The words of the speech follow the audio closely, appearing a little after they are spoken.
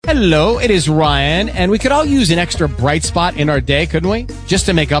Hello, it is Ryan, and we could all use an extra bright spot in our day, couldn't we? Just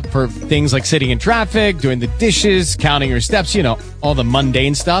to make up for things like sitting in traffic, doing the dishes, counting your steps, all the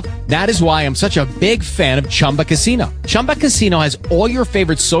mundane stuff. That is why I'm such a big fan of Chumba Casino. Chumba Casino has all your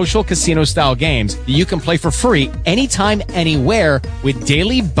favorite social casino-style games that you can play for free anytime, anywhere with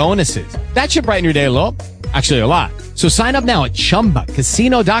daily bonuses. That should brighten your day a little. Actually, a lot. So sign up now at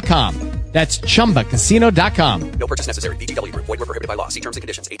ChumbaCasino.com. That's ChumbaCasino.com. No purchase necessary. VGW Group. Void where prohibited by law. See terms and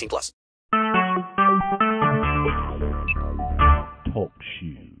conditions. 18+. Talk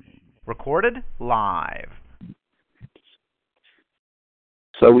shoes. Recorded live.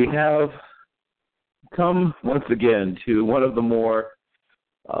 So we have come once again to one of the more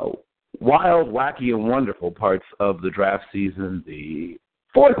wild, wacky, and wonderful parts of the draft season, the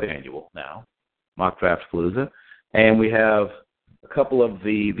fourth annual now, Mock Draft Palooza. And we have a couple of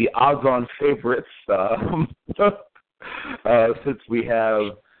the odds-on favorites since we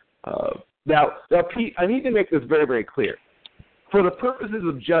have now, Pete, I need to make this very, very clear. For the purposes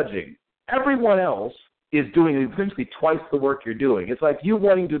of judging, everyone else is doing essentially twice the work you're doing. It's like you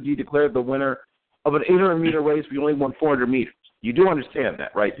wanting to be declared the winner of an 800-meter race where you only won 400 meters. You do understand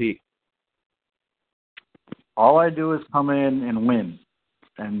that, right, Pete? All I do is come in and win,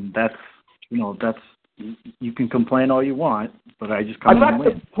 and that's you can complain all you want, but I just come in and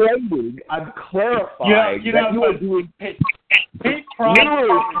win. I'm clarifying that you are doing Pete's problem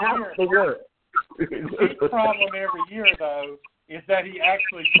every year, though, is that he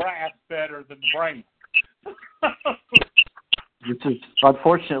actually drafts better than the Brains. Which is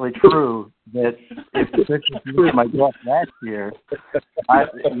unfortunately true. That if the Sixers made my draft last year, if they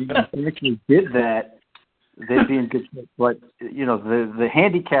actually did that, they'd be in good shape. But the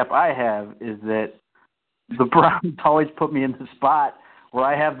handicap I have is that the Browns always put me in the spot where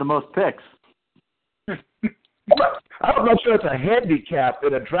I have the most picks. I'm not sure it's a handicap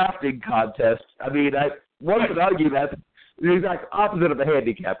in a drafting contest. I mean, one could argue that's the exact opposite of a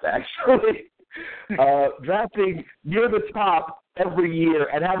handicap, actually. Drafting near the top every year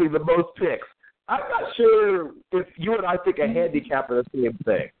and having the most picks. I'm not sure if you and I think a handicap are the same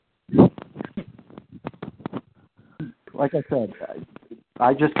thing. Like I said,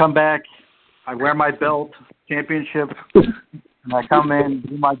 I just come back, I wear my belt, championship, and I come in,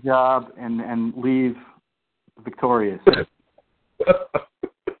 do my job, and leave victorious.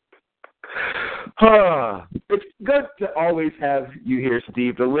 It's good to always have you here,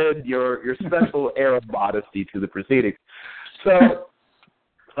 Steve, to lend your special air of modesty to the proceedings. So,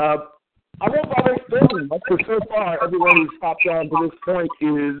 I won't bother explaining much, but so far, everyone who's popped on to this point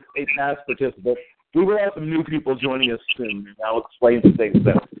is a past participant. We will have some new people joining us soon, and I'll explain some things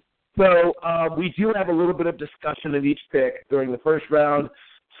then. So, we do have a little bit of discussion of each pick during the first round,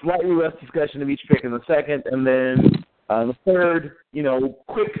 slightly less discussion of each pick in the second, and then the third,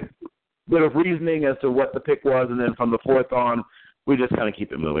 quick bit of reasoning as to what the pick was, and then from the fourth on, we just kind of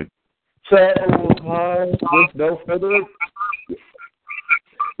keep it moving. So, with no further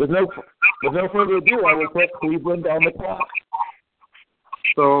ado, I will put Cleveland on the clock.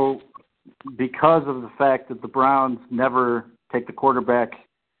 So, because of the fact that the Browns never take the quarterback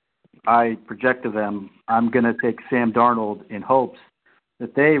I projected them, I'm going to take Sam Darnold in hopes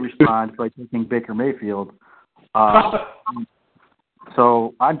that they respond by taking Baker Mayfield.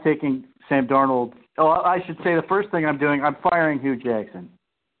 So I'm taking Sam Darnold. Oh, I should say the first thing I'm doing, I'm firing Hugh Jackson.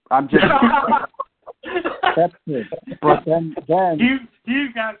 I'm just that's it. But then Hugh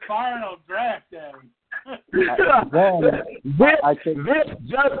got fired on draft day. This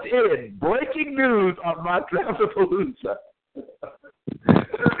just in. Breaking news on my Draft Palooza.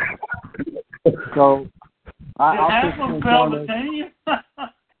 So I'll take Sam Darnold.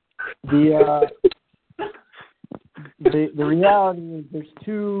 The reality is there's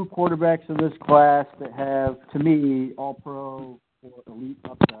two quarterbacks in this class that have, to me, all-pro or elite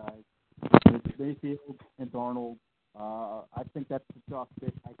upside. It's Mayfield and Darnold. I think that's the chalk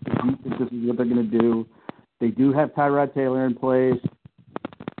pick. I think this is what they're going to do. They do have Tyrod Taylor in place.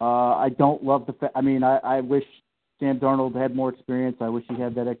 I don't love the fact. I wish Sam Darnold had more experience. I wish he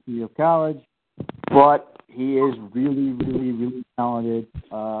had that extra year of college. But he is really, really, really talented.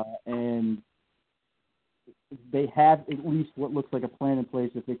 And they have at least what looks like a plan in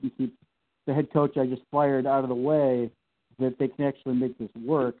place if they can keep the head coach I just fired out of the way, that they can actually make this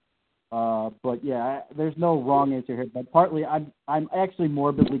work. But yeah, there's no wrong answer here. But partly, I'm actually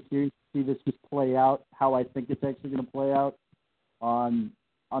morbidly curious to see this just play out, how I think it's actually going to play out on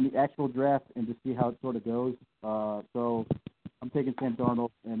the actual draft, and to see how it sort of goes. So I'm taking Sam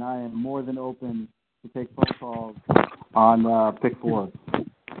Darnold, and I am more than open to take phone calls on pick 4.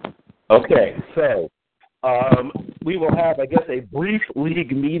 Okay, so we will have, I guess, a brief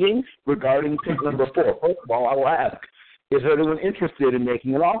league meeting regarding pick number 4. First of all, I will ask, is anyone interested in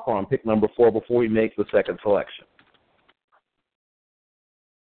making an offer on pick number 4 before we make the second selection?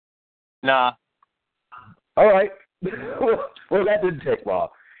 Nah. All right. Well, that didn't take long.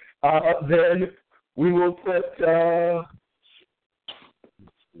 Then we will put the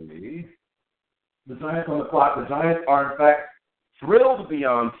Giants on the clock. The Giants are, in fact, thrilled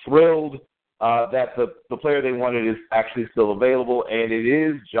beyond thrilled that the player they wanted is actually still available, and it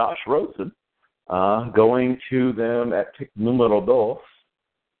is Josh Rosen going to them at pick numero 2.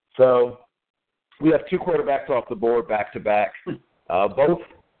 So we have 2 quarterbacks off the board back-to-back, both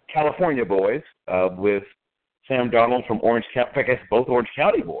California boys, with Sam Darnold from Orange County. In fact, I guess both Orange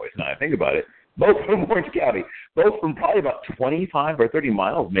County boys, now I think about it. Both from Orange County. Both from probably about 25 or 30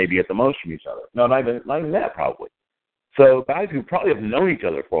 miles maybe at the most from each other. No, not even that probably. So guys who probably have known each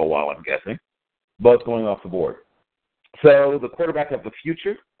other for a while, I'm guessing, both going off the board. So the quarterback of the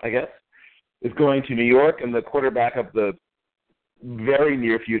future, I guess, is going to New York, and the quarterback of the very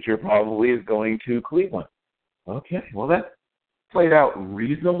near future probably is going to Cleveland. Okay, well that played out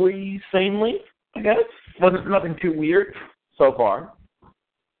reasonably sanely, I guess. Wasn't nothing too weird so far.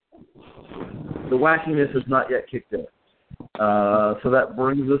 The wackiness has not yet kicked in. So that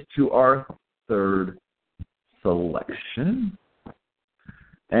brings us to our third selection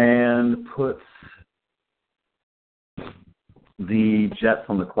and puts the Jets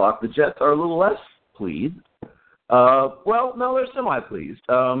on the clock. The Jets are a little less pleased. Well, no, they're semi-pleased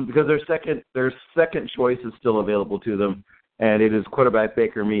because their second choice is still available to them, and it is quarterback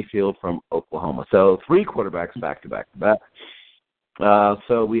Baker Mayfield from Oklahoma. So 3 quarterbacks back-to-back-to-back.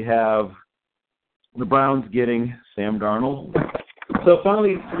 So we have the Browns getting Sam Darnold. So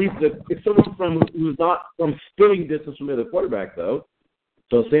finally, it's someone who's not from spitting distance from the other quarterback, though.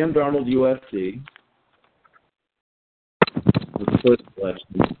 So Sam Darnold, USC, was the first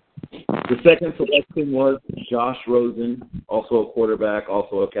selection. The second selection was Josh Rosen, also a quarterback,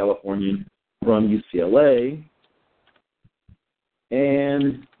 also a Californian from UCLA.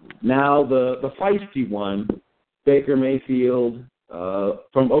 And now the feisty one, Baker Mayfield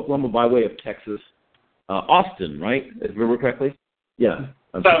from Oklahoma by way of Texas. Austin, right? If I remember correctly? Yeah.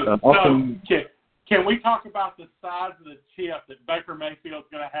 Austin. So can we talk about the size of the chip that Baker Mayfield's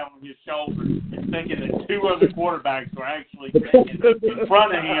going to have on his shoulder and thinking that 2 other quarterbacks are actually taking in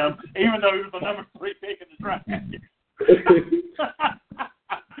front of him, even though he was the number 3 pick in the draft?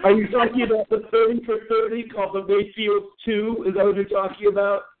 Are you talking about the 30 for 30 called the Mayfield 2? Is that what you're talking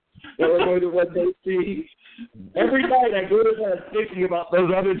about? That we're going to what they see? Every night I go to bed thinking about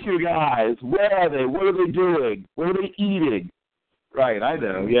those other 2 guys. Where are they? What are they doing? What are they eating? Right, I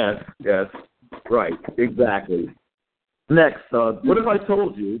know. Yes. Right, exactly. Next, what if I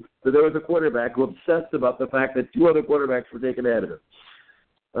told you that there was a quarterback who obsessed about the fact that 2 other quarterbacks were taken ahead of him?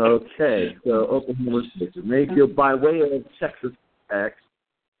 Okay, so Oklahoma State, Mayfield by way of Texas Tech.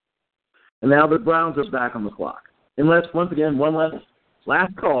 And now the Browns are back on the clock. Unless, once again, one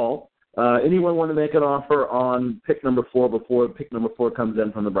last call. Anyone want to make an offer on pick number 4 before pick number 4 comes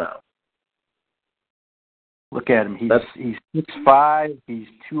in from the Browns? Look at him. He's 6'5". He's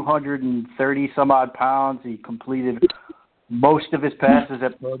 230 some odd pounds. He completed most of his passes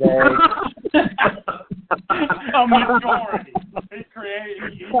at Pro Day. A majority. He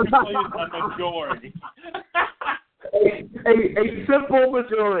completed a majority. A simple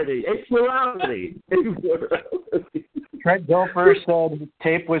majority. A plurality. Trent Dilfer said his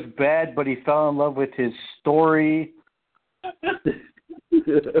tape was bad, but he fell in love with his story.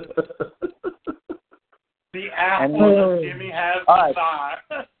 The apple that Jimmy has to buy.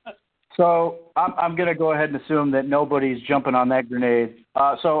 So I'm going to go ahead and assume that nobody's jumping on that grenade.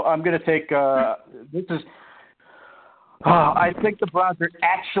 So I'm going to take this is. I think the Browns are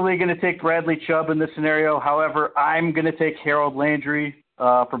actually going to take Bradley Chubb in this scenario. However, I'm going to take Harold Landry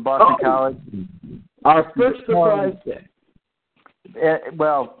from Boston College. Our first surprise pick.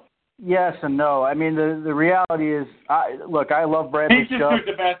 Well, yes and no. I mean, the reality is, I love Bradley Chubb. He just took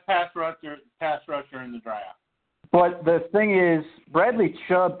the best pass rusher in the draft. But the thing is, Bradley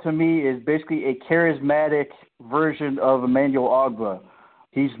Chubb to me is basically a charismatic version of Emmanuel Ogbah.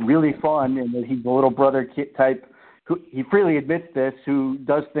 He's really fun, and he's a little brother type. He freely admits this, who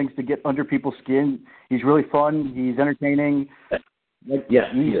does things to get under people's skin. He's really fun. He's entertaining.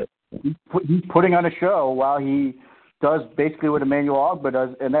 Yeah, he is. He's putting on a show while he does basically what Emmanuel Ogbah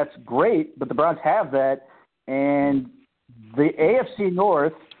does, and that's great, but the Browns have that. And the AFC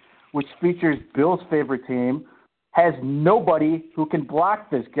North, which features Bill's favorite team, has nobody who can block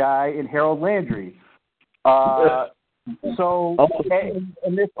this guy in Harold Landry. And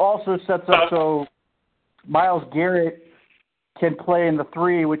this also sets up Miles Garrett can play in the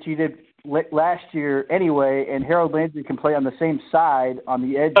 3, which he did last year anyway, and Harold Landry can play on the same side on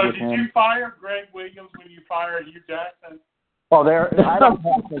the edge So with did him. you fire Greg Williams when you fired Hugh Jackson? Oh, I don't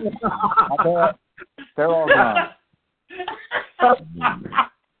have to. They're all gone.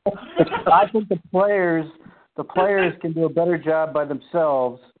 I think the players can do a better job by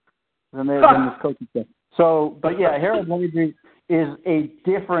themselves than this coaching staff. So, but yeah, Harold Landry is a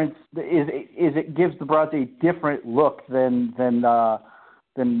difference. It gives the Browns a different look than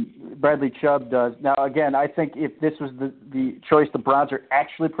Bradley Chubb does. Now, again, I think if this was the choice the Browns are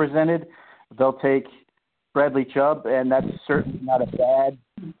actually presented, they'll take Bradley Chubb, and that's certainly not a bad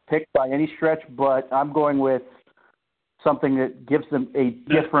pick by any stretch. But I'm going with something that gives them a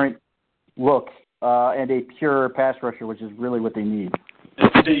different look and a pure pass rusher, which is really what they need.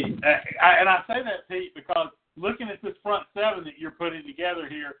 And I say that, Pete, because looking at this front 7 that you're putting together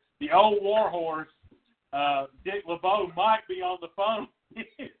here, the old warhorse, Dick LeBeau, might be on the phone.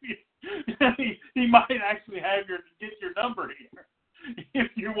 he might actually get your number here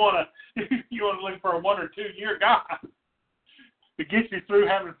if you want to look for a 1 or 2 year guy to get you through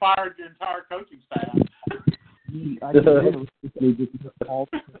having fired your entire coaching staff.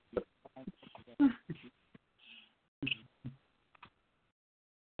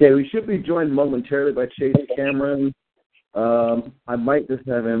 Okay, we should be joined momentarily by Chase Cameron. I might just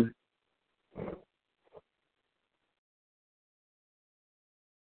have him.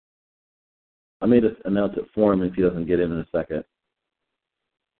 I may just announce it for him if he doesn't get in a second.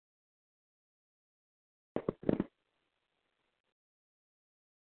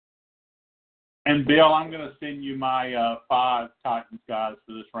 And, Bill, I'm going to send you my 5 Titans guys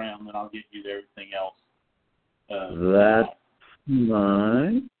for this round, and I'll get you everything else. That's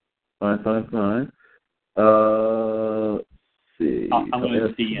fine. Fine. Let's see. I'm going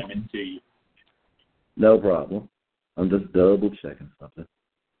to DM it to you. No problem. I'm just double checking something.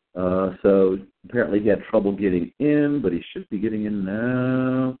 So apparently he had trouble getting in, but he should be getting in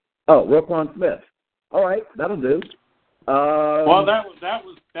now. Oh, Roquan Smith. All right, that'll do. Well, that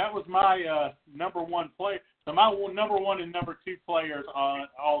was my number 1 player. So my number 1 and number 2 players on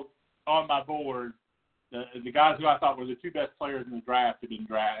my board, the guys who I thought were the 2 best players in the draft have been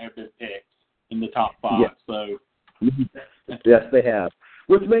picked in the top 5. Yes. So yes, they have,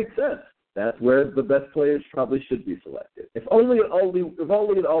 which makes sense. That's where the best players probably should be selected. If only it always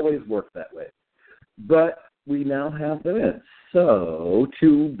worked that way. But we now have them in. So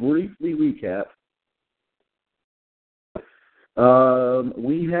to briefly recap,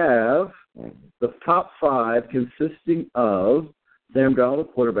 we have the top 5 consisting of Sam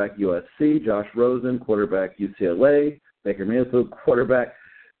Darnold, quarterback USC, Josh Rosen, quarterback UCLA, Baker Mayfield, quarterback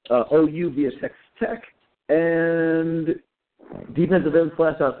OU via Texas Tech, and defensive end /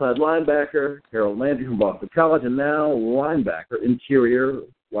 outside linebacker, Harold Landry from Boston College, and now interior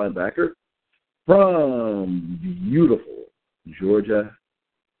linebacker from beautiful Georgia,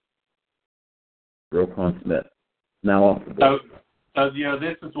 Roquan Smith. Now off the board. So,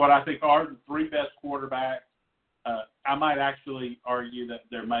 this is what I think are the 3 best quarterbacks. I might actually argue that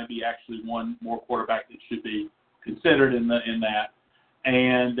there may be actually one more quarterback that should be considered in that,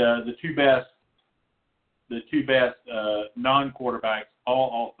 and the two best non-quarterbacks all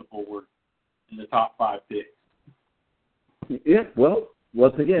off the board in the top 5 picks. Yeah, well,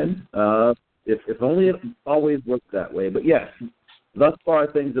 once again, if only it always worked that way. But yes, thus far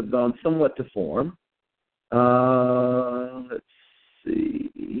things have gone somewhat to form. Let's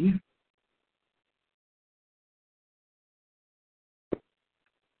see.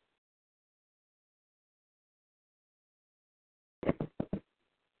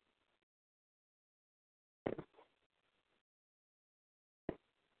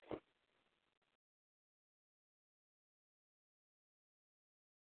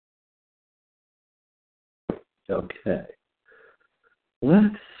 Okay.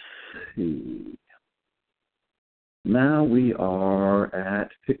 Let's see. Now we are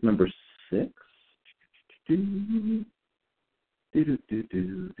at pick number 6.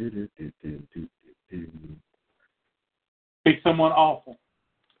 Pick someone awful.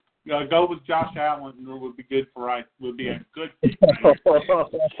 Go with Josh Allen. Would be good for right. Would be a good pick.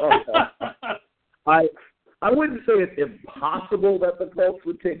 I wouldn't say it's impossible that the Colts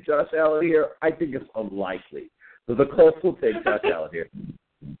would take Josh Allen here. I think it's unlikely that the Colts will take Josh Allen here.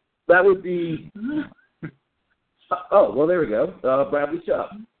 That would be. Oh, well, there we go. Bradley Chubb.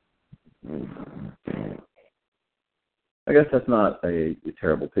 I guess that's not a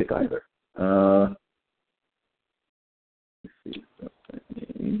terrible pick either. Let's see.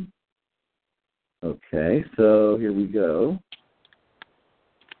 Okay, so here we go.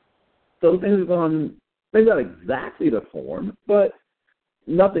 So things have gone maybe not exactly the form, but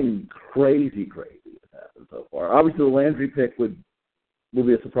nothing crazy has happened so far. Obviously, the Landry pick will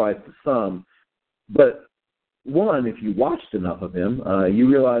be a surprise to some, but one, if you watched enough of him, you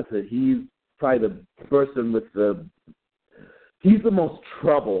realize that he's probably the person he's the most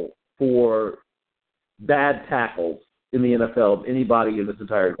trouble for bad tackles in the NFL of anybody in this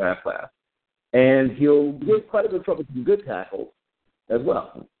entire draft class. And he'll get quite a bit of trouble with some good tackles as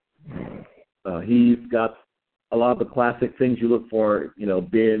well. He's got a lot of the classic things you look for,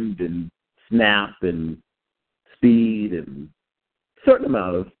 bend and snap and speed and a certain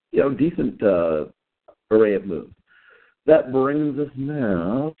amount of, decent array of moves. That brings us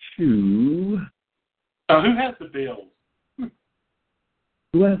now to... who has the Bills?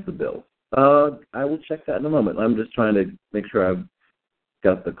 Who has the Bills? I will check that in a moment. I'm just trying to make sure I've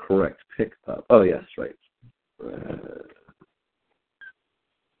got the correct pick up. Oh, yes, right.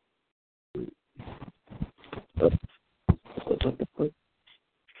 Up.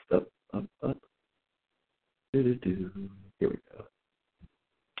 Here we go.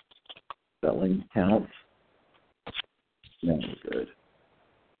 Spelling counts. Now we're good.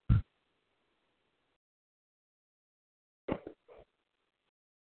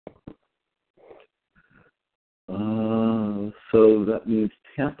 So that means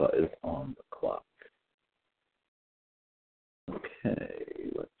Tampa is on the clock. Okay,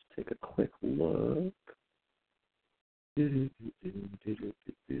 let's take a quick look. Because,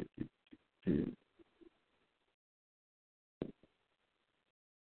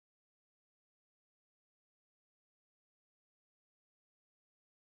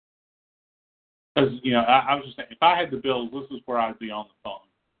 I was just saying, if I had the Bills, this is where I'd be on the phone.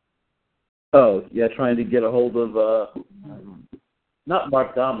 Oh, yeah, trying to get a hold of, not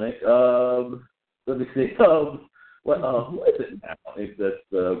Mark Dominic, let me see, who is it now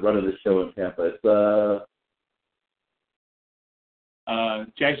that's running the show in Tampa? It's,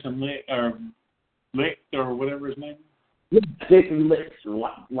 Jason Licht, or whatever his name is. Jason Licht, or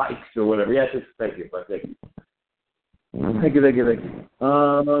Likes, or whatever. Yes, thank you. Thank you.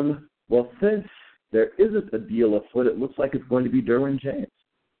 Well, since there isn't a deal afoot, it looks like it's going to be Derwin James,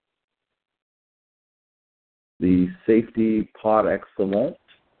 the safety par excellence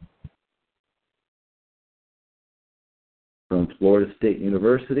from Florida State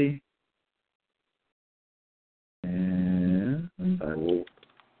University. And I will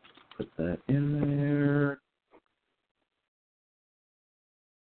put that in there.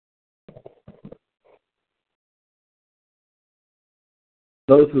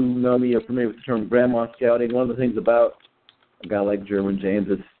 Those who know me are familiar with the term grandma scouting. One of the things about a guy like Derwin James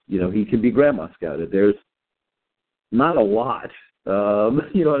is, he can be grandma scouted. There's not a lot,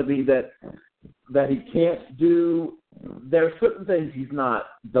 you know what I mean, that he can't do. There are certain things he's not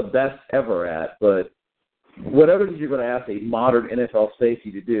the best ever at, but whatever it is you're going to ask a modern NFL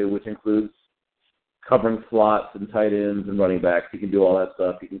safety to do, which includes covering slots and tight ends and running backs, he can do all that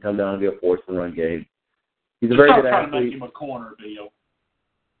stuff. He can come down and be a force in the run game. He's a very good athlete. To make him a corner, Bill.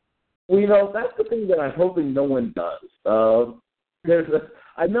 Well, that's the thing that I'm hoping no one does.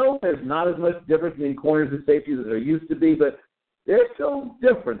 I know there's not as much difference between corners and safeties as there used to be, but there's still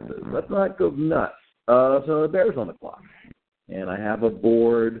differences. Let's not go nuts. So the Bears on the clock. And I have a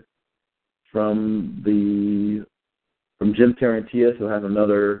board from Jim Tarantias, who has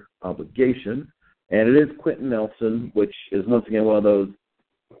another obligation, and it is Quentin Nelson, which is once again one of those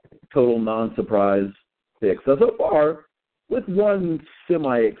total non-surprise picks. So far, with one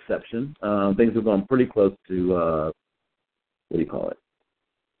semi-exception, things have gone pretty close to, pretty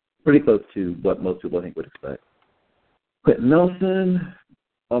close to what most people I think would expect. Quentin Nelson,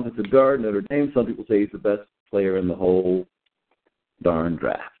 offensive guard, Notre Dame. Some people say he's the best player in the whole darn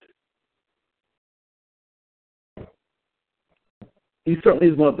draft. He certainly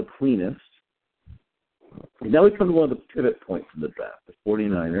is one of the cleanest. Now we come to one of the pivot points in the draft, the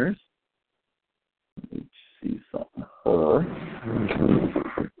 49ers. Let me see something.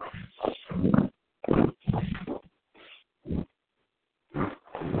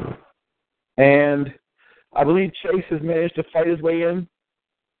 And I believe Chase has managed to fight his way in.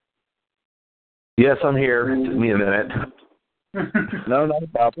 Yes, I'm here. It took me a minute. No, not a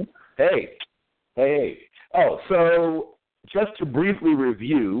problem. Hey. Oh, so just to briefly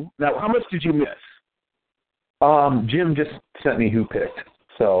review, now how much did you miss? Jim just sent me who picked,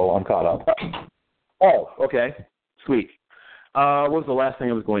 so I'm caught up. Oh, okay. Sweet. What was the last thing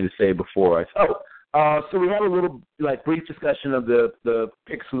I was going to say before so we had a little brief discussion of the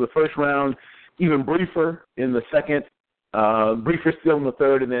picks for the first round, even briefer in the second, briefer still in the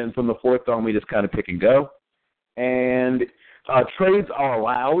third, and then from the fourth on we just kind of pick and go. And trades are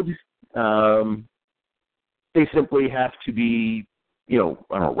allowed. they simply have to be, I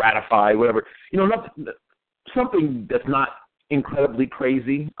don't know, ratified, whatever. Something that's not incredibly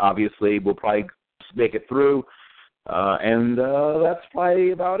crazy. Obviously, we'll probably make it through, and that's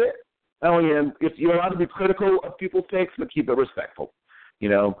probably about it. If you're allowed to be critical of people's takes, but keep it respectful.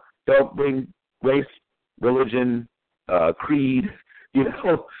 Don't bring race, religion, creed,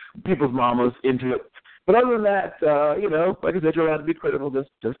 people's mamas into it. But other than that, like I said, you're allowed to be critical.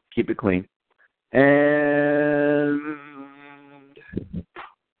 Just keep it clean. And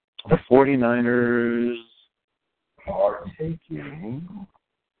the 49ers are taking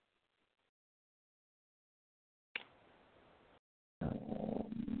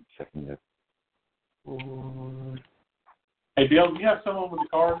checking the board. Hey, Bill, do you have someone with the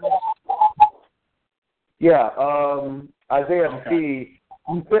Cardinals? Yeah, Isaiah Okay. C.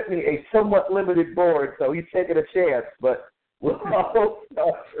 He sent me a somewhat limited board, so he's taking a chance, but we'll hope it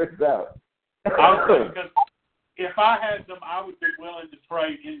turns out. Because if I had them, I would be willing to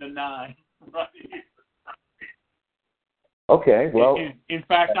trade into 9. Right? Okay, well. In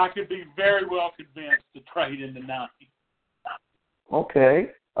fact, I could be very well convinced to trade into 9. Okay.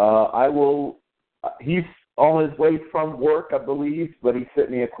 I will. He's on his way from work, I believe, but he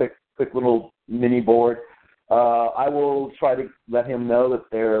sent me a quick little mini board. I will try to let him know that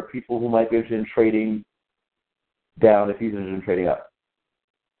there are people who might be interested in trading down if he's interested in trading up.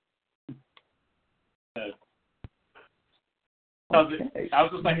 Okay. I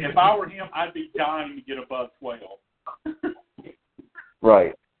was just saying, if I were him, I'd be dying to get above 12.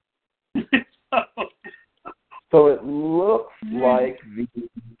 Right. So it looks like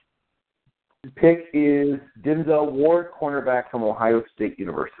the pick is Denzel Ward, cornerback from Ohio State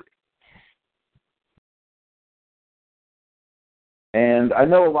University. And I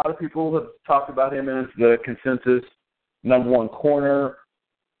know a lot of people have talked about him as the consensus number 1 corner.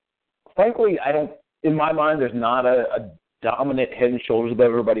 Frankly, in my mind, there's not a dominant head and shoulders above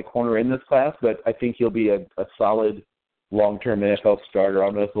everybody corner in this class, but I think he'll be a solid long-term NFL starter. I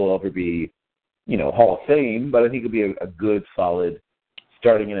don't know if he'll ever be, Hall of Fame, but I think he'll be a good, solid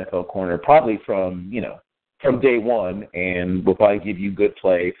starting NFL corner, probably from day one, and will probably give you good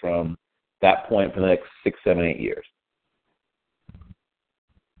play from that point for the next 6, 7, 8 years.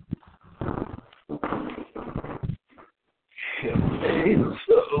 Okay,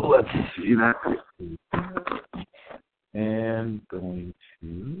 so let's see that. And going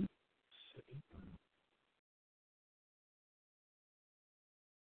to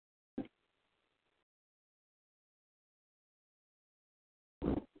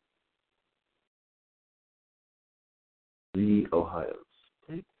the Ohio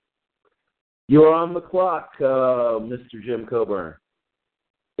State. You're on the clock, Mr. Jim Coburn.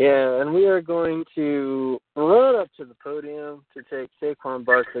 Yeah, and we are going to run up to the podium to take Saquon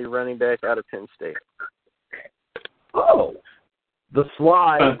Barkley, running back out of Penn State. Oh, the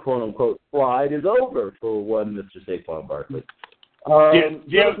slide, quote-unquote, slide is over for one Mr. Saquon Barkley.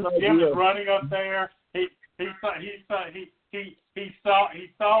 Jim is running up there. He saw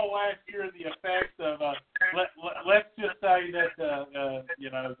last year the effects of let's just say that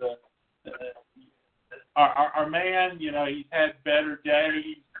our man, he's had better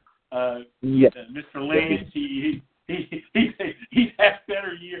days. Yes. Mr. Lynch, he's had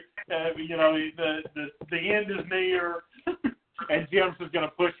better years. The end is near, and Jim's is going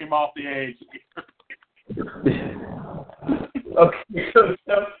to push him off the edge. Okay, so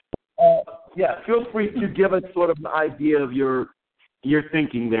feel free to give us sort of an idea of your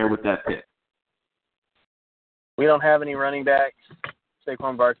thinking there with that pick. We don't have any running backs.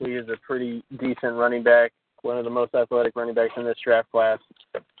 Saquon Barkley is a pretty decent running back, one of the most athletic running backs in this draft class.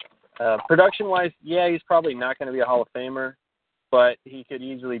 Production-wise, he's probably not going to be a Hall of Famer, but he could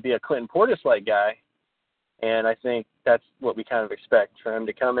easily be a Clinton Portis-like guy, and I think that's what we kind of expect for him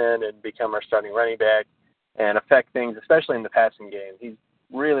to come in and become our starting running back and affect things, especially in the passing game. He's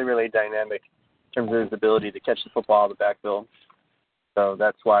really, really dynamic in terms of his ability to catch the football out of the backfield. So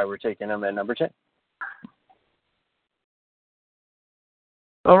that's why we're taking him at number 10.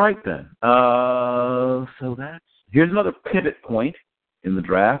 All right, then. So here's another pivot point in the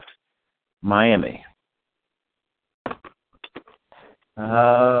draft. Miami.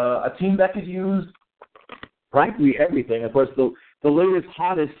 A team that could use, frankly, everything. Of course, the latest,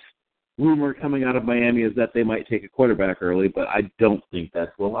 hottest rumor coming out of Miami is that they might take a quarterback early, but I don't think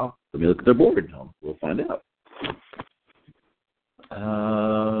that's well off. Let me look at their board. We'll find out.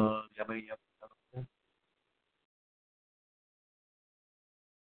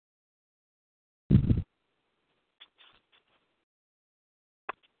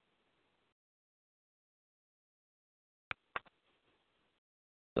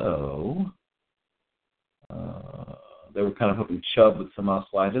 So, They were kind of hoping Chubb would somehow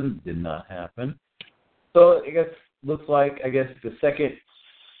slide in. Did not happen. So I guess looks like the second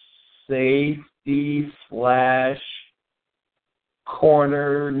safety /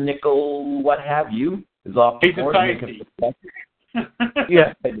 corner, nickel, what have you, is off the board. He's a safety.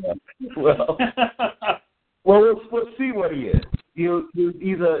 Yeah, I know. Well, let's see what he is. He's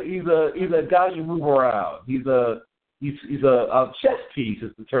a guy you move around. He's a chess piece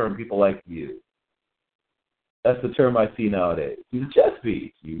is the term people like to use. That's the term I see nowadays. He's a chess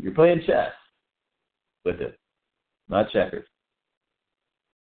piece. You're playing chess with it, not checkers.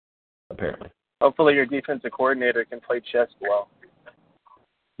 Apparently. Hopefully your defensive coordinator can play chess well.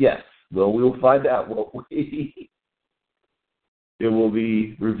 Yes. Well, we'll find out. It will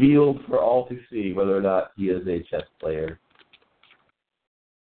be revealed for all to see whether or not he is a chess player.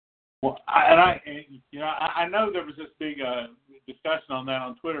 Well, I know there was this big discussion on that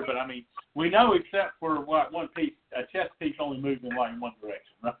on Twitter, but I mean, we know except for one piece, a chess piece only moves in one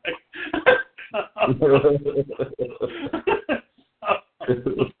direction, right?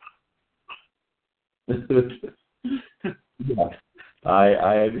 Yeah,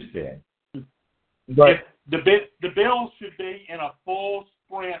 I understand. But the Bills should be in a full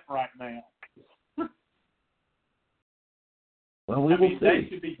sprint right now. Well, we will see. They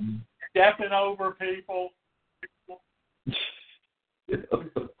should be stepping over people.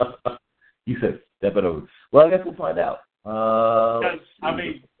 You said stepping over. Well, I guess we'll find out. Because,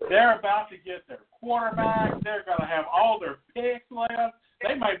 they're about to get their quarterback. They're going to have all their picks left.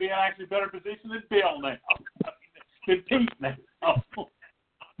 They might be in actually better position than Bill now. Than Pete now.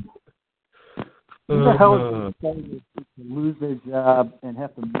 Who the hell is going to lose their job and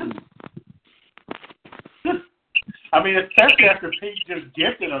have to move? Especially after Pete just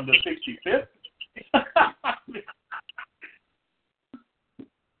gifted them the 65th.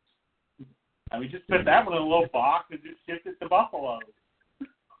 Just put that one in a little box and just shipped it to Buffalo.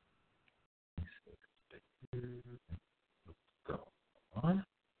 Go on.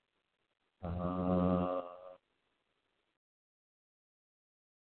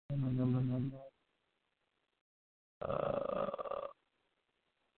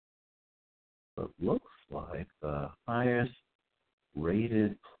 It looks like the highest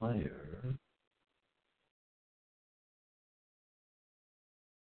rated player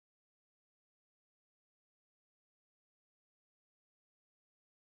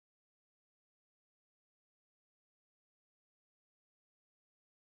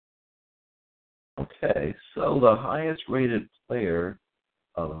Okay, so the highest rated player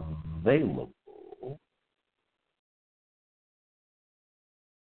available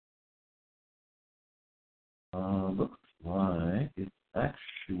looks like it's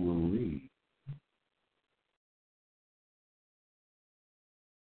actually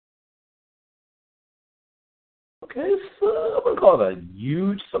okay, so I wouldn't call it a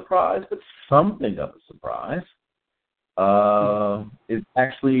huge surprise, but something of a surprise. It's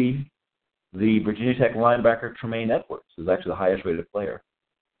actually the Virginia Tech linebacker Tremaine Edwards is actually the highest rated player.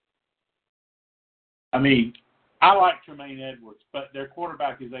 I like Tremaine Edwards, but their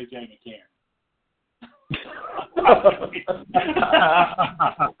quarterback is A.J. McCarron.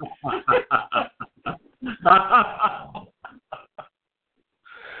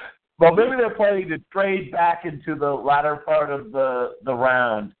 Well, maybe they're planning to trade back into the latter part of the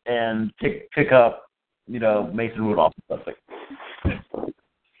round and pick up, Mason Rudolph or something.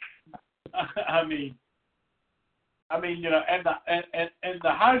 And the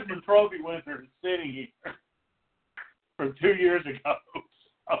Heisman Trophy winner is sitting here from 2 years ago.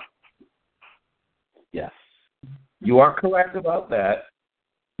 So. Yes, you are correct about that.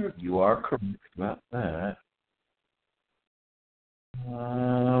 You are correct about that.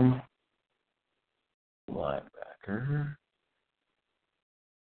 Linebacker.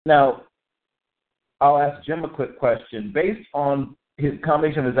 Now, I'll ask Jim a quick question. Based on his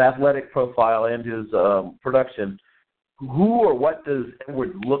combination of his athletic profile and his production, who or what does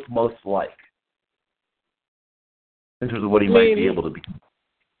Edwards look most like in terms of what he might be able to be?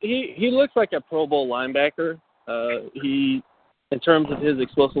 He looks like a Pro Bowl linebacker. In terms of his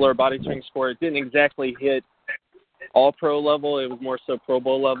explosive lower body strength score, it didn't exactly hit all-pro level. It was more so Pro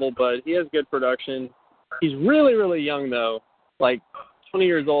Bowl level, but he has good production. He's really, really young, though. 20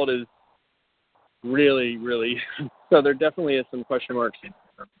 years old is really, really – so there definitely is some question marks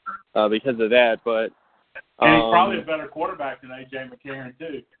because of that. But and he's probably a better quarterback than A.J. McCarron,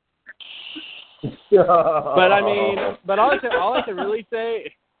 too. but all I can really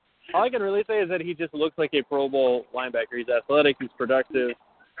say is that he just looks like a Pro Bowl linebacker. He's athletic, he's productive.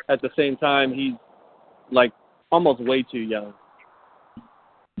 At the same time, he's almost way too young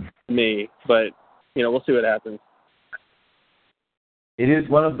to me. But we'll see what happens. it is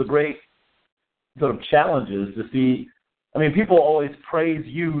one of the great sort of challenges to see. I mean, people always praise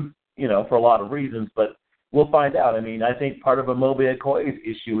you, for a lot of reasons, but we'll find out. I mean, I think part of Amobi Okoye's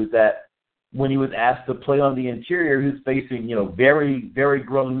issue is that when he was asked to play on the interior, he was facing, very, very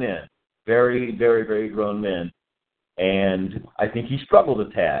grown men, very, very, very grown men. And I think he struggled a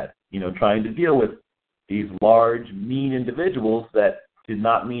tad, trying to deal with these large, mean individuals that did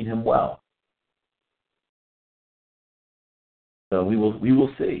not mean him well. So we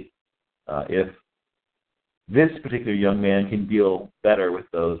will see if this particular young man can deal better with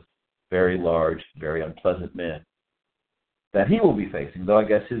those very large, very unpleasant men that he will be facing. Though I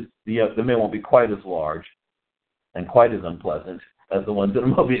guess the men won't be quite as large and quite as unpleasant as the ones that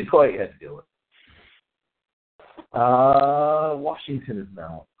Amobi Okoye had to deal with. Washington is now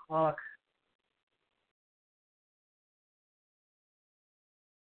on the clock.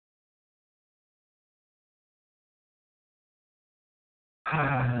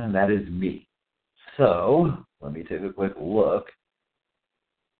 And that is me. So let me take a quick look.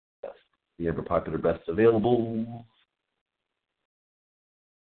 The ever popular best available.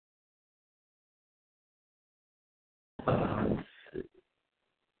 Let's see.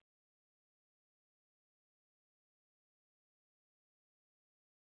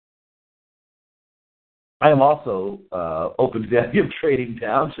 I am also open to the idea of trading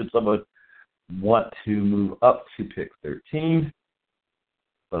down should someone want to move up to pick 13,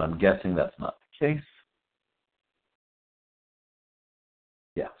 but I'm guessing that's not the case.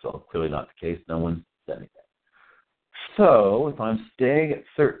 Yeah, so clearly not the case. No one said anything. So if I'm staying at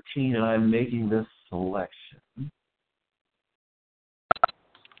 13 and I'm making this selection,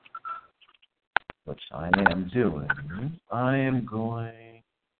 which I am doing, I am going...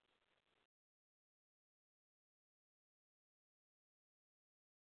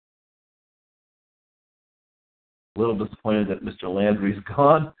 A little disappointed that Mr. Landry's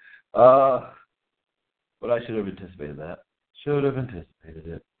gone, but I should have anticipated that. Should have anticipated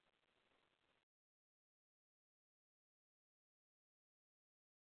it.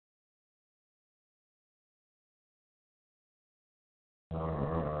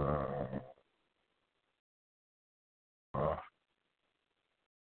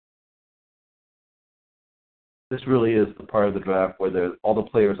 This really is the part of the draft where all the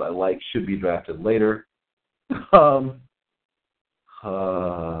players I like should be drafted later. Darn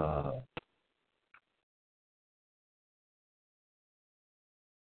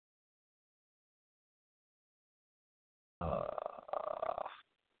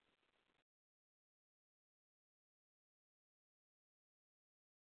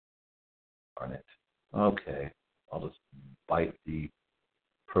it. Okay, I'll just bite the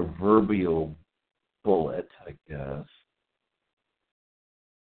proverbial bullet, I guess.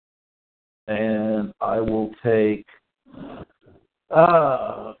 And I will take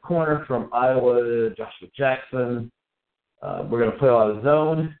corner from Iowa, Joshua Jackson. We're going to play a lot of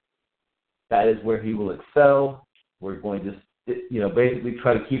zone. That is where he will excel. We're going to, basically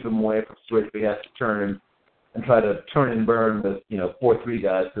try to keep him away from switch. He has to turn and try to turn and burn with, 4-3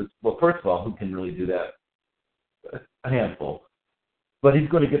 guys. Because, well, first of all, who can really do that? A handful. But he's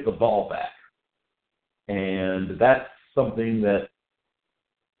going to get the ball back. And that's something that,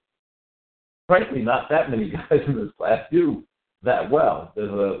 frankly, not that many guys in this class do that well.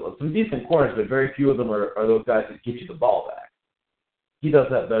 There's some decent corners, but very few of them are those guys that get you the ball back. He does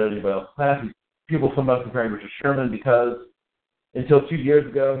that better than anybody else in the class. People sometimes comparing Richard Sherman because until 2 years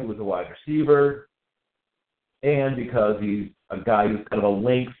ago he was a wide receiver, and because he's a guy who's kind of a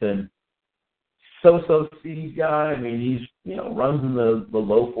length and so-so speed guy. I mean, he's runs in the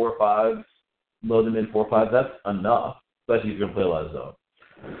low 4.5s, low to mid 4.5s. That's enough, especially if you're going to play a lot of zone.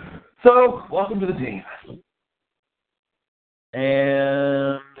 So, welcome to the team.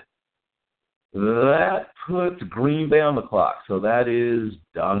 And that puts Green Bay on the clock. So that is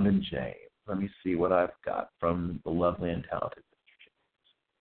Donovan James. Let me see what I've got from the lovely and talented Mr. James.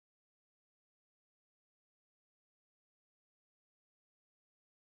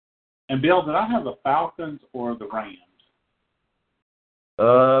 And Bill, did I have the Falcons or the Rams?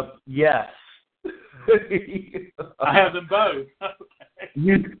 Yes. I have them both.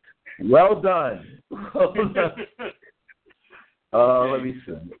 Okay. Well done. Let me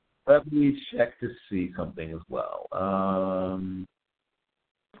see. Let me check to see something as well. I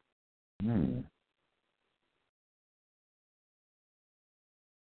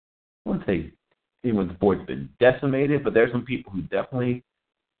wouldn't say anyone's board's been decimated, but there's some people who definitely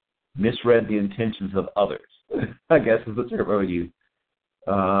misread the intentions of others, I guess is the term I would use.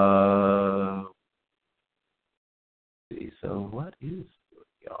 So what is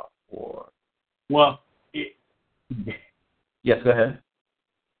your for? Well, yes, go ahead.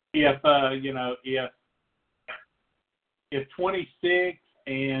 if 26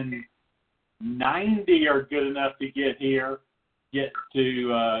 and 90 are good enough to get to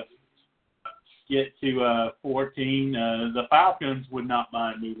 14, the Falcons would not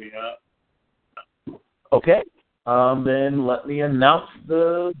mind moving up. Okay. Then let me announce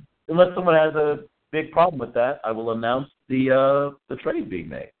unless someone has a big problem with that, I will announce the trade being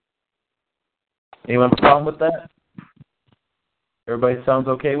made. Anyone have a problem with that? Everybody sounds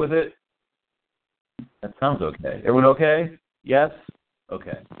okay with it? That sounds okay. Everyone okay? Yes?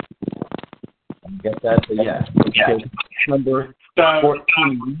 Okay. Get that? Yes. Okay. Number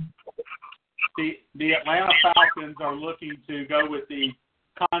 14. The Atlanta Falcons are looking to go with the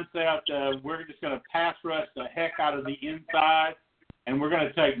concept of we're just going to pass rush the heck out of the inside, and we're going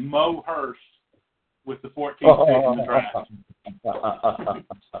to take Mo Hurst with the 14th pick in the draft.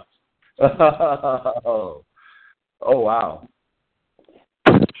 Oh, wow.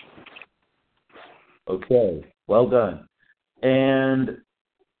 Okay, well done. And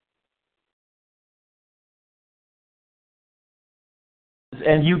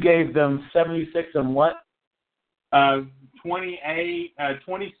you gave them 76 and what?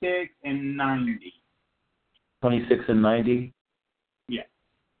 26 and 90. 26 and 90? Yeah.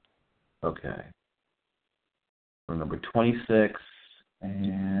 Okay. For number 26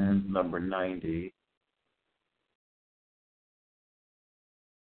 and number 90.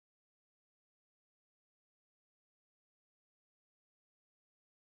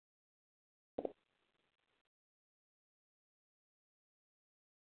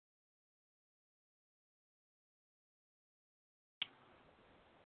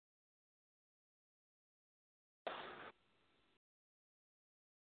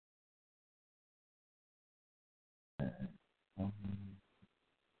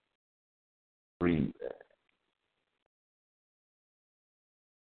 Green Bay.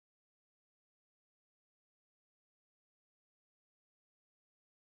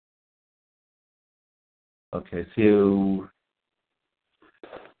 Okay, so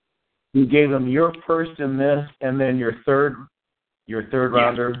you gave them your first in this, and then your third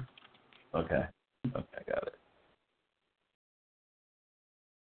rounder. Okay, got it.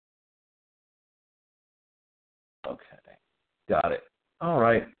 Okay, got it. All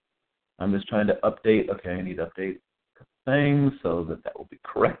right. I'm just trying to update. Okay, I need to update things so that will be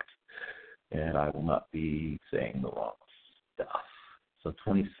correct, and I will not be saying the wrong stuff. So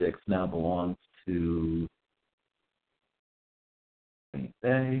 26 now belongs to Green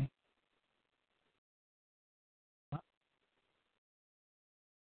Bay.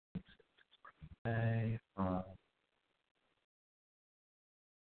 Okay.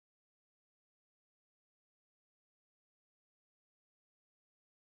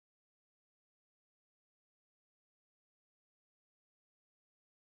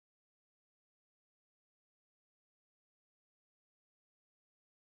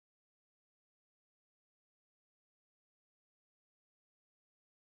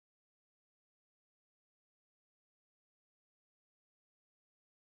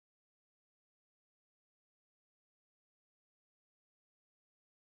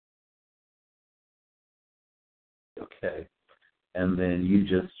 Okay. And then you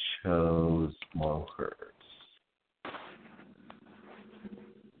just chose Mo Hurts.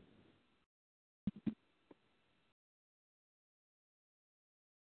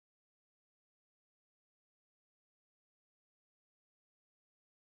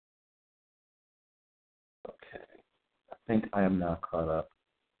 Okay. I think I am now caught up.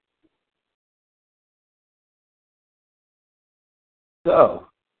 So,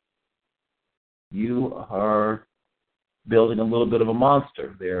 you are building a little bit of a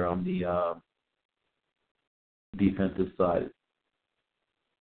monster there on the defensive side.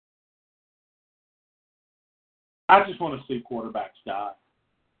 I just want to see quarterbacks die.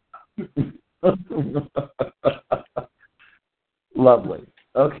 Lovely.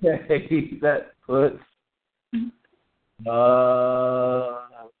 Okay, that puts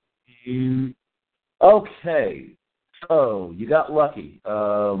okay. So you got lucky.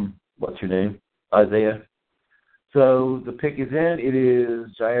 What's your name? Isaiah. So the pick is in. It is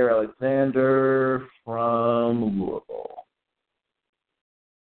Jair Alexander from Louisville.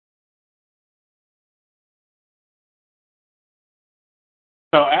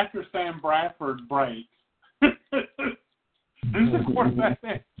 So after Sam Bradford breaks, who's the quarterback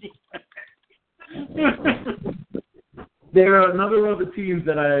next? There are a number of other teams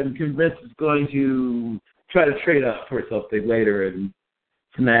that I'm convinced is going to try to trade up for something later and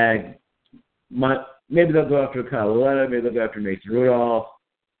snag. Maybe they'll go after Kyle Leonard, maybe they'll go after Mason Rudolph.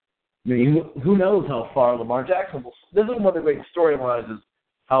 I mean, who knows how far Lamar Jackson will. This is one of the great storylines is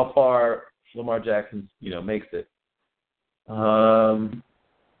how far Lamar Jackson, makes it. And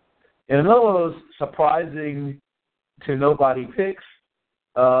another one of those surprising to nobody picks,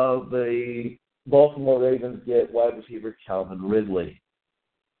 the Baltimore Ravens get wide receiver Calvin Ridley.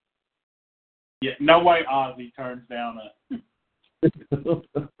 Yeah, no way Ozzie turns down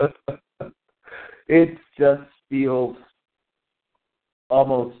It just feels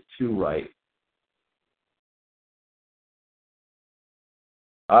almost too right.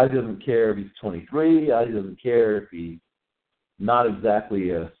 I doesn't care if he's 23. I doesn't care if he's not exactly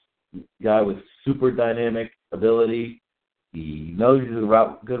a guy with super dynamic ability. He knows he's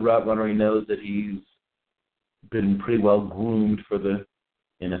a good route runner. He knows that he's been pretty well groomed for the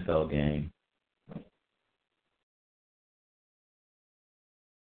NFL game.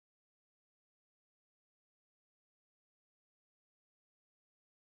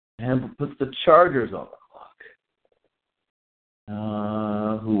 And puts the Chargers on the clock,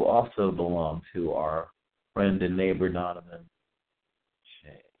 who also belong to our friend and neighbor Donovan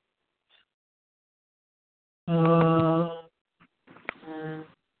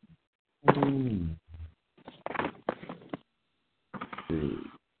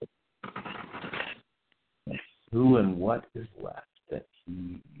Who and what is left that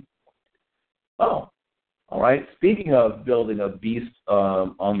he... Oh, all right. Speaking of building a beast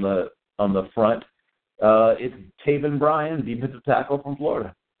on the front, it's Taven Bryan, defensive tackle from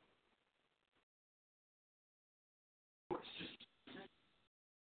Florida.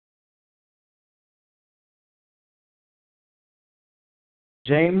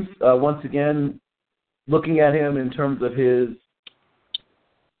 James, once again, looking at him in terms of his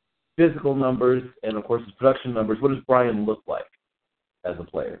physical numbers and, of course, his production numbers, what does Bryan look like as a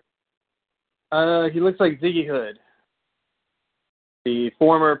player? He looks like Ziggy Hood, the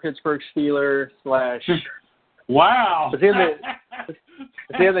former Pittsburgh Steeler / Wow. Was he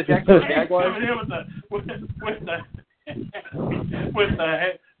in the Jacksonville Jaguars? With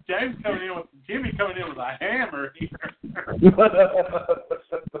the James coming in with Jimmy coming in with a hammer here.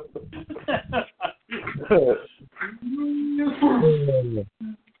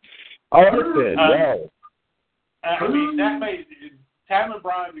 All right, I mean, that made Taven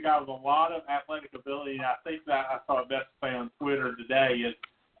Bryan's a guy with a lot of athletic ability, and I think that I saw a best play on Twitter today is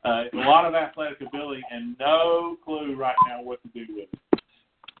a lot of athletic ability and no clue right now what to do with it.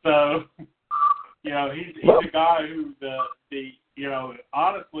 So, he's a guy who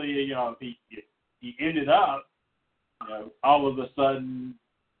honestly, he ended up, all of a sudden,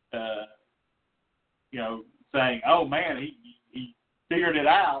 saying, oh man, he figured it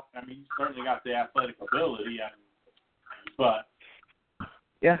out. I mean, he certainly got the athletic ability, but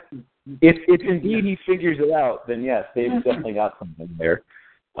yeah, if indeed he figures it out, then yes, they've definitely got something there.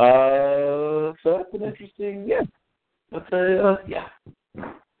 So that's an interesting, yeah. Yeah,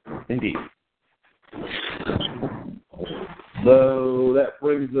 indeed. So that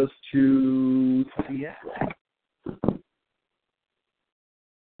brings us to Seattle.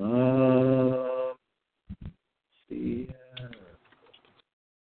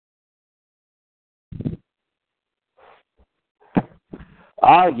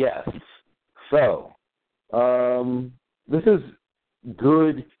 Yes. So, this is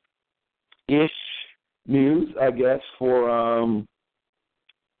good-ish news, I guess, for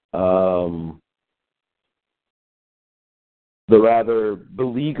the rather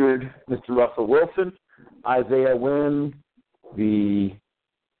beleaguered Mr. Russell Wilson. Isaiah Wynn,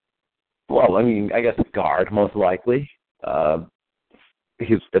 I guess guard, most likely.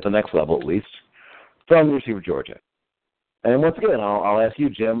 He's at the next level, at least, from the University of Georgia. And once again, I'll ask you,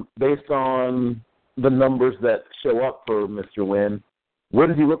 Jim, based on the numbers that show up for Mr. Wynn, what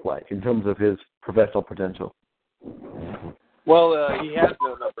does he look like in terms of his professional potential? Well, he has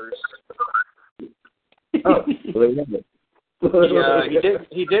no numbers. Oh, well, there you have it.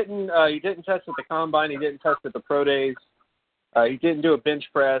 He didn't test at the combine. He didn't test at the pro days. He didn't do a bench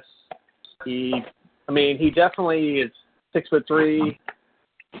press. He definitely is 6'3".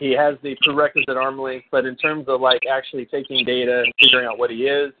 He has the prerequisite arm length, but in terms of actually taking data and figuring out what he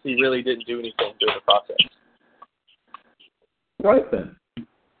is, he really didn't do anything during the process. Right then.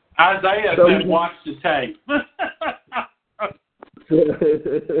 Isaiah said, "Watch the tape."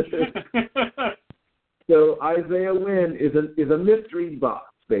 So Isaiah Wynn is a mystery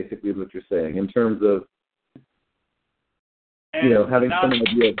box, basically, is what you're saying, in terms of having some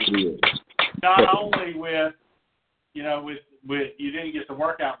idea of who he is. Not only with you didn't get the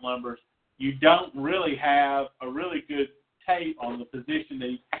workout numbers, you don't really have a really good tape on the position that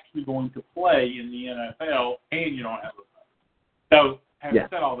he's actually going to play in the NFL, and you don't have a So, having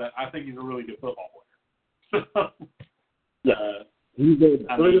said all that, I think he's a really good football player. He's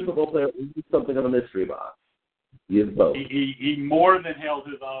a brilliant football player. He's something of a mystery box. He is both. He more than held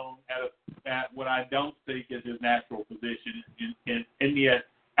his own at what I don't think is his natural position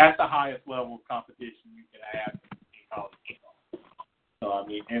at the highest level of competition you can have in college football. So I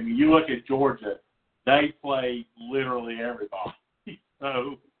mean, and when you look at Georgia, they play literally everybody.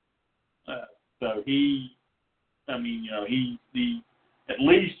 So he, I mean, you know, at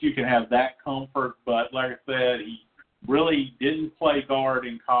least you can have that comfort. But like I said, he really didn't play guard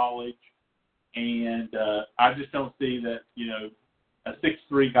in college. And I just don't see that, you know, a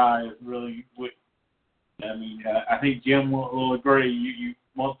 6'3" guy is really. I mean, I think Jim will agree. You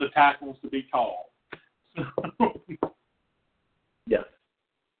want the tackles to be tall. Yes,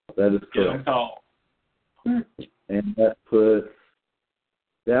 that is correct. Tall. And that puts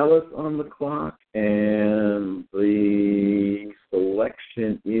Dallas on the clock, and the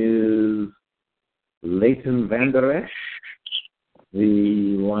selection is Leighton Vander Esch,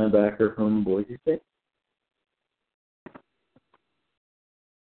 the linebacker from Boise State.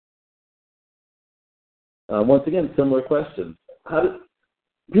 Once again, similar question.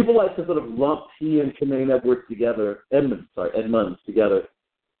 People like to sort of lump he and Tremaine Edmunds together.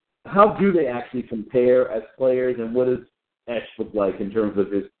 How do they actually compare as players, and what does Esch look like in terms of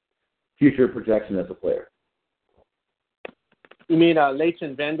his future projection as a player? You mean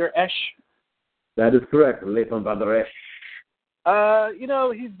Leighton Vander Esch? That is correct, Leighton Vander Esch. You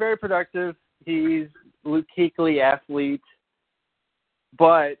know, he's very productive. He's Luke Kuechly athlete,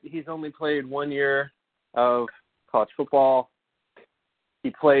 but he's only played 1 year of college football. He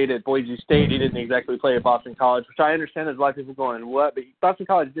played at Boise State. He didn't exactly play at Boston College, which I understand there's a lot of people going, what? But Boston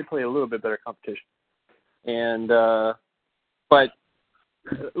College did play a little bit better competition. And but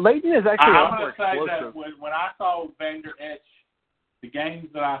Leighton is actually a lot more explosive. I'm going to say that when I saw Vander Esch, the games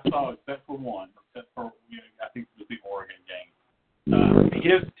that I saw, except for one, I think it was the Oregon game,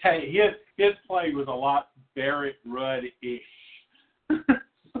 his play was a lot Barrett Rudd-ish.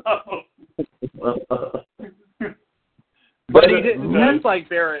 But he didn't test like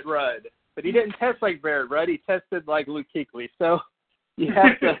Barrett Rudd. He tested like Luke Kuechly. So you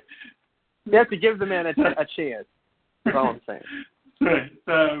have to give the man a chance. That's all I'm saying.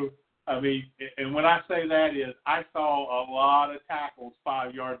 So, I mean, and when I say that is, I saw a lot of tackles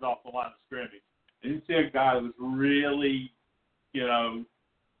 5 yards off the line of scrimmage. I didn't see a guy that was really, you know,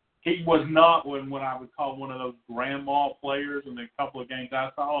 he was not what I would call one of those grandma players in the couple of games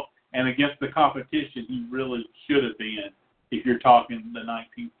I saw. And against the competition, he really should have been if you're talking the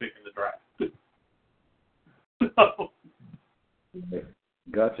 19th pick in the draft. So,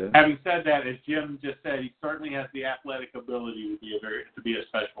 gotcha. Having said that, as Jim just said, he certainly has the athletic ability to be a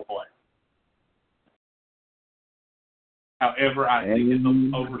special player. However, I think it's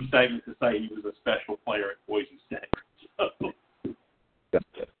an overstatement to say he was a special player at Boise State. So.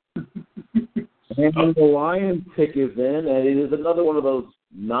 Gotcha. And the Lions pick is in, and it is another one of those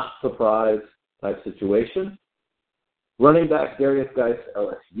not surprise type situations. Running back Darius Geis,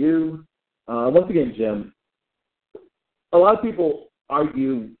 LSU. Once again, Jim, a lot of people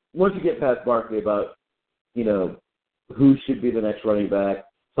argue once you get past Barkley about, you know, who should be the next running back.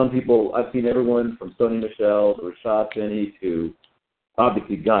 Some people, I've seen everyone from Sony Michel to Rashad Penny to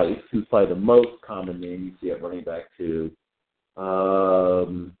obviously Geis, who's probably the most common name you see at running back too.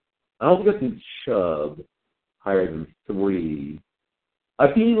 I don't think I've seen Chubb higher than 3.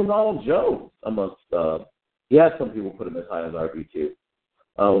 I've seen even Ronald Jones amongst. He has some people put him as high as RB2.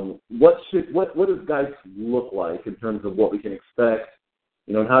 What does Geis look like in terms of what we can expect?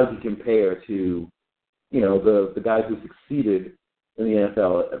 You know, and how does he compare to, you know, the guys who succeeded in the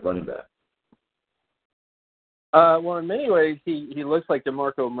NFL at running back? Well, in many ways, he looks like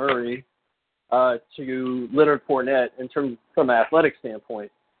DeMarco Murray to Leonard Fournette from an athletic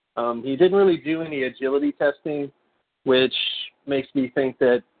standpoint. He didn't really do any agility testing, which makes me think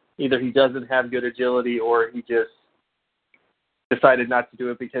that either he doesn't have good agility or he just decided not to do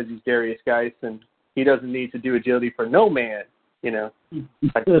it because he's Darius Geis and he doesn't need to do agility for no man, you know,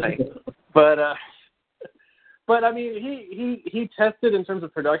 type of thing. But I mean, he tested in terms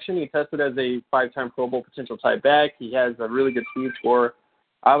of production. He tested as a 5-time Pro Bowl potential type back. He has a really good speed score.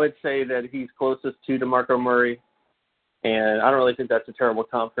 I would say that he's closest to DeMarco Murray, and I don't really think that's a terrible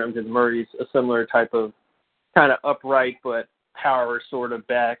comp for him because Murray's a similar type of kind of upright but power sort of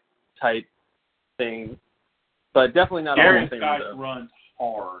back type thing. But definitely not all the same. Darius Geis runs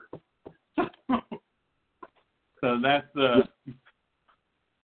hard. So that's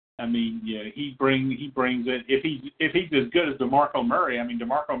I mean, yeah, he brings it. If he's as good as DeMarco Murray, I mean,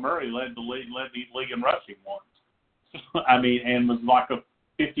 DeMarco Murray led the league in rushing once. I mean, and was like a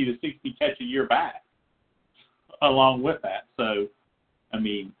 50 to 60 catch a year back along with that. So I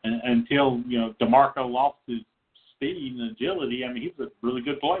mean, until DeMarco lost his speed and agility. I mean, he's a really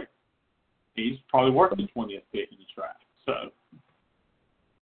good player. He's probably worth the 20th pick in this draft. So.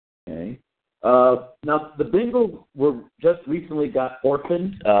 Okay. Now the Bengals were just recently got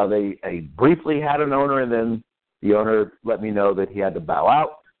orphaned. They briefly had an owner, and then the owner let me know that he had to bow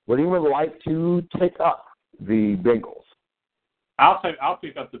out. Would anyone like to take up the Bengals? I'll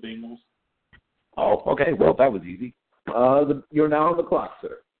pick up the Bengals. Oh, okay. Well, that was easy. You're now on the clock,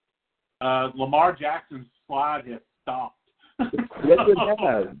 sir. Lamar Jackson's slide has stopped. Yes, it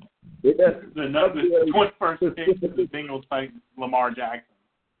has. The 21st pick, the Bengals take Lamar Jackson,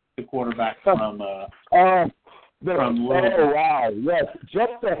 the quarterback from Louisville. Oh, wow. Yes,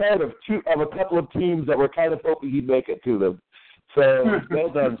 just ahead of a couple of teams that were kind of hoping he'd make it to them. So, well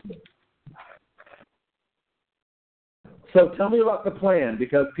done. So tell me about the plan,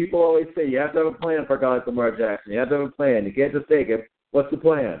 because people always say you have to have a plan for a guy like Lamar Jackson. You have to have a plan. You can't just take it. What's the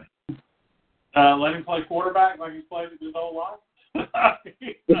plan? Let him play quarterback like he's played his whole life. I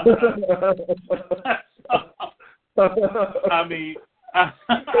mean, the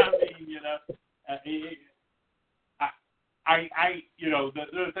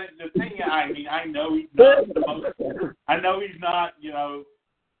thing. I mean, I know he's not the most. I know he's not,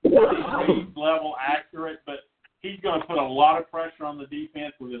 level accurate, but he's going to put a lot of pressure on the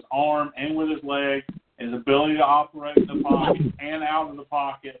defense with his arm and with his leg, his ability to operate in the pocket and out of the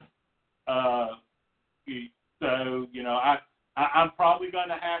pocket. I'm probably going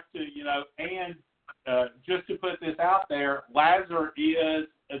to have to, just to put this out there, Lazar is,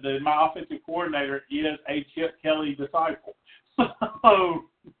 my offensive coordinator, is a Chip Kelly disciple. So,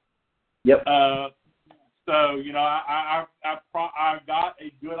 yep. I've got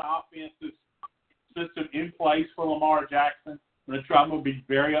a good offensive system in place for Lamar Jackson. I'm going to be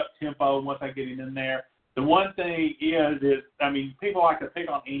very up-tempo once I get him in there. The one thing is people like to pick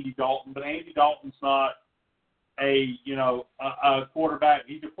on Andy Dalton, but Andy Dalton's not a quarterback.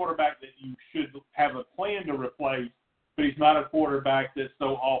 He's a quarterback that you should have a plan to replace, but he's not a quarterback that's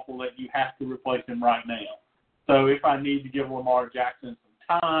so awful that you have to replace him right now. So if I need to give Lamar Jackson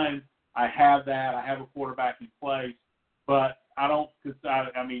some time, I have that. I have a quarterback in place, but I don't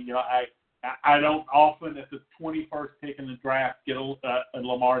often at the 21st pick in the draft get a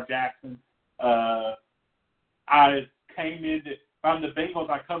Lamar Jackson. If I'm the Bengals,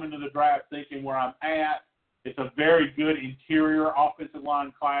 I come into the draft thinking where I'm at. It's a very good interior offensive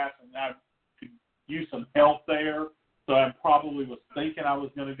line class, and I could use some help there. So I probably was thinking I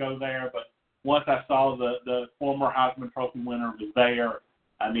was going to go there, but once I saw the former Heisman Trophy winner was there,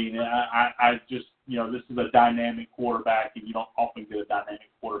 I mean, I just, this is a dynamic quarterback, and you don't often get a dynamic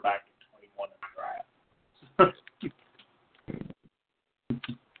quarterback in 21 in the draft.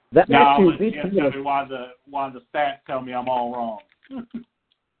 Now I'll let Jim tell me why the stats tell me I'm all wrong.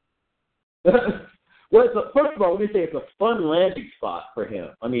 Well, first of all, let me say it's a fun landing spot for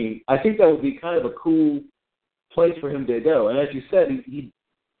him. I mean, I think that would be kind of a cool place for him to go. And as you said,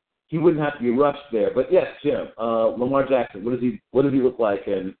 he wouldn't have to be rushed there. But yes, Jim, Lamar Jackson, what does he look like,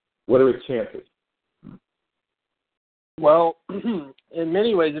 and what are his chances? Well, in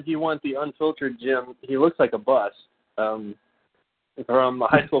many ways, if you want the unfiltered Jim, he looks like a bus. From a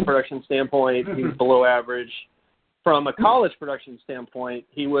high school production standpoint, he's below average. From a college production standpoint,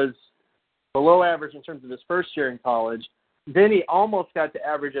 he was below average in terms of his first year in college. Then he almost got to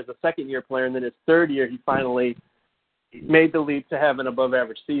average as a second-year player, and then his third year he finally made the leap to have an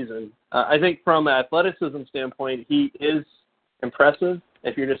above-average season. I think from an athleticism standpoint, he is impressive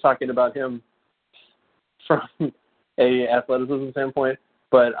if you're just talking about him from a athleticism standpoint.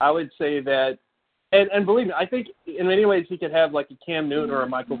 But I would say that, and believe me, I think in many ways he could have like a Cam Newton or a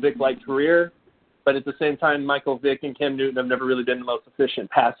Michael Vick-like career, but at the same time, Michael Vick and Cam Newton have never really been the most efficient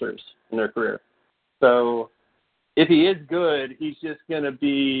passers in their career. So if he is good, he's just going to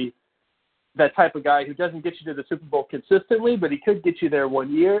be that type of guy who doesn't get you to the Super Bowl consistently, but he could get you there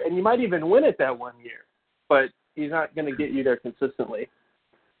 1 year, and you might even win it that 1 year, but he's not going to get you there consistently.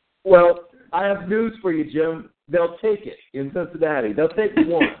 Well, I have news for you, Jim. They'll take it in Cincinnati. They'll take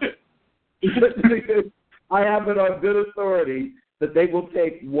one. I have it on good authority that they will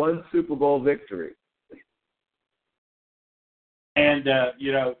take one Super Bowl victory. And,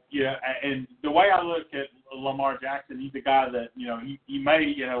 and the way I look at Lamar Jackson, he's a guy that, he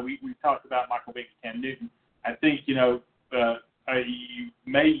may, we talked about Michael Vick and Cam Newton. I think, you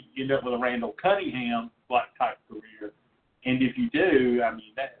may end up with a Randall Cunningham-like type career. And if you do, I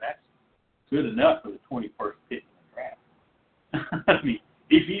mean, that's good enough for the 21st pick in the draft. I mean,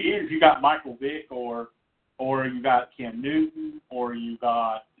 if you got Michael Vick or you got Cam Newton or you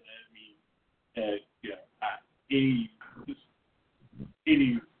got,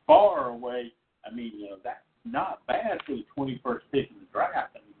 any far away. I mean, that's not bad for the 21st pick in the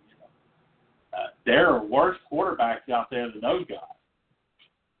draft. I mean, there are worse quarterbacks out there than those guys.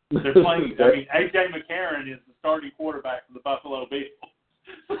 They're playing. I mean, A.J. McCarron is the starting quarterback for the Buffalo Bills.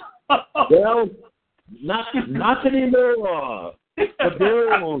 Well, not anymore. The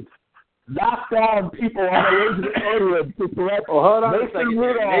Bills knocked down people on the way to the podium to select Mason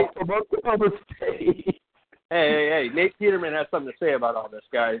Rudolph from Oklahoma State. Hey, Nate Peterman has something to say about all this,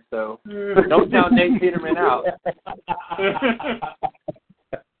 guys, so don't count Nate Peterman out.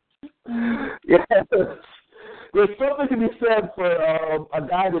 Yes. There's something to be said for a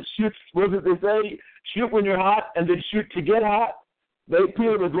guy that shoots, what did they say? Shoot when you're hot and then shoot to get hot. Nate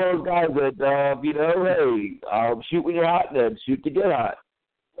Peterman was one of those guys that, shoot when you're hot and then shoot to get hot.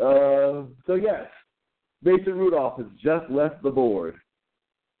 So, yes, Mason Rudolph has just left the board.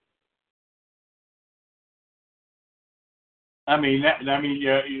 So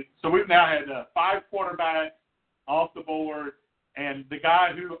we've now had 5 quarterbacks off the board, and the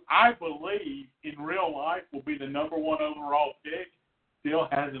guy who I believe in real life will be the number 1 overall pick still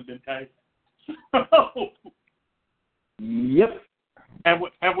hasn't been taken. Yep. Have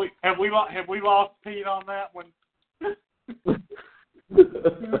we lost Pete on that one?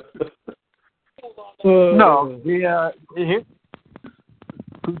 No.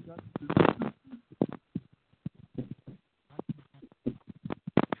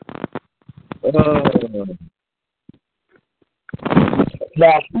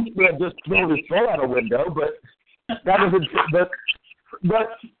 Now, we have just thrown his throw out a window, but that was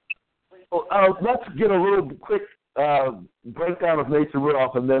let's get a little quick breakdown of Mason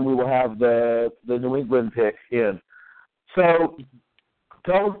Rudolph, and then we will have the New England pick in. So,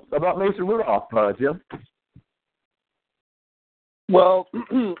 tell us about Mason Rudolph, Jim. Well,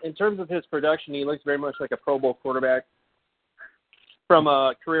 in terms of his production, he looks very much like a Pro Bowl quarterback. From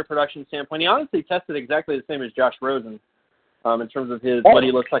a career production standpoint, he honestly tested exactly the same as Josh Rosen in terms of what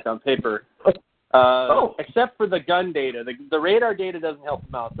he looks like on paper. Except for the gun data. The radar data doesn't help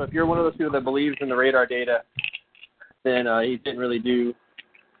him out. So if you're one of those people that believes in the radar data, then he didn't really do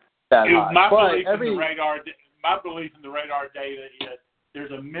that high. My belief in the radar data is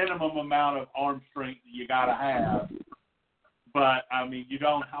there's a minimum amount of arm strength that you got to have. But, I mean, you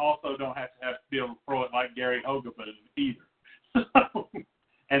don't have to be able to throw it like Gary Hogaboom either.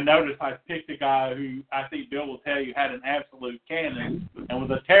 And notice I picked a guy who I think Bill will tell you had an absolute cannon and was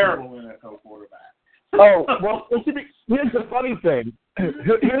a terrible NFL quarterback. Oh, well, here's the funny thing.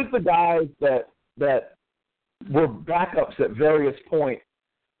 Here's the guys that were backups at various points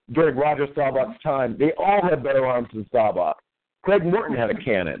during Roger Staubach's time. They all had better arms than Staubach. Craig Morton had a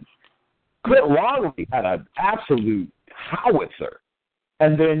cannon. Clint Longley had an absolute howitzer.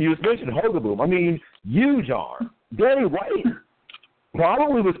 And then you just mentioned Hogaboom. I mean, huge arm. Danny White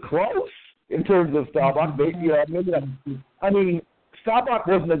probably was close in terms of Staubach. I mean, Staubach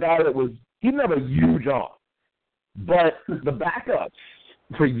wasn't a guy he didn't have a huge arm. But the backups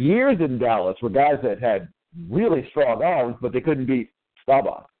for years in Dallas were guys that had really strong arms, but they couldn't beat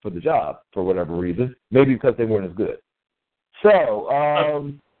Staubach for the job for whatever reason, maybe because they weren't as good. So,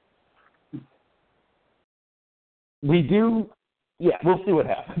 we'll see what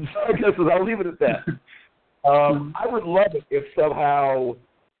happens. I guess I'll leave it at that. I would love it if somehow,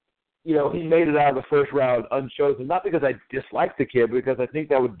 he made it out of the first round unchosen. Not because I dislike the kid, because I think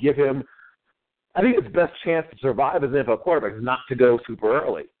that would give him, his best chance to survive as an NFL quarterback is not to go super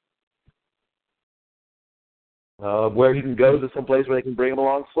early. Where he can go to some place where they can bring him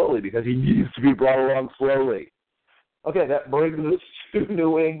along slowly, because he needs to be brought along slowly. Okay, that brings us to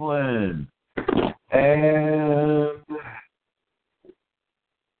New England. And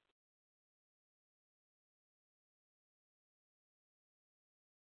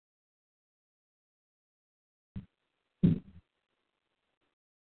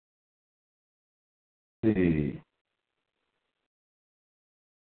see.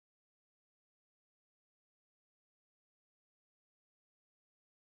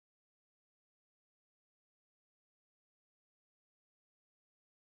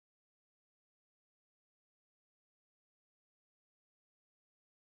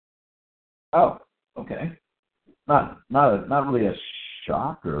 Oh, okay. Not really a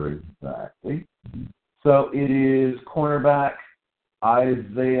shocker exactly. So it is cornerback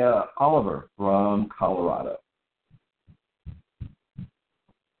Isaiah Oliver from Colorado.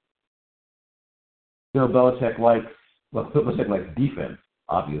 Bill Belichick likes defense,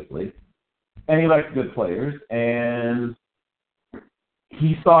 obviously, and he likes good players. And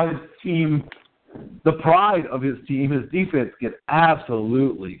he saw his team, the pride of his team, his defense, get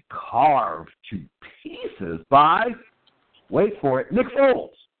absolutely carved to pieces by Wait for it. Nick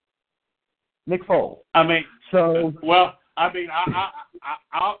Foles. I mean, so well, I mean,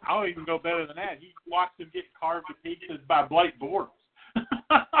 I'll even go better than that. He watched him get carved to pieces by Blake Bortles.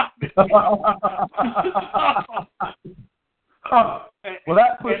 Well,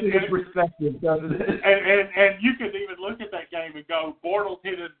 that puts it in perspective, doesn't it? And you could even look at that game and go, Bortles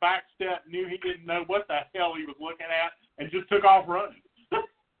hit his back step, knew he didn't know what the hell he was looking at, and just took off running.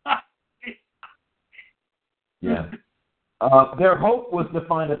 Yeah. Their hope was to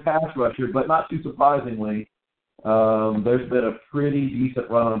find a pass rusher, but not too surprisingly, there's been a pretty decent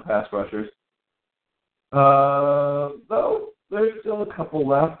run on pass rushers. Though there's still a couple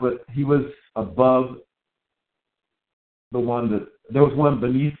left, but he was above the one that there was one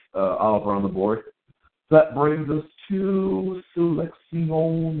beneath Oliver on the board. So that brings us to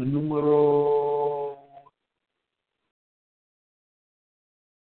selección número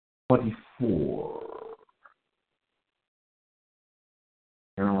 24.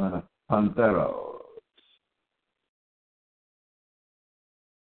 Carolina Panteros.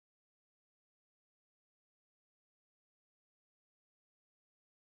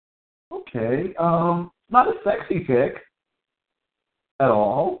 Okay, not a sexy pick at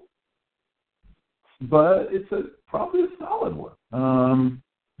all, but it's probably a solid one.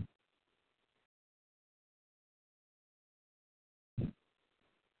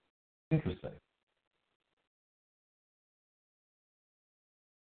 Interesting.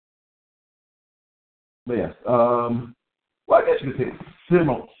 But yes, well, I guess you could say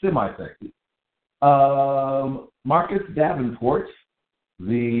semi-sexy. Marcus Davenport,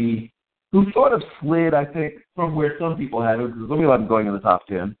 who sort of slid, I think, from where some people had him, because let me let him going in the top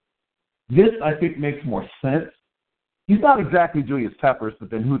 10. This, I think, makes more sense. He's not exactly Julius Peppers, but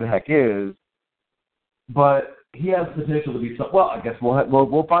then who the heck is? But he has potential to be some. Well, I guess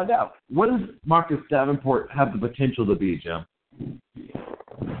we'll find out. What does Marcus Davenport have the potential to be, Jim?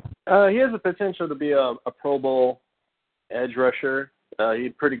 He has the potential to be a Pro Bowl edge rusher. He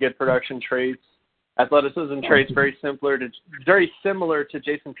had pretty good production traits, athleticism traits, very similar to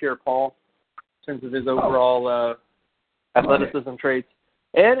Jason Pierre-Paul in terms of his overall athleticism traits,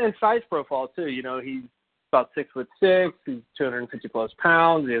 and in size profile too. You know, he's about 6'6", he's 250 plus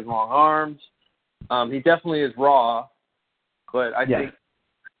pounds. He has long arms. He definitely is raw, but I think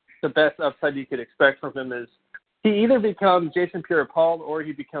the best upside you could expect from him is he either becomes Jason Pierre-Paul or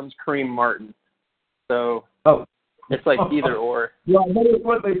he becomes Kareem Martin. So it's like either or. Yeah, that is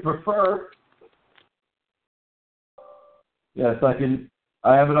what they prefer. Yes,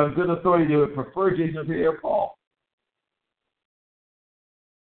 I have it on good authority to prefer Jason Pierre-Paul.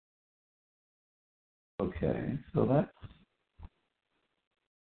 Okay, so that's...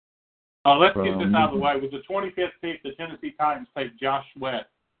 Let's get this out of the way. With the 25th pick, the Tennessee Titans take Josh Sweat,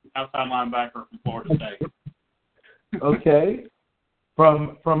 outside linebacker from Florida State. Okay.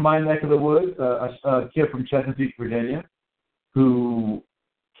 From my neck of the woods, a kid from Chesapeake, Virginia, who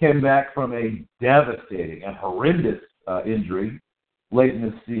came back from a devastating and horrendous injury late in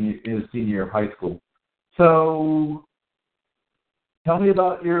his senior year of high school. So tell me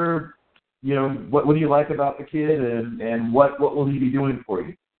about what do you like about the kid, and what will he be doing for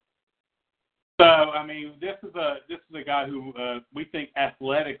you? So, I mean, this is a guy who we think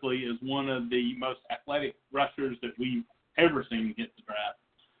athletically is one of the most athletic rushers that we've ever seen hit the draft.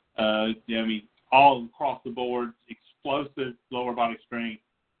 I mean, all across the board, explosive lower body strength,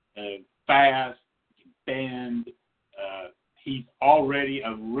 fast, can bend. He's already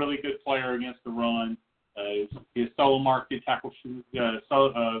a really good player against the run. His solo market tackle,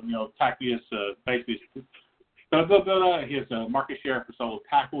 tackle is basically his market share for solo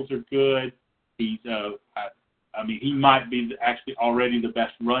tackles are good. He's, he might be actually already the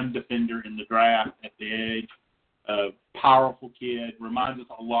best run defender in the draft at the edge. Powerful kid, reminds us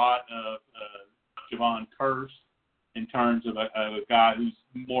a lot of Javon Curse in terms of a guy who's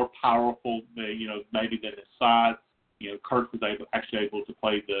more powerful, maybe than his size. Curse was actually able to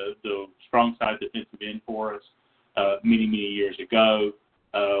play the strong side defensive end for us many years ago.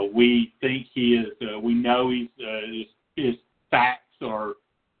 We think he is. We know his sacks are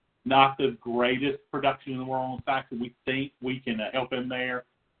not the greatest production in the world on sacks, and we think we can help him there.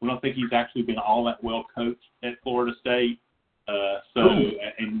 We don't think he's actually been all that well coached at Florida State.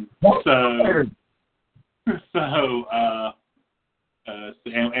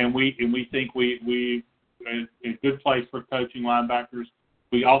 We think we a good place for coaching linebackers.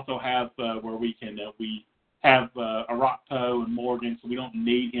 We also have where we have Arocto and Morgan, so we don't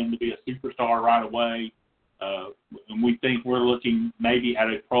need him to be a superstar right away. And we think we're looking maybe at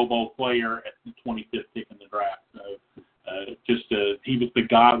a Pro Bowl player at the 25th pick in the draft. So he was the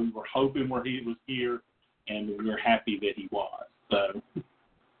guy we were hoping where he was here, and we're happy that he was. So.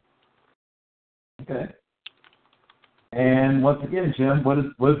 Okay. And once again, Jim, what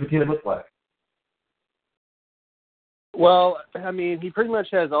does the kid look like? Well, I mean, he pretty much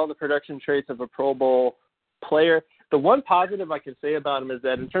has all the production traits of a Pro Bowl player. The one positive I can say about him is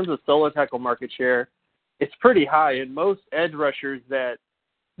that in terms of solo tackle market share, it's pretty high. And most edge rushers that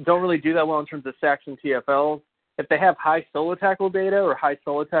don't really do that well in terms of sacks and TFLs, if they have high solo tackle data or high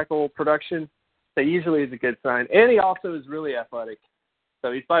solo tackle production, that usually is a good sign. And he also is really athletic.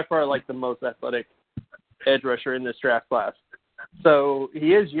 So he's by far like the most athletic edge rusher in this draft class. So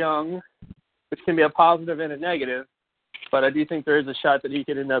he is young, which can be a positive and a negative. But I do think there is a shot that he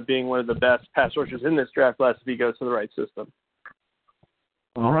could end up being one of the best pass rushers in this draft class if he goes to the right system.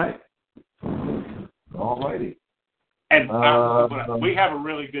 All right. All righty. And we have a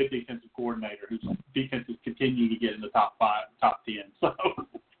really good defensive coordinator whose defenses continue to get in the top 5, top 10. So.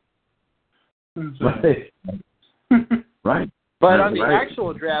 Right. Right. But on the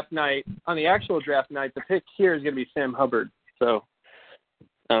actual draft night, the pick here is going to be Sam Hubbard. So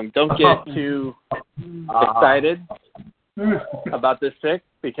don't get too excited about this pick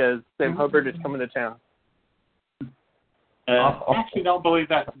because Sam Hubbard is coming to town. I actually don't believe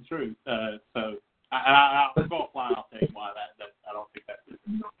that's the truth. So I'll go fly. I'll tell you why that I don't think that's the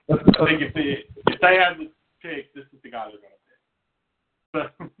truth. I think if they have the pick, this is the guy they're going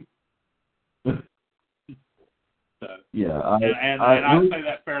to pick. So, yeah, I say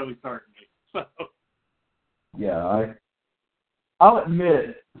that fairly certainly. So. Yeah, I'll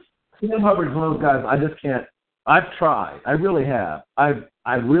admit, Sam Hubbard's one of those guys I just can't. I've tried. I really have. I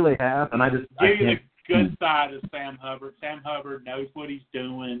really have, and I just give you can't. The good side of Sam Hubbard. Sam Hubbard knows what he's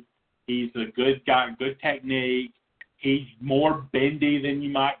doing. He's a good guy, good technique. He's more bendy than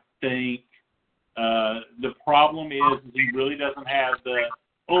you might think. The problem is he really doesn't have the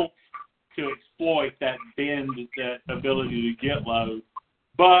oomph to exploit that bend, that ability to get low.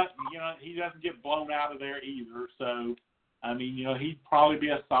 But, he doesn't get blown out of there either. So, I mean, he'd probably be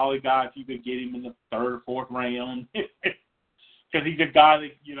a solid guy if you could get him in the 3rd or 4th round. Because he's a guy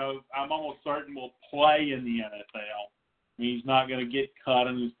that, I'm almost certain will play in the NFL. I mean, he's not going to get cut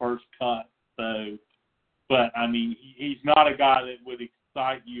in his first cut. So, but, I mean, he's not a guy that would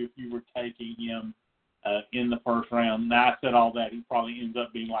excite you if you were taking him in the 1st round. Now, I said all that, he probably ends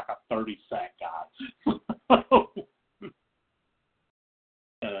up being like a 30-sack guy.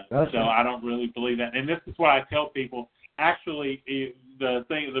 So I don't really believe that. And this is what I tell people. Actually, the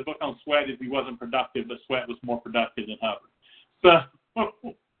book on Sweat is he wasn't productive, but Sweat was more productive than Hubbard. So,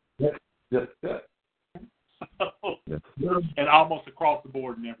 and almost across the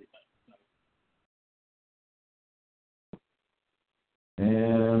board and everything.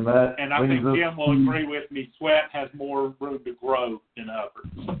 And I think Jim will agree with me. Sweat has more room to grow than Hubbard.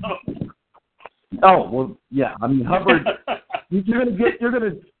 Oh well, yeah. I mean Hubbard.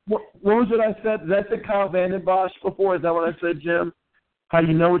 What was it I said? Did I say Kyle Vanden Bosch before? Is that what I said, Jim? How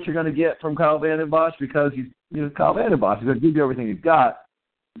you know what you're going to get from Kyle Vanden Bosch because he's Kyle Vanden Bosch. He's going to give you everything he's got.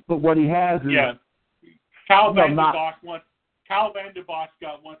 But what he has is Kyle Vanden Bosch once got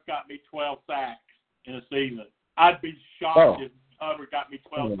me 12 sacks in a season. I'd be shocked if Hubbard got me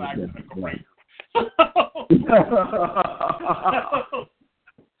 12 sacks in a career.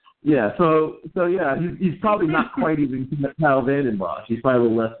 Yeah, so yeah, he's probably not quite even Kyle Vanden Bosch. He's probably a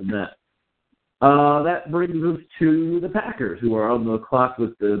little less than that. That brings us to the Packers, who are on the clock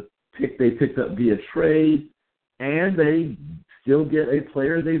with the pick they picked up via trade, and they still get a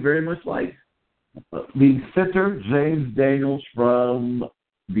player they very much like. The center, James Daniels from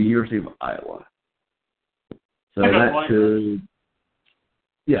the University of Iowa. So that could,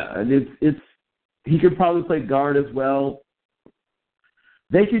 and it's he could probably play guard as well.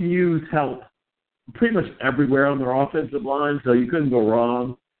 They can use help pretty much everywhere on their offensive line, so you couldn't go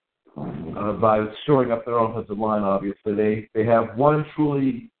wrong by shoring up their offensive line, obviously. They have one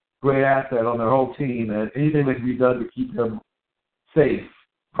truly great asset on their whole team, and anything that can be done to keep them safe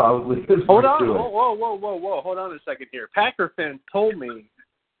probably is Hold on. Whoa. Hold on a second here. Packer fans told me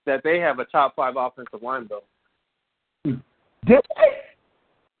that they have a top 5 offensive line, though. Did they?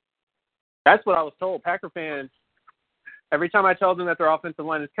 That's what I was told. Packer fans, every time I tell them that their offensive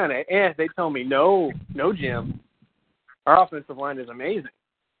line is kind of they tell me, no, Jim. Our offensive line is amazing.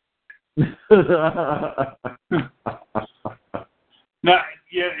 I've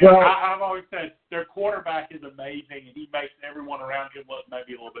always said their quarterback is amazing, and he makes everyone around him look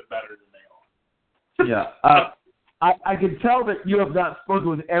maybe a little bit better than they are. Yeah. I can tell that you have not spoken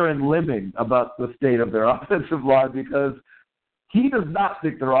with Aaron Leming about the state of their offensive line because he does not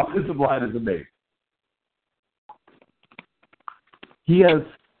think their offensive line is amazing. He has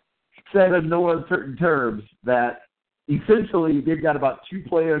said in no uncertain terms that essentially they've got about 2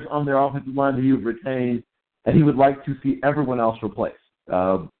 players on their offensive line that he would retain, and he would like to see everyone else replaced.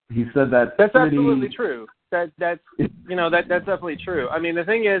 He said that that's absolutely true. That's definitely true. I mean, the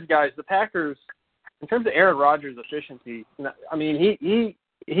thing is, guys, the Packers, in terms of Aaron Rodgers' efficiency, I mean,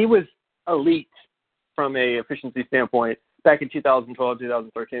 he was elite from a efficiency standpoint back in 2012,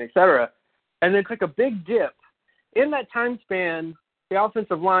 2013, et cetera, and then took a big dip. In that time span, the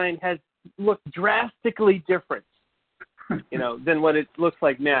offensive line has looked drastically different, than what it looks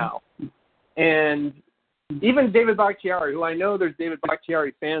like now. And even David Bakhtiari, who I know there's David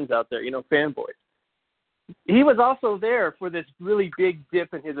Bakhtiari fans out there, fanboys, he was also there for this really big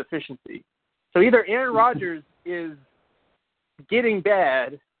dip in his efficiency. So either Aaron Rodgers is getting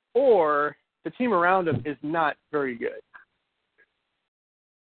bad or the team around him is not very good.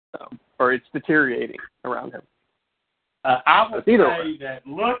 Or it's deteriorating around him. I would say that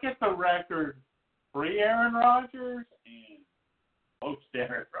look at the record pre-Aaron Rodgers and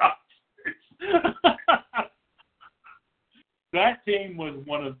post-Aaron Rodgers. That team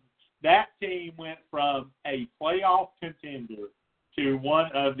went from a playoff contender to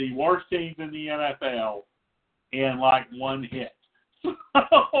one of the worst teams in the NFL in like one hit.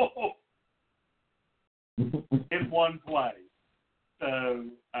 In one play. So,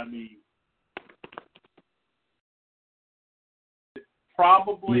 I mean, it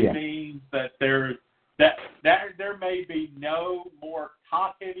probably means that there may be no more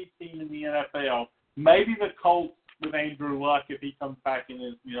top-heavy team in the NFL. Maybe the Colts with Andrew Luck, if he comes back in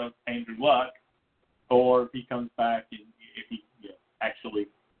his, Andrew Luck, or if he comes back and if he actually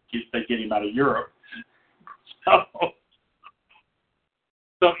they get him out of Europe.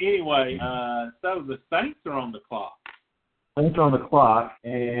 So anyway, so the Saints are on the clock. Saints are on the clock,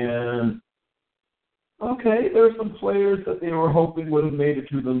 and okay, there are some players that they were hoping would have made it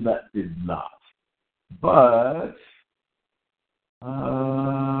to them that did not. But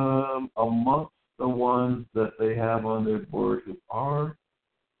amongst the ones that they have on their board who are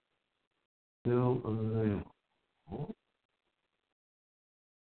still available,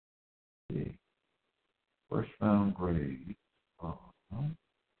 the first round grade.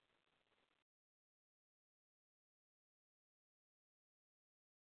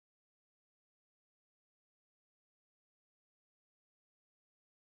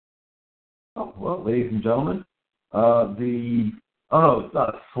 Oh, well, ladies and gentlemen, it's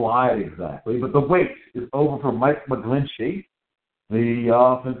not a slide exactly, but the wait is over for Mike McGlinchey, the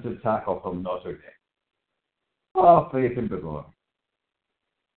offensive tackle from Notre Dame. Oh, faith in good Lord.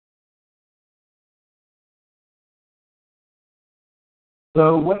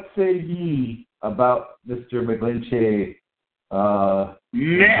 So what say ye about Mr. McGlinchey?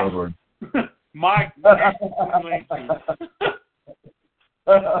 Mike McGlinchey.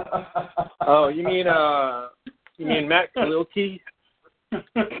 Oh, you mean Matt Kalilke?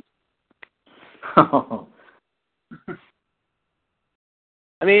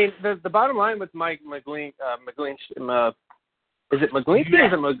 I mean, the bottom line with Mike McGlinchey, is it McGlinchey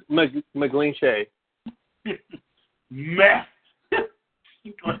or is it McGlinchey? Matt.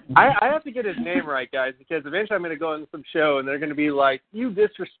 I have to get his name right, guys, because eventually I'm going to go on some show and they're going to be like, you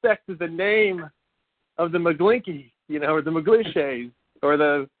disrespected the name of the McGlinchey, or the McGlincheys, or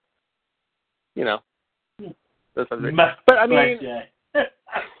the, that's something. But I mean,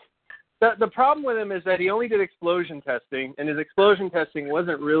 the problem with him is that he only did explosion testing, and his explosion testing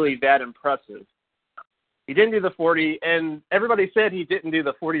wasn't really that impressive. He didn't do the 40, and everybody said he didn't do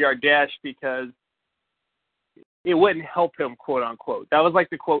the 40-yard dash because it wouldn't help him, quote unquote. That was like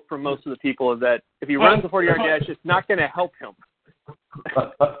the quote from most of the people, is that if he runs the 40-yard dash, it's not going to help him.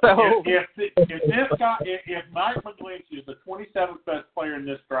 So if Mike McGlinchey is the 27th best player in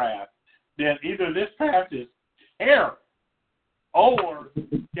this draft, then either this draft is terrible, or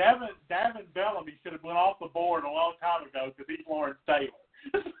Davin Bellamy should have went off the board a long time ago because he's Lawrence Taylor.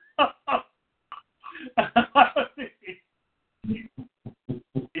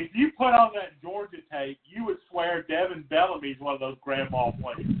 If you put on that Georgia tape, you would swear Devin Bellamy's one of those grandma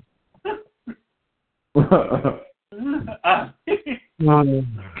players.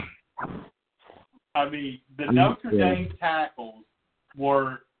 I mean, the Notre Dame tackles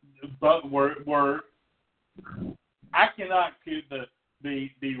were I cannot kid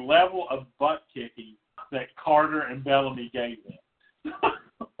the level of butt kicking that Carter and Bellamy gave them.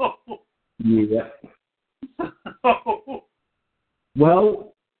 Yeah.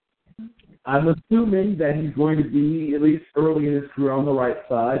 Well, I'm assuming that he's going to be, at least early in his career, on the right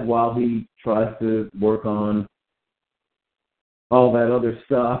side while he tries to work on all that other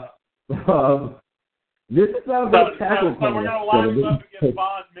stuff. This is not about tackle. So we're going to line him up against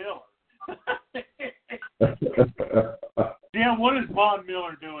Von Miller. Jim, what is Von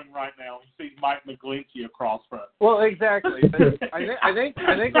Miller doing right now? He sees Mike McGlinchey across from him. Well, exactly. I think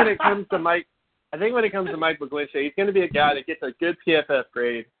when it comes to Mike McGlinchey, he's going to be a guy that gets a good PFF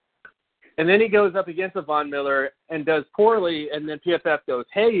grade, and then he goes up against a Von Miller and does poorly, and then PFF goes,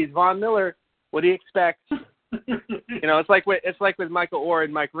 "Hey, he's Von Miller. What do you expect?" It's like with Michael Orr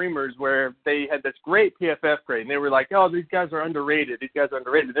and Mike Reimers, where they had this great PFF grade, and they were like, "Oh, these guys are underrated. These guys are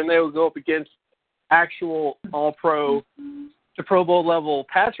underrated." Then they would go up against actual All-Pro to Pro Bowl level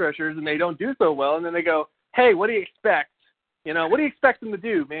pass rushers, and they don't do so well. And then they go, "Hey, what do you expect? What do you expect them to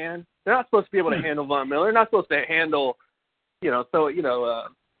do, man? They're not supposed to be able to handle Von Miller. They're not supposed to handle,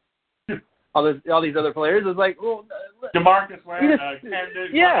 all these other players." It's like, well, DeMarcus Ware,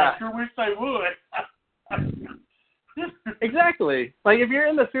 yeah. I sure wish they would. Exactly. Like, if you're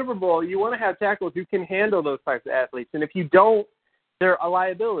in the Super Bowl, you want to have tackles who can handle those types of athletes. And if you don't, they're a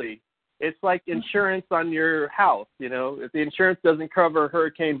liability. It's like insurance on your house. If the insurance doesn't cover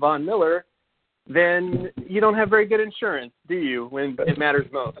Hurricane Von Miller, then you don't have very good insurance, do you, when it matters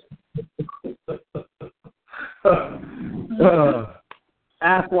most?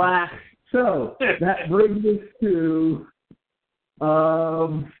 Aflac. So that brings us to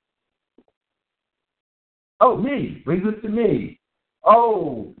brings us to me.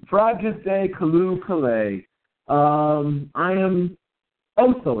 Tragic Day, Kalu Calais. I am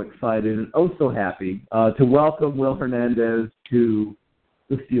so excited and so happy to welcome Will Hernandez to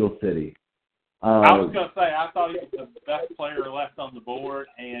the Steel City. I was going to say, I thought he was the best player left on the board,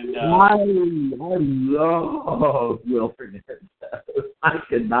 and I love Will Hernandez.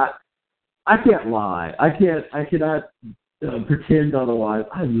 I can't lie. I cannot pretend otherwise.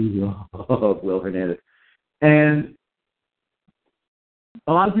 I love Will Hernandez. And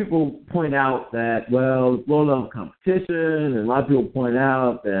a lot of people point out that, it's low-level competition, and a lot of people point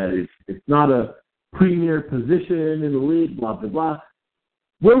out that it's not a premier position in the league, blah, blah, blah.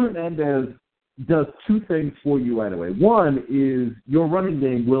 Will Hernandez does two things for you right away. One is your running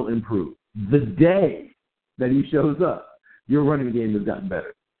game will improve. The day that he shows up, your running game has gotten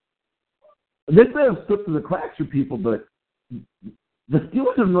better. This may have slipped through the cracks for people, but the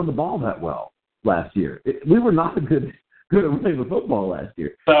Steelers didn't run the ball that well last year. We were not good at running the football last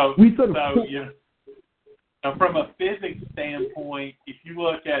year. From a physics standpoint, if you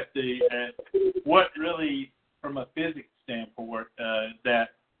look at what really, from a physics standpoint, that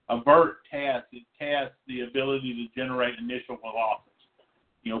a vert test, it tests the ability to generate initial velocity.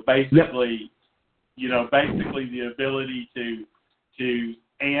 Basically the ability to,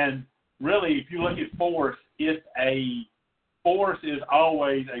 and really, if you look at force, force is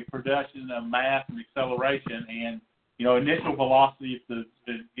always a production of mass and acceleration, and initial velocity.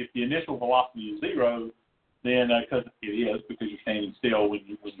 If the initial velocity is zero, then because you're standing still when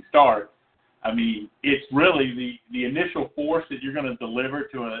you start. I mean, it's really the initial force that you're going to deliver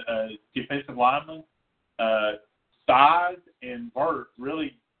to a defensive lineman. Size and vert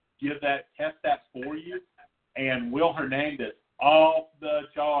really test that for you. And Will Hernandez off the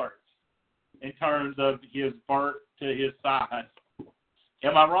charts in terms of his vert to his size.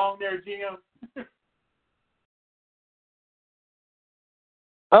 Am I wrong there, Jim?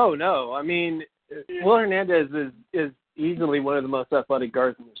 Oh, no. I mean, Will Hernandez is easily one of the most athletic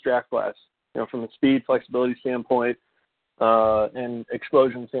guards in this draft class, from a speed, flexibility standpoint, and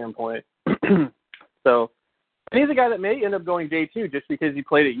explosion standpoint. So, and he's a guy that may end up going day 2 just because he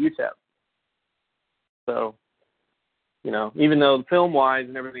played at UTEP. So, even though film-wise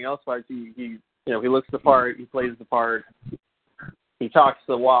and everything else-wise, he looks the part, he plays the part, he talks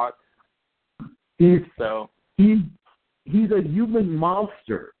the walk. He's a human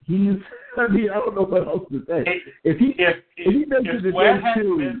monster. I don't know what else to say. If Sweat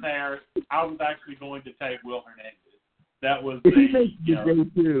hadn't been there, I was actually going to take Will Hernandez. That was if he makes the day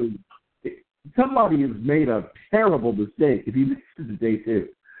 2. Somebody has made a terrible mistake if he makes it to day 2.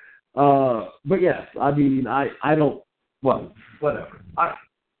 But yes, I mean, I don't. Well, whatever.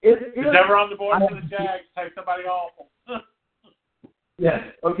 It's never on the board for the Jags. Take somebody awful. Yes.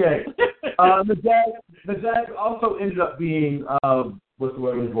 Okay. The Jags also ended up being what's the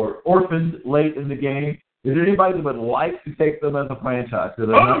word for it? Orphaned late in the game. Is there anybody that would like to take them as a franchise?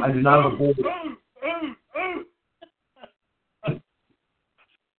 Because I do not have a board.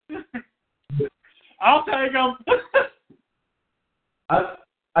 I'll take them.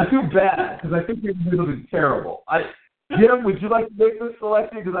 I feel bad because I think you're doing something terrible. Jim, would you like to make this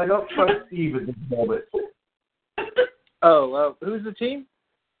selection? Because I don't trust Steve at this moment. Who's the team?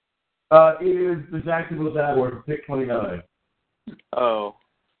 It is the Jacksonville Jaguars, pick 29. Oh.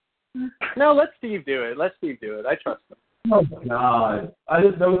 No, let Steve do it. I trust him. Oh, God. I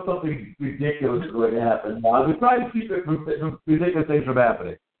just know something ridiculous is going to happen. We try to keep ridiculous things from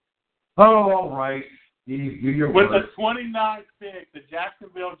happening. Oh, all right. You do your With work. the 29th pick, the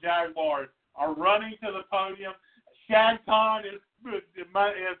Jacksonville Jaguars are running to the podium. Shad Khan is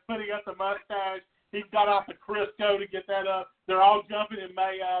putting up the mustache. He's got off the Crisco to get that up. They're all jumping in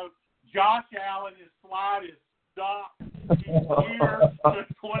mayo. Josh Allen, his slide is stopped. He's here to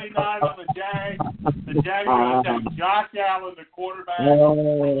 29 on the Jags. The Jags are going to take Josh Allen, the quarterback from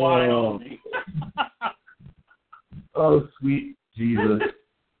Wyoming. Oh, sweet Jesus.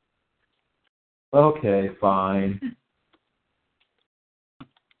 Okay, fine.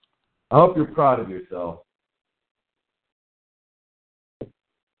 I hope you're proud of yourself.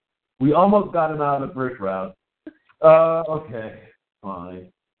 We almost got him out of the first round. Okay,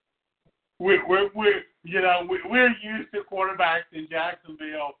 fine. We're used to quarterbacks in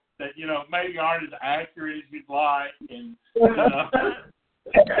Jacksonville that maybe aren't as accurate as you'd like, and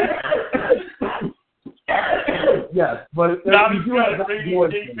yes, but not as you do good have at that reading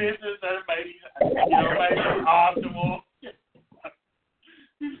voice. defenses that are maybe optimal.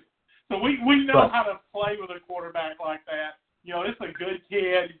 So we know how to play with a quarterback like that. It's a good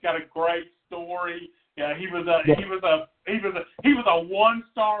kid. He's got a great story. Yeah, he was a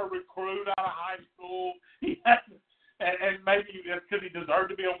one-star recruit out of high school. And maybe it's because he deserved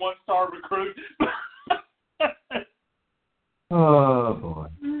to be a one-star recruit. Oh boy.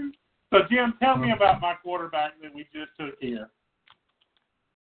 So Jim, tell me about my quarterback that we just took here.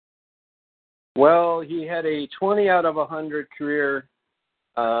 Well, he had a 20 out of 100 career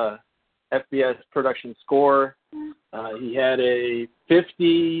FBS production score. He had a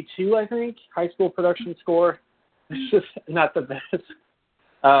 52, I think, high school production score. It's just not the best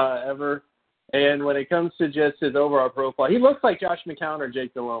ever. And when it comes to just his overall profile, he looks like Josh McCown or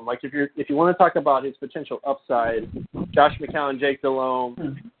Jake Delhomme. Like if you want to talk about his potential upside, Josh McCown, Jake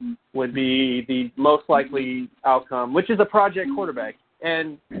Delhomme would be the most likely outcome, which is a project quarterback.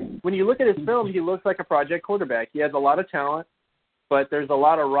 And when you look at his film, he looks like a project quarterback. He has a lot of talent, but there's a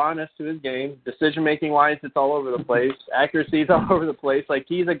lot of rawness to his game. Decision-making wise, it's all over the place. Accuracy is all over the place. Like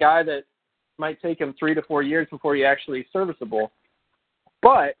he's a guy that might take him 3 to 4 years before he actually is serviceable.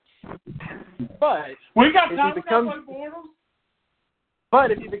 But we got time to play Bortles.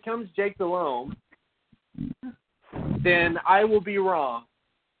 But if he becomes Jake Delhomme, then I will be wrong.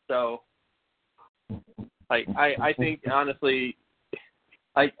 So, I think honestly,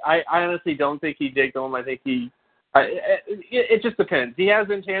 I honestly don't think he's Jake Delhomme. I think it just depends. He has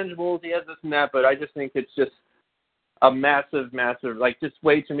intangibles, he has this and that, but I just think it's just a massive, like just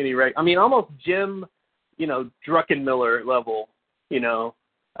way too many. Almost Jim, Druckenmiller level,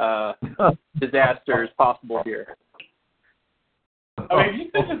 disasters possible here. You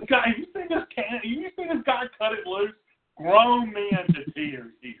see this guy cut it loose, grown men to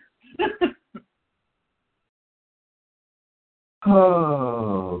tears here.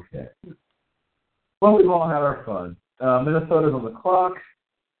 Oh, okay. Well, we've all had our fun. Minnesota's on the clock,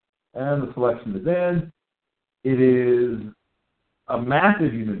 and the selection is in. It is a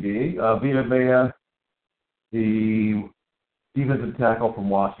massive human being, Vita Vea, the defensive tackle from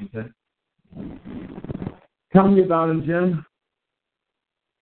Washington. Tell me about him, Jim.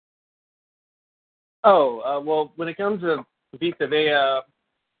 Well, when it comes to Vita Vea,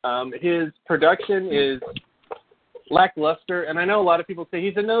 his production is lackluster, and I know a lot of people say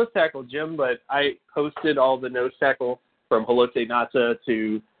he's a nose tackle, Jim, but I posted all the nose tackle from Haloti Ngata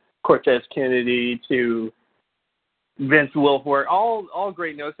to Cortez Kennedy to Vince Wilfork. All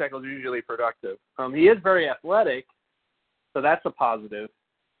great nose tackles are usually productive. He is very athletic, so that's a positive.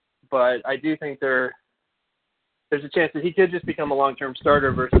 But I do think there's a chance that he could just become a long-term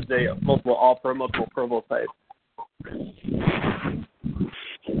starter versus a multiple All-Pro, multiple Pro Bowl type.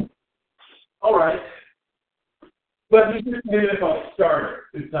 All right. But he's just an NFL starter.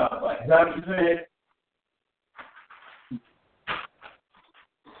 It's not like, is that what you're saying?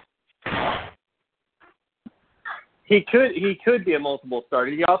 He could be a multiple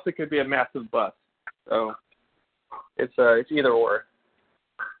starter. He also could be a massive bust. So it's either or.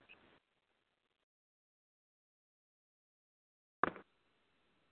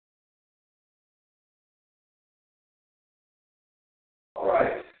 All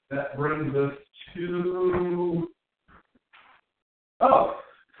right. That brings us to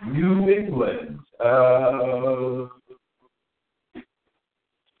New England.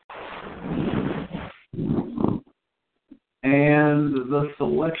 And the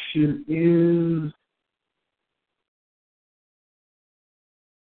selection is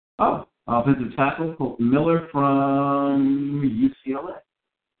offensive tackle Colt Miller from UCLA.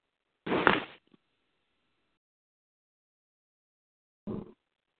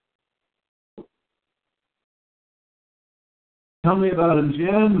 Tell me about him,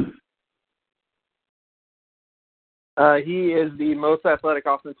 Jim. He is the most athletic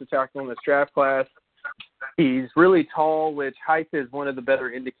offensive tackle in this draft class. He's really tall, which height is one of the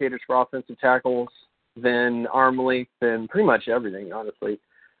better indicators for offensive tackles than arm length and pretty much everything, honestly.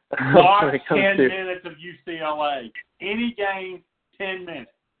 Watch 10 minutes of UCLA. Any game, 10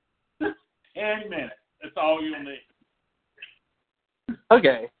 minutes. 10 minutes. That's all you'll need.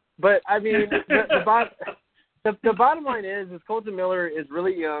 Okay. But, I mean, the bottom line is Colton Miller is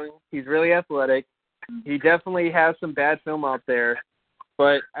really young. He's really athletic. He definitely has some bad film out there.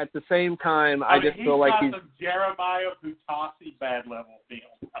 But at the same time, I just feel like he's... got some Jeremiah Putasi bad level film.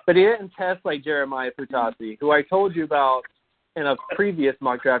 But he didn't test like Jeremiah Putasi, who I told you about in a previous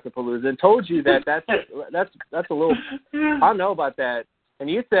mock draft of Palooza, and told you that that's a little... I don't know about that. And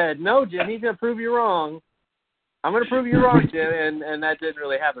you said, no, Jim, he's going to prove you wrong. I'm going to prove you wrong, Jim, and that didn't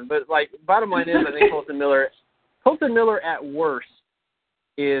really happen. But, like, bottom line is, I think Colton Miller at worst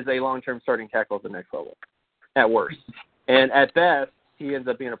is a long-term starting tackle at the next level, at worst. And at best, he ends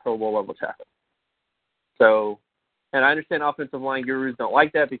up being a Pro Bowl level tackle. So, and I understand offensive line gurus don't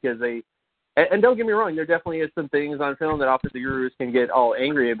like that because they, and don't get me wrong, there definitely is some things on film that offensive gurus can get all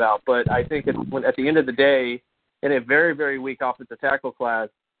angry about. But I think at the end of the day, in a very, very weak offensive tackle class,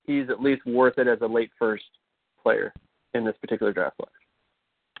 he's at least worth it as a late first player in this particular draft class.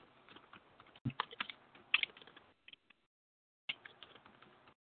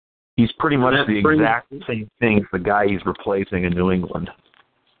 He's pretty much the exact same thing as the guy he's replacing in New England,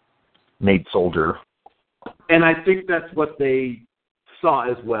 Nate Soldier. And I think that's what they saw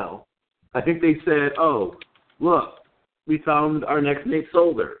as well. I think they said, oh, look, we found our next Nate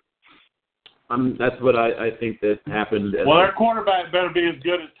Soldier. That's what I think that happened. Well, their quarterback better be as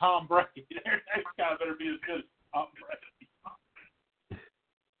good as Tom Brady. Their next guy better be as good as Tom Brady.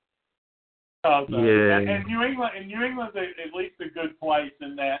 And New England's at least a good place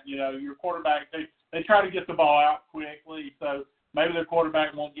in that, you know, your quarterback, they try to get the ball out quickly, so maybe their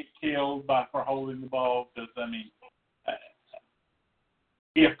quarterback won't get killed for holding the ball. Because, I mean,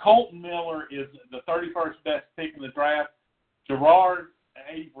 if Colton Miller is the 31st best pick in the draft, Gerard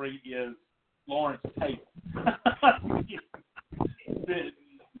Avery is Lawrence Taylor.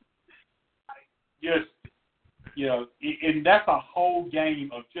 Just, you know, and that's a whole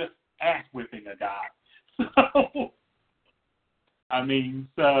game of just ass whipping a guy. So, I mean,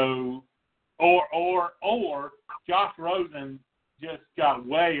 so, or Josh Rosen just got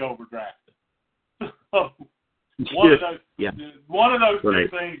way overdrafted. So, one of those two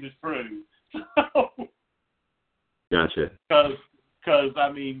things is true. Gotcha. Because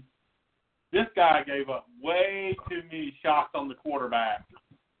I mean, this guy gave up way too many shots on the quarterback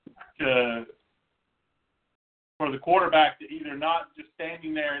for the quarterback to either not just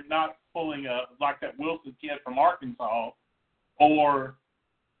standing there and not pulling like that Wilson kid from Arkansas, or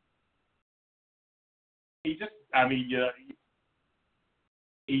he just, I mean,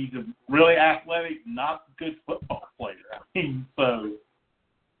 he's a really athletic, not good football player. I mean, so,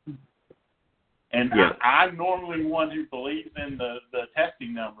 and yeah. I'm normally one who believes in the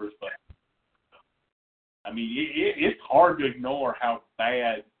testing numbers, but I mean, it's hard to ignore how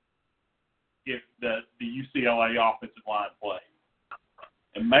bad if the UCLA offensive line played.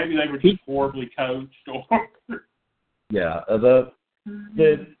 And maybe they were just horribly coached, or yeah, the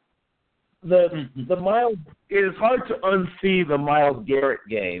Miles. It is hard to unsee the Myles Garrett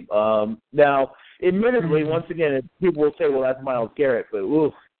game. Now, admittedly, once again, people will say, "Well, that's Myles Garrett," but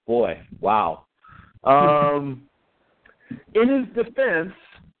oof, boy, wow. In his defense,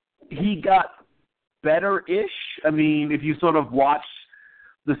 he got better-ish. I mean, if you sort of watch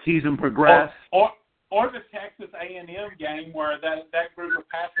the season progress. Or the Texas A&M game where that group of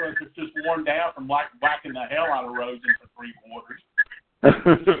pass rushers just worn down from like whacking the hell out of Rosen for 3 quarters.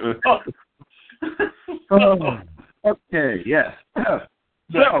 Okay, yes.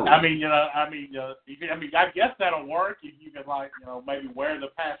 So I mean, I guess that'll work if you could, like, you know, maybe wear the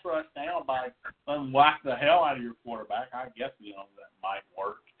pass rush down by whack the hell out of your quarterback. I guess, you know, that might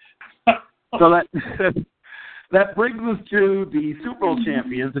work. So that brings us to the Super Bowl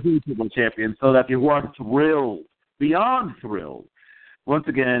champions, the two Super Bowl champions, so that you are thrilled, beyond thrilled. Once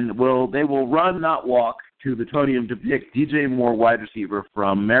again, they will run, not walk, to the podium to pick DJ Moore, wide receiver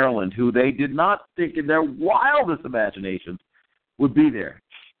from Maryland, who they did not think in their wildest imaginations would be there.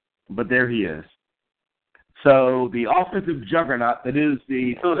 But there he is. So the offensive juggernaut that is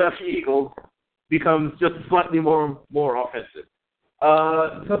the Philadelphia Eagles becomes just slightly more offensive.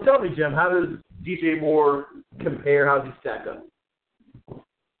 So tell me, Jim, how does DJ Moore compare? How does he stack up?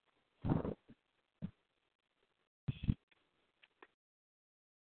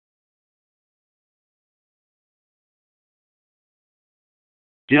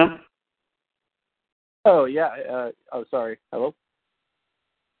 Jim? Oh, yeah. Sorry. Hello?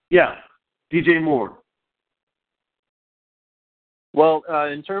 Yeah, DJ Moore. Well,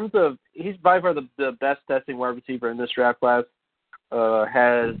 in terms of, he's by far the best testing wide receiver in this draft class.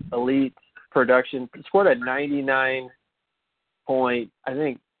 Has elite production. Scored at 99 point, I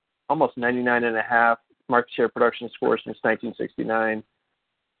think, almost 99.5 market share production score since 1969.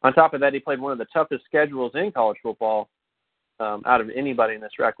 On top of that, he played one of the toughest schedules in college football out of anybody in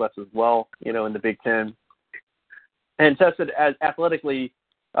this draft class as well, in the Big Ten. And tested as athletically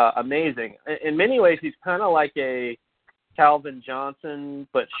amazing. In many ways, he's kind of like a Calvin Johnson,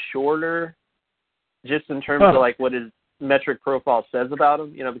 but shorter, just in terms of like what his metric profile says about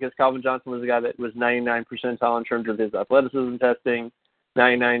him, because Calvin Johnson was a guy that was 99 percentile in terms of his athleticism testing,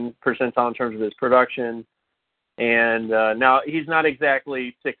 99 percentile in terms of his production. And now he's not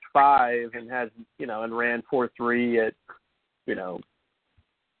exactly 6'5" and has, and ran 4.3 at,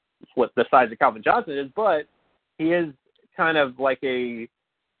 what the size of Calvin Johnson is, but he is kind of like a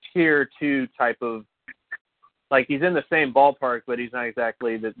tier 2 type of, like he's in the same ballpark, but he's not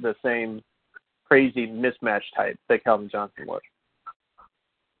exactly the same crazy mismatch type that Calvin Johnson was.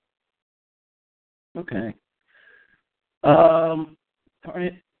 Okay. Darn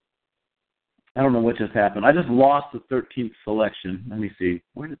it. I don't know what just happened. I just lost the 13th selection. Let me see.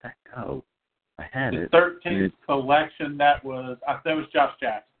 Where did that go? I had The it. 13th selection, that was Josh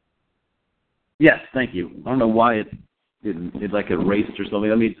Jackson. Yes, thank you. I don't know why it like erased or something.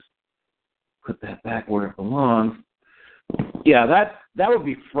 Let me just put that back where it belongs. Yeah, that would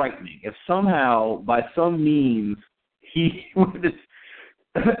be frightening if somehow, by some means, he would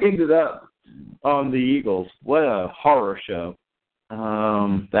have ended up on the Eagles. What a horror show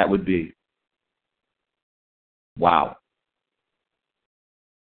that would be. Wow.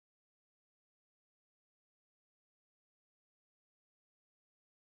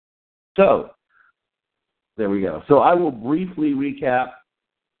 So, there we go. So I will briefly recap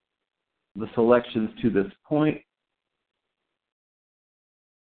the selections to this point.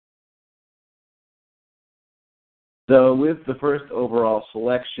 So with the first overall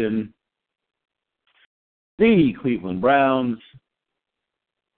selection, the Cleveland Browns,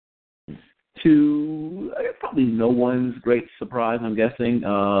 to probably no one's great surprise, I'm guessing.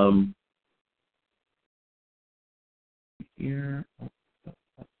 Here,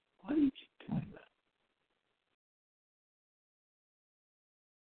 why do you keep doing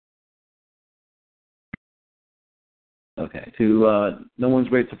that? Okay, to no one's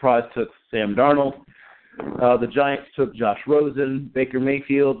great surprise, took Sam Darnold. The Giants took Josh Rosen. Baker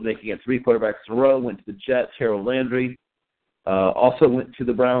Mayfield, making it 3 quarterbacks in a row, went to the Jets. Harold Landry also went to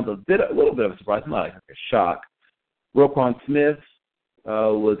the Browns. A little bit of a surprise, not like a shock. Roquan Smith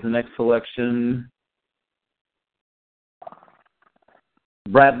was the next selection.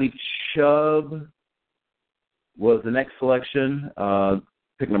 Bradley Chubb was the next selection,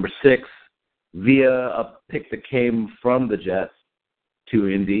 pick number 6, via a pick that came from the Jets to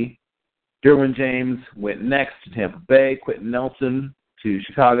Indy. Derwin James went next to Tampa Bay. Quentin Nelson to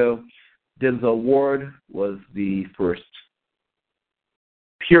Chicago. Denzel Ward was the first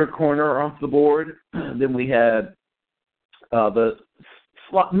pure corner off the board. Then we had the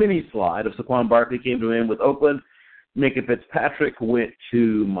mini slide of Saquon Barkley came to him with Oakland. Minka Fitzpatrick went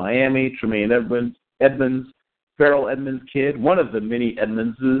to Miami. Tremaine Edmonds, Farrell Edmonds' kid, one of the many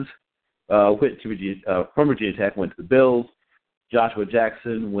Edmondses, went to from Virginia Tech, went to the Bills. Joshua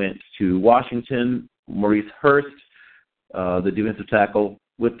Jackson went to Washington. Maurice Hurst, the defensive tackle,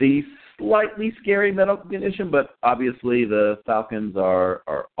 with the slightly scary medical condition, but obviously the Falcons are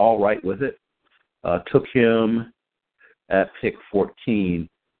all right with it. Took him at pick 14.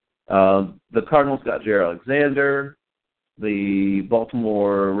 The Cardinals got Jair Alexander. The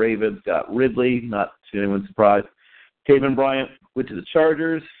Baltimore Ravens got Ridley, not to anyone's surprise. Taven Bryant went to the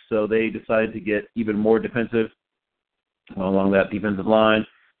Chargers, so they decided to get even more defensive along that defensive line.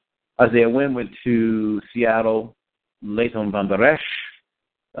 Isaiah Wynn went to Seattle. Leighton Van Der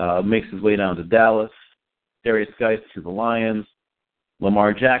Esch makes his way down to Dallas. Darius Geis to the Lions.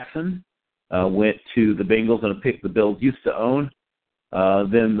 Lamar Jackson went to the Bengals on a pick the Bills used to own.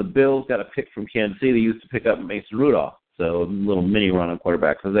 Then the Bills got a pick from Kansas City. They used to pick up Mason Rudolph, so a little mini run on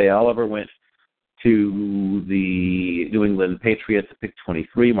quarterbacks. Isaiah Oliver went to the New England Patriots at pick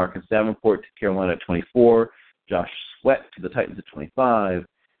 23. Marcus Davenport to Carolina at 24. Josh Sweat to the Titans at 25.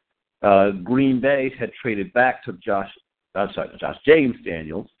 Green Bay had traded back, took Josh James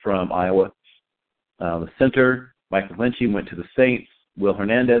Daniels from Iowa. The center, Michael Lynchie, went to the Saints. Will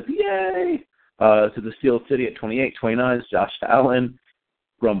Hernandez, yay, to the Steel City at 28. 29 is Josh Allen.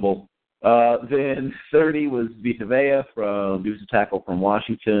 Grumble. Then 30 was Vitavea from defensive tackle from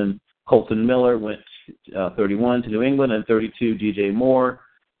Washington. Colton Miller went 31 to New England, and 32 DJ Moore,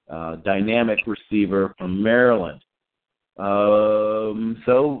 dynamic receiver from Maryland.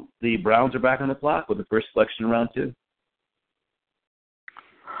 So the Browns are back on the clock with the first selection in round 2.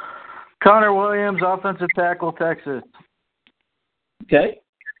 Connor Williams, offensive tackle, Texas. Okay.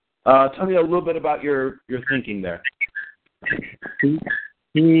 Tell me a little bit about your thinking there.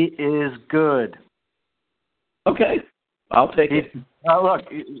 He is good. Okay. I'll take it. Look,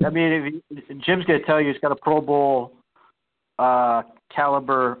 I mean, Jim's going to tell you he's got a Pro Bowl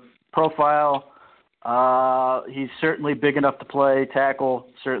caliber profile. He's certainly big enough to play tackle,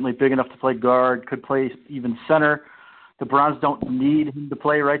 certainly big enough to play guard, could play even center. The Browns don't need him to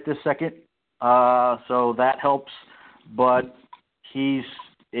play right this second, so that helps. But he's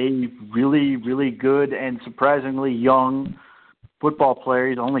a really, really good and surprisingly young football player.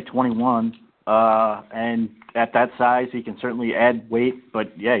 He's only 21, and at that size, he can certainly add weight.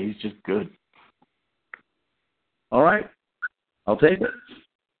 But, yeah, he's just good. All right. I'll take it.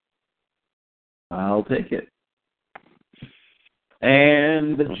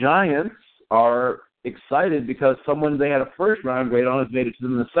 And the Giants are excited because someone they had a first-round grade on has made it to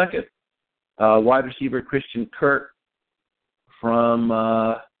them in the second. Wide receiver Christian Kirk from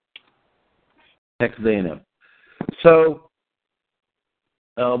Texas A&M. So,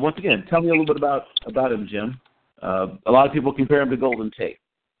 once again, tell me a little bit about him, Jim. A lot of people compare him to Golden Tate.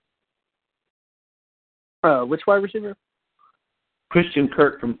 Which wide receiver? Christian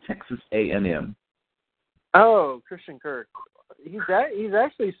Kirk from Texas A&M. Oh, Christian Kirk. He's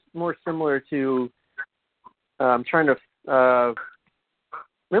actually more similar to. I'm trying to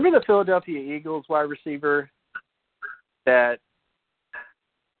remember the Philadelphia Eagles wide receiver that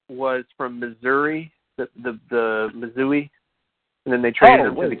was from Missouri, the Missouri, and then they traded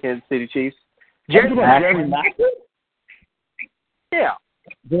him to the Kansas City Chiefs. Jerry Macklin? Yeah,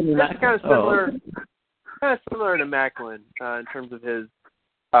 That's kind of similar. Kind of similar to Macklin in terms of his.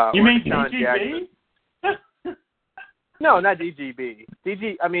 You mean Sean DGB? No, not DGB.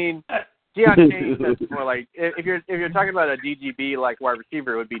 I mean, Deion Kane. That's more like if you're talking about a DGB like wide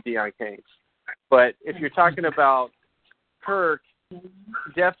receiver, it would be Deion Kane. But if you're talking about Kirk,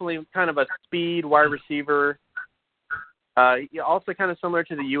 definitely kind of a speed wide receiver. Also kind of similar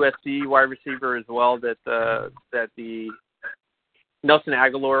to the USC wide receiver as well. That the Nelson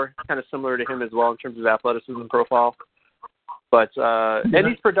Aguilar, kind of similar to him as well in terms of athleticism profile. But and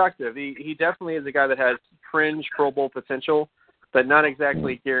he's productive. He definitely is a guy that has fringe Pro Bowl potential, but not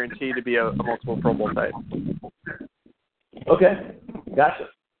exactly guaranteed to be a multiple Pro Bowl type. Okay, gotcha.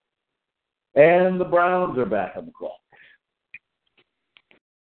 And the Browns are back on the clock.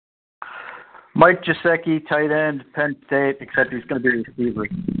 Mike Gesicki, tight end, Penn State, except he's going to be a receiver.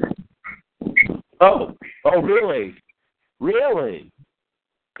 Oh, really? Really?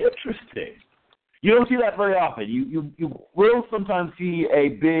 Interesting. You don't see that very often. You will sometimes see a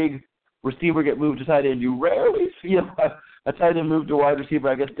big receiver get moved to tight end. You rarely see a tight end move to wide receiver.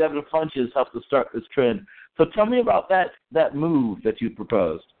 I guess Devin Funches helped to start this trend. So tell me about that move that you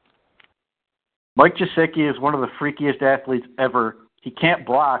proposed. Mike Gesicki is one of the freakiest athletes ever. He can't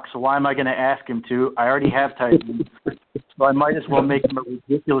block, so why am I going to ask him to? I already have tight ends, so I might as well make him a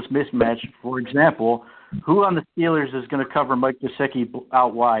ridiculous mismatch. For example, who on the Steelers is going to cover Mike Gesicki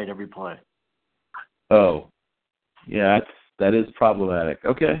out wide every play? Oh, yeah, that is problematic.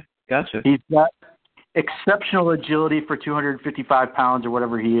 Okay, gotcha. He's got exceptional agility for 255 pounds or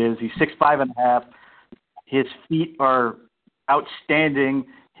whatever he is. He's 6'5.5". His feet are outstanding.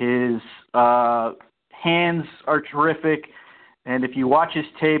 His hands are terrific. And if you watch his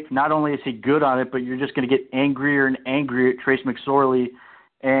tape, not only is he good on it, but you're just going to get angrier and angrier at Trace McSorley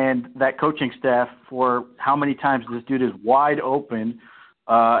and that coaching staff for how many times this dude is wide open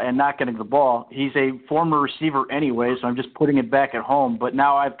and not getting the ball. He's a former receiver anyway, so I'm just putting it back at home. But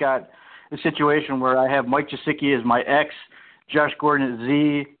now I've got a situation where I have Mike Gesicki as my X, Josh Gordon at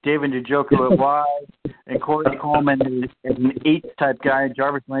Z, David Njoku at Y, and Corey Coleman as an 8-type guy, and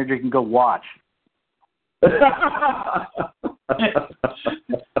Jarvis Landry can go watch.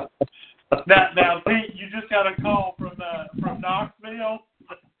 Now, Pete, you just got a call from Knoxville.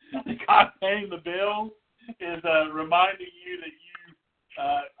 The guy paying the bill is reminding you that you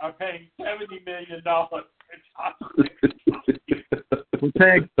are paying $70 million. We're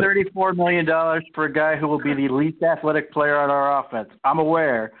paying $34 million for a guy who will be the least athletic player on our offense. I'm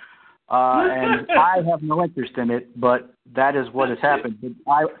aware, and I have no interest in it, but that is what has happened.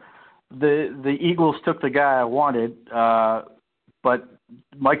 The Eagles took the guy I wanted, but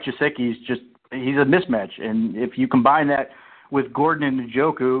Mike Gesicki he's a mismatch. And if you combine that with Gordon and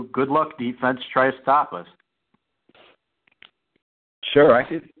Njoku, good luck, defense. Try to stop us. Sure, I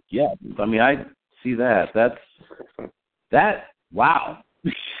could. Yeah, I mean, I see that. Wow.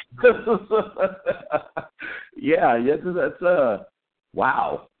 yeah, that's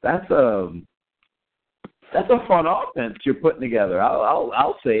wow. That's a fun offense you're putting together.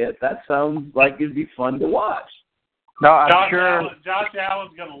 I'll say it. That sounds like it'd be fun to watch. No, I'm sure Josh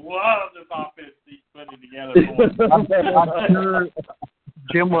Allen's going to love this offense he's putting together.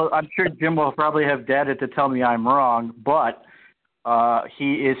 I'm sure Jim will probably have data to tell me I'm wrong, but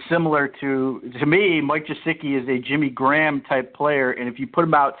he is similar to me. Mike Gesicki is a Jimmy Graham type player, and if you put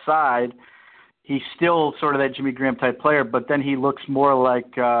him outside, he's still sort of that Jimmy Graham type player, but then he looks more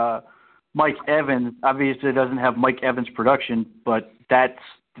like Mike Evans. Obviously, doesn't have Mike Evans production, but that's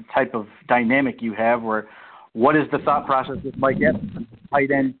the type of dynamic you have where what is the thought process with Mike Evans?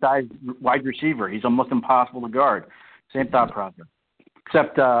 Tight end size wide receiver. He's almost impossible to guard. Same thought process.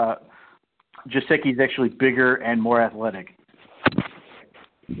 Except Gesicki's actually bigger and more athletic.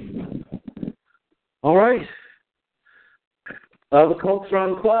 All right. The Colts are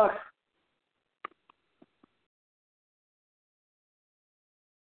on the clock.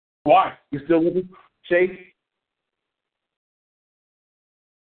 Why? You still with us, Chase?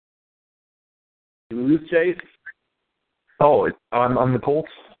 Did we lose Chase? Oh, on the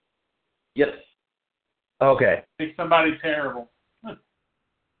Colts? Yes. Okay. Think somebody terrible.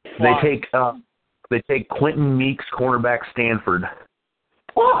 They take Quentin Meeks, cornerback, Stanford.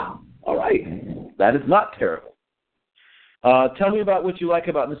 Oh, all right. That is not terrible. Tell me about what you like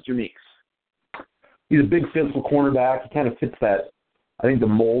about Mr. Meeks. He's a big physical cornerback. He kind of fits that, I think, the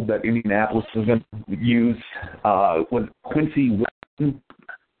mold that Indianapolis is going to use. When Quincy Wilson,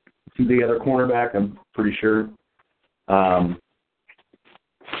 the other cornerback, I'm pretty sure. I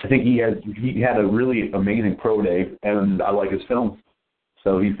think he had a really amazing pro day, and I like his film.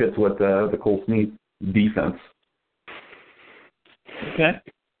 So he fits what the Colts need, defense. Okay.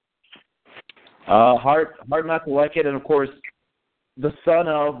 Hard not to like it, and of course, the son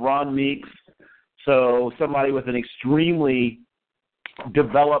of Ron Meeks, so somebody with an extremely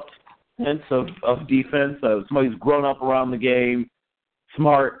developed sense of defense, somebody who's grown up around the game,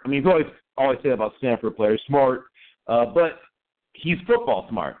 smart. I mean, you always say about Stanford players, smart, but he's football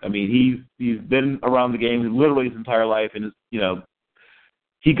smart. I mean, he's been around the game literally his entire life, and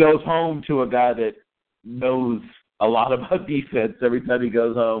he goes home to a guy that knows a lot about defense every time he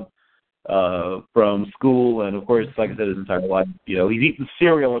goes home from school, and of course, like I said, his entire life. He's eating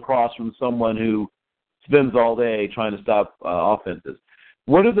cereal across from someone who spends all day trying to stop offenses.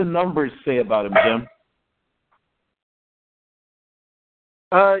 What do the numbers say about him, Jim?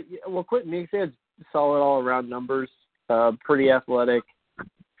 Well, Quentin Meeks had solid all-around numbers. Pretty athletic.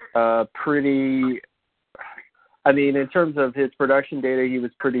 In terms of his production data, he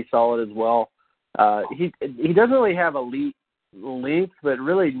was pretty solid as well. He doesn't really have elite length, but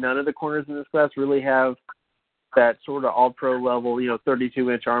really none of the corners in this class really have that sort of all-pro level,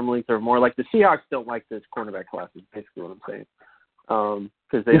 32-inch arm length or more. Like the Seahawks don't like this cornerback class is basically what I'm saying.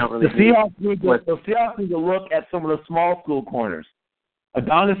 Because they don't really. The Seahawks need to look at some of the small school corners.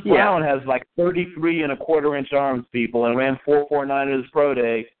 Adonis Brown has like 33 and a quarter-inch arms, people, and ran 4.49 at his pro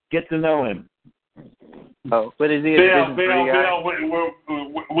day. Get to know him. Oh, but is he a Division III guy?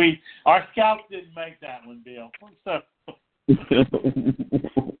 Our scouts didn't make that one, Bill. So.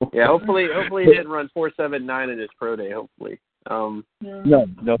 Yeah, hopefully he didn't run 4.79 at his pro day. Hopefully. No,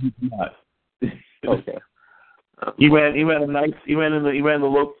 he's not. Okay. He was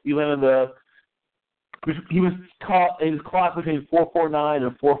caught between 4.49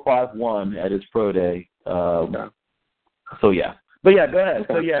 and 4.51 at his pro day. So yeah, but yeah, go ahead.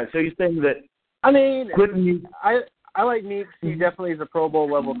 So yeah, so you're saying that. I mean, I like Meeks. He definitely is a Pro Bowl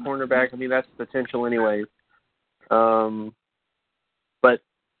level cornerback. I mean, that's potential anyways. But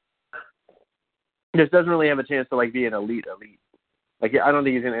just doesn't really have a chance to be an elite. Like I don't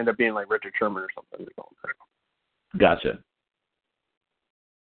think he's going to end up being like Richard Sherman or something. Gotcha.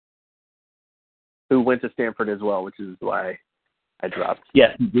 Who went to Stanford as well, which is why I dropped.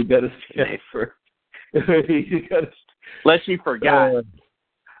 Yes, you got to Stanford. Unless you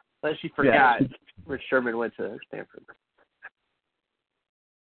forgot. Rich Sherman went to Stanford.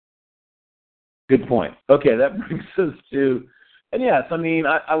 Good point. Okay, that brings us to, and yes, I mean,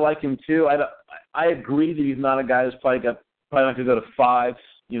 I like him too. I agree that he's not a guy who's probably not going to go to 5,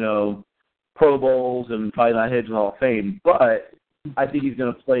 Pro Bowls and probably not head to the Hall of Fame, but I think he's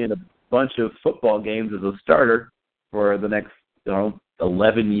going to play in a bunch of football games as a starter for the next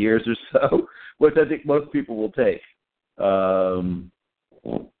 11 years or so, which I think most people will take.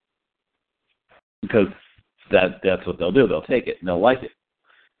 Because that's what they'll do. They'll take it and they'll like it.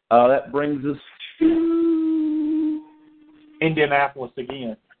 That brings us to Indianapolis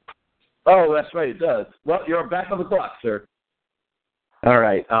again. Oh, that's right, it does. Well, you're back on the clock, sir. All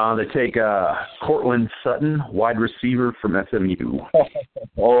right, they take Cortland Sutton, wide receiver from SMU.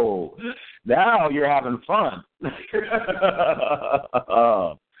 Oh, now you're having fun.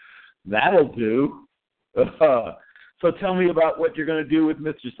 That'll do. So tell me about what you're going to do with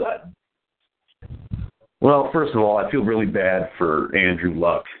Mr. Sutton. Well, first of all, I feel really bad for Andrew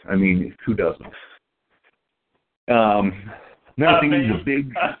Luck. I mean, who doesn't? Another thing, he's a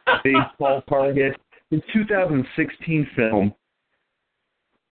big ball target. His 2016 film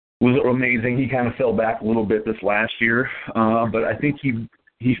was amazing. He kind of fell back a little bit this last year, but I think he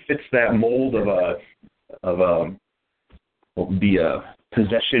fits that mold of what would be a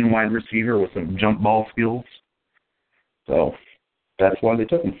possession wide receiver with some jump ball skills. So that's why they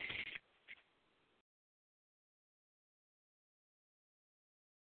took him.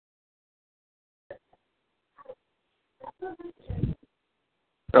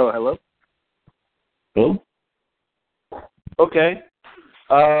 Oh, hello? Hello? Okay.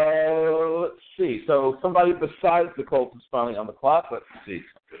 Let's see. So somebody besides the Colts is finally on the clock. Let's see.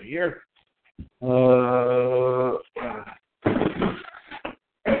 Go here.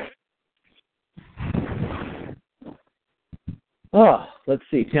 Let's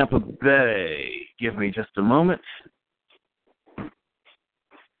see. Tampa Bay. Give me just a moment.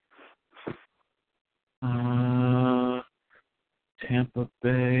 Tampa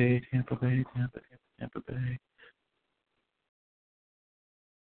Bay. Tampa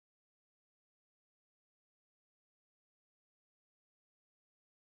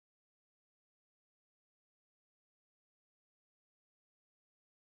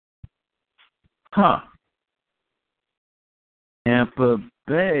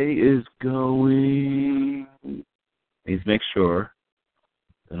Bay is going. Please make sure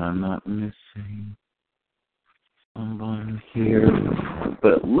that I'm not missing someone here.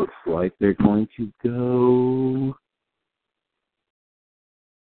 But it looks like they're going to go.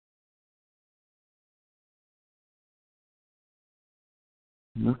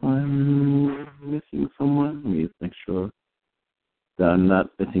 If I'm missing someone, let me just make sure that I'm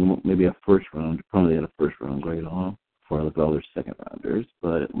not missing maybe a first round. Probably had a first round grade on before I look at all their second rounders,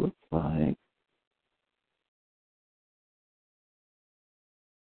 but it looks like.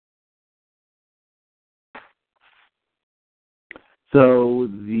 So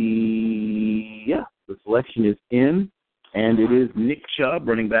the selection is in, and it is Nick Chubb,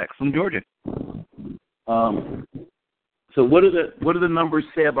 running back from Georgia. So what do the numbers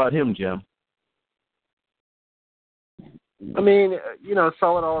say about him, Jim? I mean,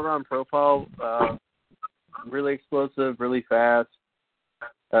 solid all-around profile. Really explosive, really fast.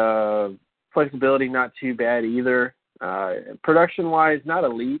 Flexibility, not too bad either. Production-wise, not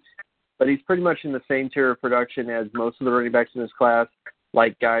elite, but he's pretty much in the same tier of production as most of the running backs in this class,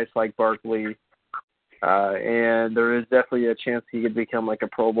 like guys like Barkley. And there is definitely a chance he could become like a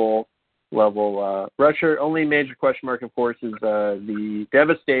Pro Bowl level rusher. Only major question mark, of course, is the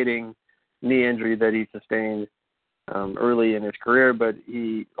devastating knee injury that he sustained early in his career, but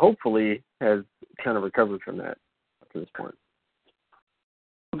he hopefully has kind of recovered from that up to this point.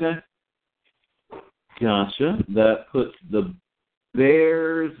 Okay. Gotcha. That puts the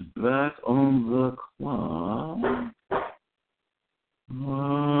Bears back on the clock.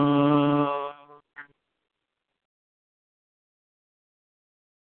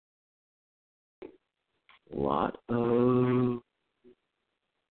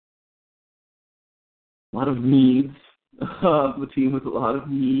 Lot of needs. The team with a lot of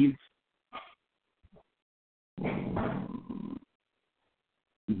needs.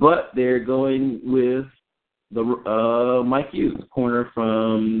 But they're going with the Mike Hughes, corner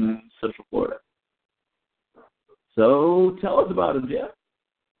from Central Florida. So tell us about him, Jeff.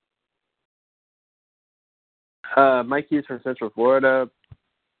 Mike Hughes from Central Florida.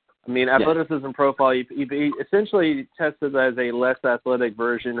 I mean, athleticism profile, he essentially tested as a less athletic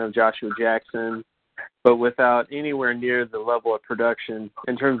version of Joshua Jackson, but without anywhere near the level of production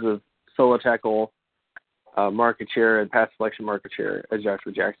in terms of solo tackle market share and pass selection market share as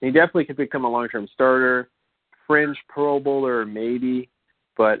Joshua Jackson. He definitely could become a long-term starter, fringe Pro Bowler maybe,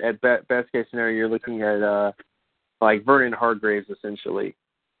 but at best case scenario, you're looking at like Vernon Hargreaves essentially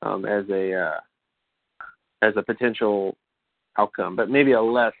as a potential outcome, but maybe a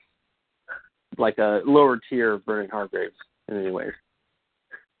less, like a lower tier of Vernon Hargreaves in any ways.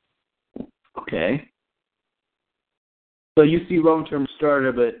 Okay. So you see long-term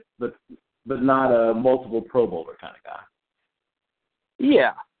starter, but not a multiple Pro Bowler kind of guy.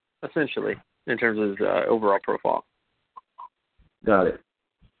 Yeah, essentially. in terms of his overall profile. Got it.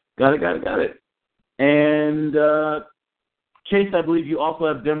 And Chase, I believe you also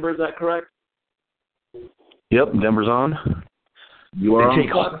have Denver. Is that correct? Yep, Denver's on. You are on the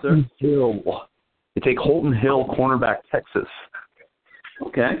clock, sir. They take Holton Hill, cornerback, Texas.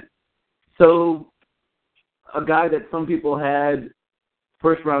 Okay. So a guy that some people had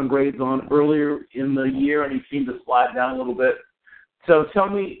first-round grades on earlier in the year, and he seemed to slide down a little bit. So tell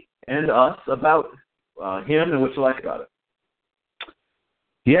me and us about him and what you like about it.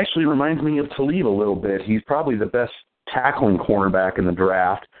 He actually reminds me of Talib a little bit. He's probably the best tackling cornerback in the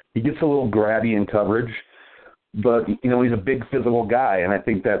draft. He gets a little grabby in coverage, but, he's a big physical guy, and I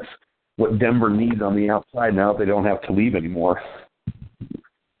think that's what Denver needs on the outside now that they don't have Talib anymore.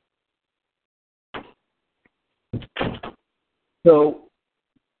 So,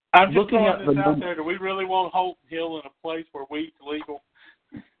 I'm just looking throwing at this the out there. Do we really want Holton Hill in a place where weed's legal?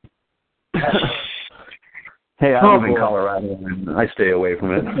 Hey, I live in Colorado, and I stay away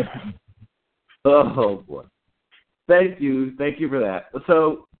from it. Oh, boy. Thank you for that.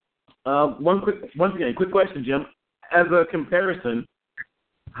 So, once again, quick question, Jim. As a comparison,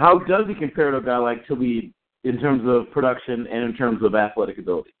 how does he compare to a guy like Talib in terms of production and in terms of athletic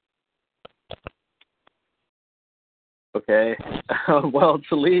ability? Okay. Well,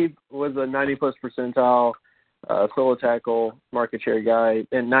 Talib was a 90-plus percentile solo tackle market share guy,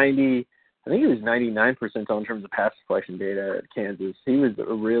 and I think he was 99 percentile in terms of pass deflection data at Kansas. He was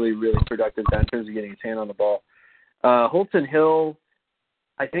a really, really productive guy in terms of getting his hand on the ball. Holton Hill,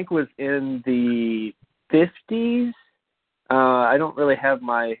 I think, was in the 50s. I don't really have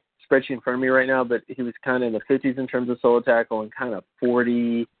my spreadsheet in front of me right now, but he was kind of in the 50s in terms of solo tackle and kind of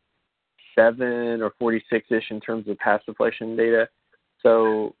 47 or 46-ish in terms of pass deflection data.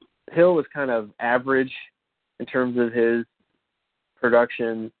 So Hill was kind of average in terms of his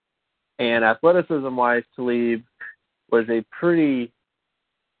production. And athleticism-wise, Talib was a pretty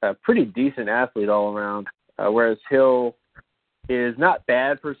decent athlete all around, whereas Hill is not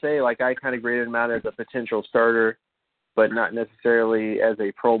bad per se. Like, I kind of graded him out as a potential starter, but not necessarily as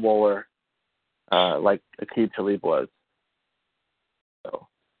a Pro Bowler like Aqib Talib was. So.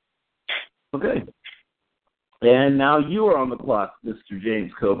 Okay. And now you are on the clock, Mr.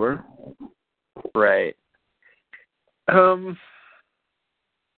 James Coburn. Right. I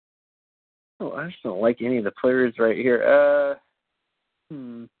just don't like any of the players right here.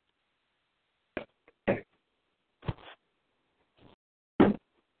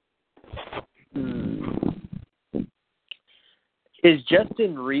 Is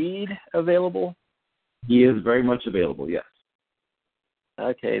Justin Reed available? He is very much available, yes.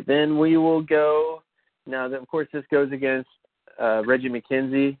 Okay, then we will go. Now, of course, this goes against Reggie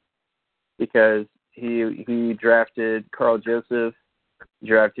McKenzie because he drafted Carl Joseph,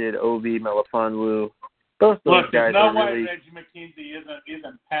 drafted Obi Melifonwu. Both those Look, guys there's no are way really. Reggie McKenzie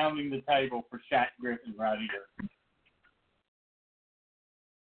isn't pounding the table for Shaq Griffin right here.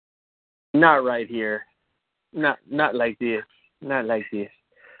 Not right here. Not like this. Not like this.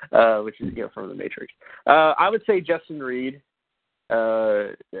 Which is from the Matrix. I would say Justin Reed.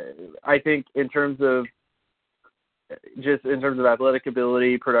 I think in terms of athletic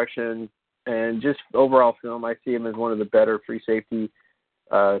ability, production, and just overall film, I see him as one of the better free safeties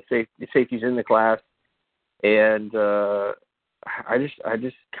in the class. And I just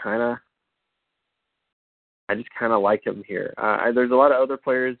kind of like him here. There's a lot of other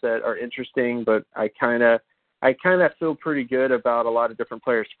players that are interesting, but I kind of feel pretty good about a lot of different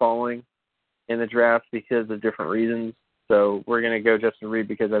players falling in the draft because of different reasons. So we're going to go Justin Reed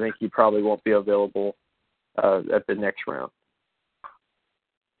because I think he probably won't be available at the next round.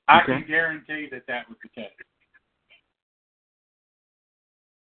 I can guarantee that was the case.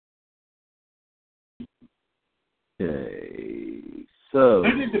 Okay, so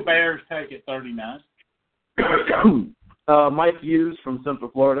Who did the Bears take at 39? Mike Hughes from Central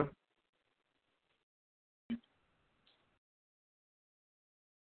Florida.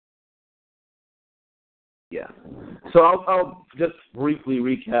 Yeah. So I'll just briefly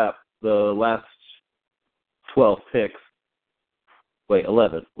recap the last 12 picks. Wait,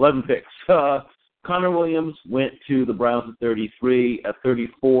 11 picks. Connor Williams went to the Browns at 33. At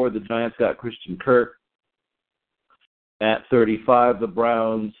 34, the Giants got Christian Kirk. At 35, the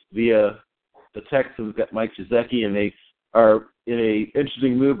Browns, via the Texans, got Mike Gesicki, and they are in a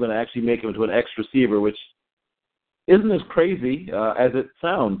interesting move going to actually make him into an X receiver, which isn't as crazy as it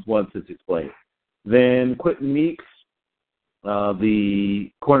sounds once it's explained. Then Quentin Meeks, the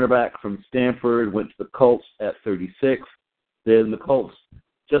cornerback from Stanford, went to the Colts at 36. Then the Colts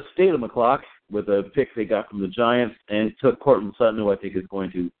just stayed on the clock with a pick they got from the Giants and took Cortland Sutton, who I think is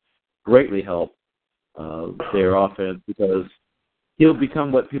going to greatly help their offense because he'll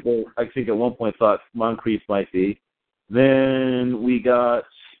become what people, I think, at one point thought Moncrief might be. Then we got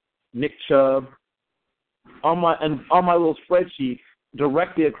Nick Chubb on my little spreadsheet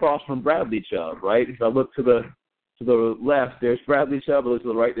directly across from Bradley Chubb. Right, if I look to the left, there's Bradley Chubb. I look to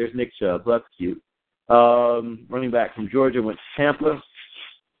the right, there's Nick Chubb. So that's cute. Running back from Georgia went to Tampa.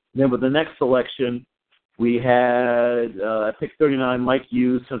 Then with the next selection, we had at pick 39, Mike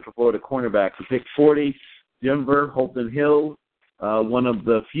Hughes, Central Florida cornerback. At pick 40, Denver, Holton Hill, one of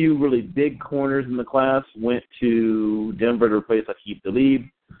the few really big corners in the class, went to Denver to replace Aqib Talib.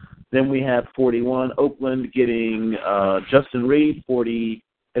 Then we had 41, Oakland getting Justin Reed, 40,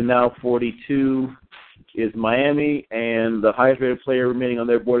 and now 42 is Miami, and the highest rated player remaining on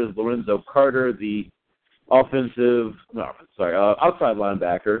their board is Lorenzo Carter, the outside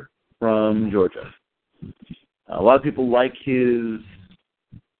linebacker from Georgia. A lot of people like his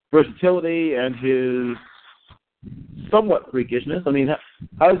versatility and his somewhat freakishness. I mean,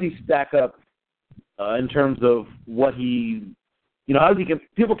 how does he stack up in terms of what he, how does he,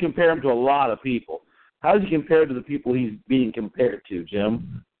 people compare him to a lot of people. How does he compare to the people he's being compared to,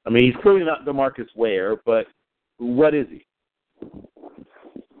 Jim? I mean, he's clearly not DeMarcus Ware, but what is he?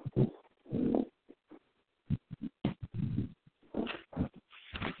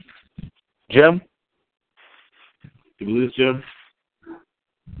 Jim? Did we lose Jim?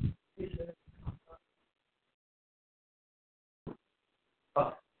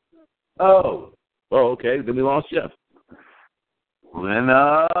 Oh, okay. Then we lost Jeff. Then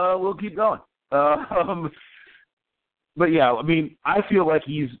we'll keep going. But yeah, I mean, I feel like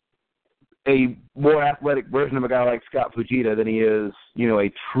he's a more athletic version of a guy like Scott Fujita than he is, a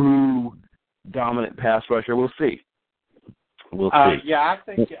true dominant pass rusher. We'll see. We'll see. Yeah, I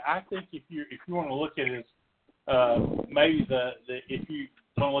think if you want to look at his maybe if you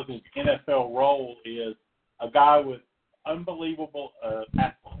want to look at his NFL role is a guy with unbelievable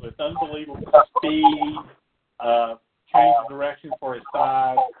speed, change of direction for his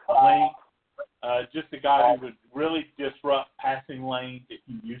size, length. Just a guy who would really disrupt passing lanes if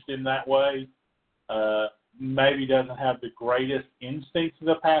you used him that way. Maybe doesn't have the greatest instincts as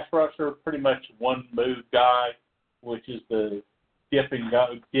a pass rusher. Pretty much one move guy, which is the dip and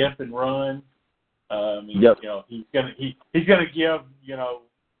run. Yep. He's gonna give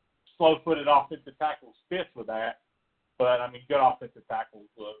slow-footed offensive tackles fits with that. But I mean, good offensive tackles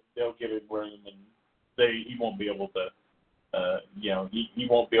they'll give him room, and he won't be able to. He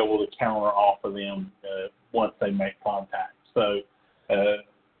won't be able to counter off of them once they make contact. So,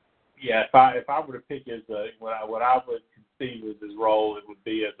 if I were to pick what I would conceive as his role, it would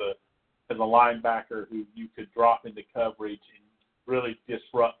be as a linebacker who you could drop into coverage and really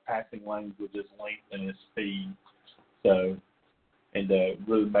disrupt passing lanes with his length and his speed. So, and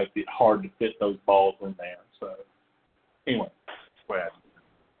really make it hard to fit those balls in there. So, anyway, go ahead.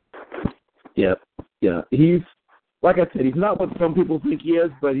 Yeah. He's, like I said, he's not what some people think he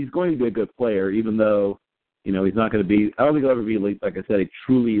is, but he's going to be a good player, even though, he's not going to be, I don't think he'll ever be elite, like I said, a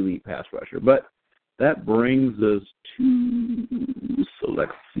truly elite pass rusher. But that brings us to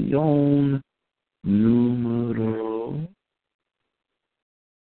selección número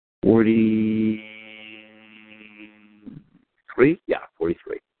 43. Yeah,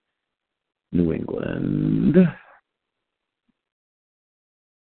 43. New England.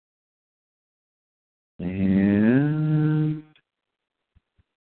 And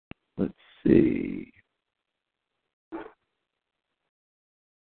let's see.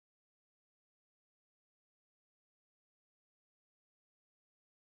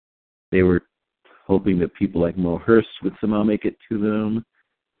 They were hoping that people like Mo Hurst would somehow make it to them,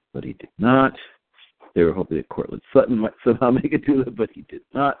 but he did not. They were hoping that Cortland Sutton might somehow make it to them, but he did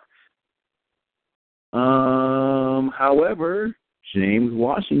not. However, James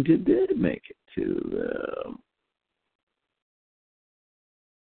Washington did make it to them.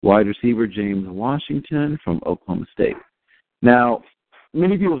 Wide receiver James Washington from Oklahoma State. Now,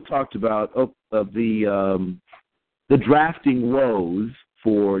 many people have talked about the drafting woes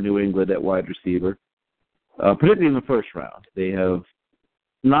for New England at wide receiver, particularly in the first round. They have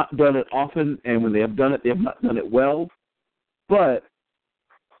not done it often, and when they have done it, they have not done it well. But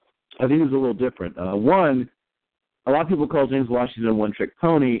I think it's a little different. One, a lot of people call James Washington a one-trick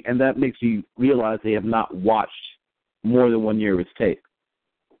pony, and that makes you realize they have not watched more than 1 year of his tape.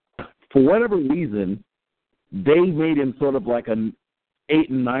 For whatever reason, they made him sort of like an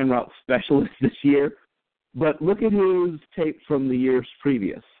 8 and 9 route specialist this year. But look at his tape from the years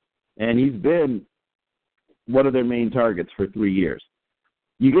previous, and he's been one of their main targets for 3 years.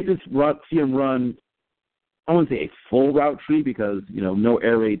 You get to see him run I wouldn't say a full route tree because, no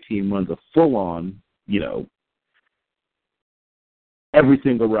air raid team runs a full-on, every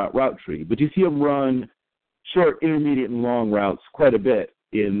single route tree. But you see them run short, intermediate, and long routes quite a bit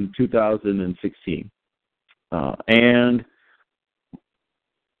in 2016. And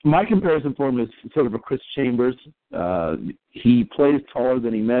my comparison for him is sort of a Chris Chambers. He plays taller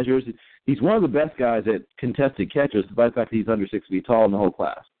than he measures. He's one of the best guys at contested catches, despite the fact that he's under 6 feet tall in the whole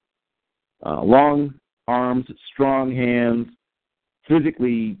class. Long arms, strong hands,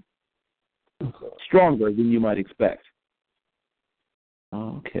 physically stronger than you might expect.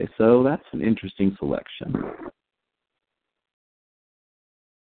 Okay, so that's an interesting selection.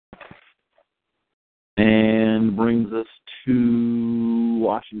 And brings us to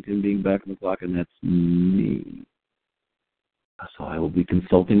Washington being back on the clock, and that's me. So I will be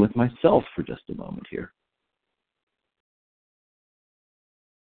consulting with myself for just a moment here.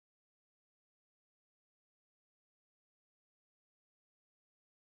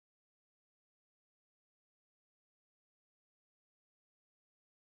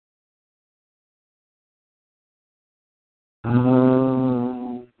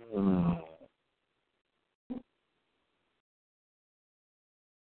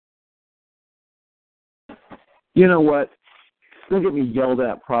 You know what? It's going to get me yelled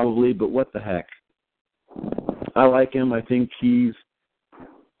at probably, but what the heck. I like him. I think he's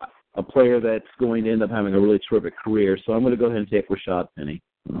a player that's going to end up having a really terrific career, so I'm going to go ahead and take Rashad Penny.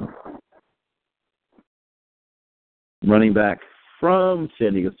 Running back from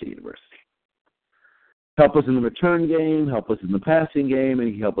San Diego State University. Help us in the return game, help us in the passing game, and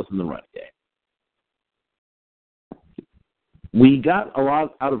he can help us in the run game. We got a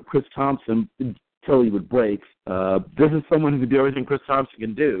lot out of Chris Thompson until he would break. This is someone who can do everything Chris Thompson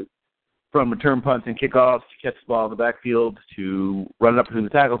can do, from return punts and kickoffs to catch the ball in the backfield to run it up between the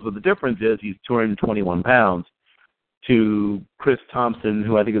tackles. But the difference is he's 221 pounds to Chris Thompson,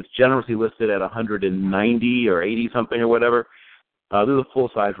 who I think is generously listed at 190 or 80 something or whatever. This is a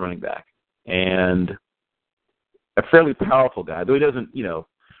full-size running back and a fairly powerful guy. Though he doesn't,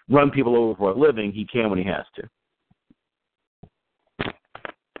 run people over for a living, he can when he has to.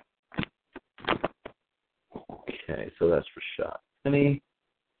 Okay, so that's Rashad Penny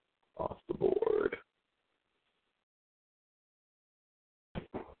off the board.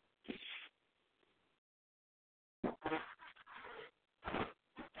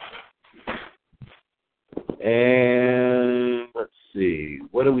 And let's see,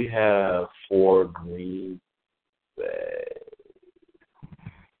 what do we have for Green Bay?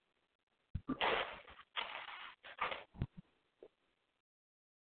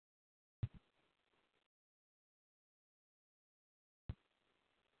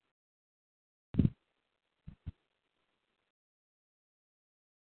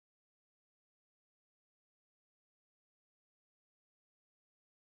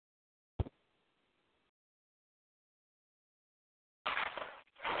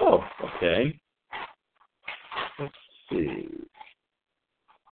 Oh, okay. Let's see.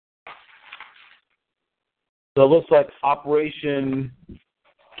 So it looks like Operation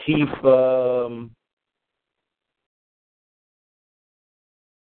Keep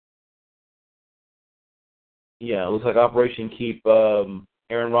it looks like Operation Keep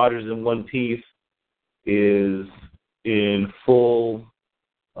Aaron Rodgers in one piece is in full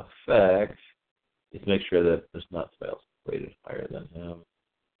effect. Just make sure that there's not sales rated higher than him.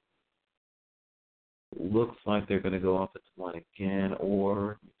 Looks like they're going to go offensive line again,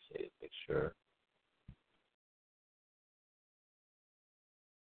 or let me see, make sure.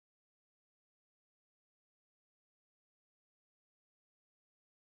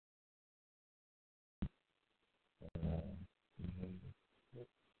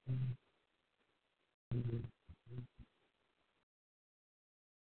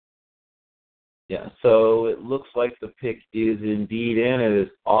 Yeah, so it looks like the pick is indeed in. It is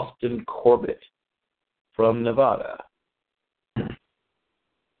Austin Corbett from Nevada.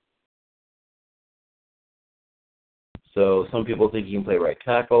 So some people think he can play right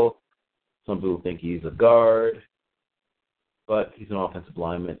tackle. Some people think he's a guard. But he's an offensive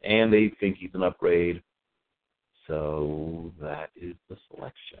lineman, and they think he's an upgrade. So that is the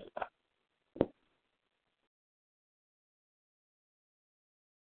selection.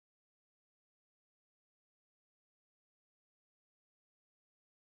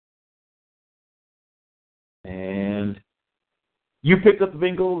 And you picked up the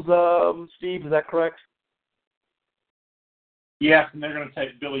Bengals, Steve, is that correct? Yes, and they're going to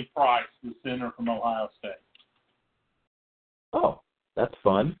take Billy Price, the center from Ohio State. Oh, that's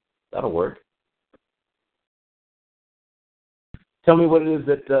fun. That'll work. Tell me what it is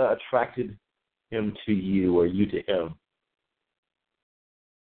that attracted him to you or you to him?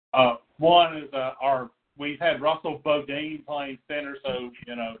 One is we've had Russell Bodine playing center, so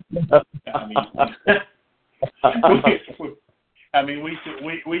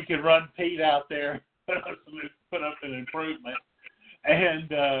we could run Pete out there, put up an improvement. And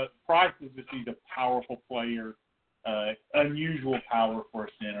Price is just he's a powerful player, unusual power for a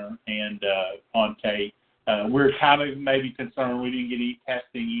center, and on tape. We're kind of maybe concerned we didn't get any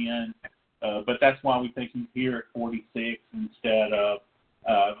testing in, but that's why we think he's here at 46 instead of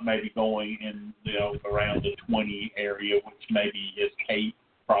maybe going in around the 20 area, which maybe his tape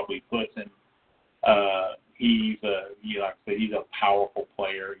probably puts him. He's like I said, he's a powerful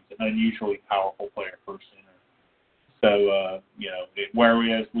player. He's an unusually powerful player for a center. So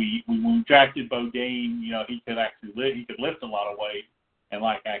whereas when we drafted Bodine, he could actually lift a lot of weight and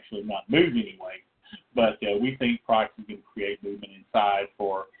actually not move any weight. But we think Price is going to create movement inside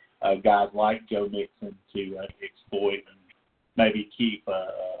for guys like Joe Mixon to exploit and maybe keep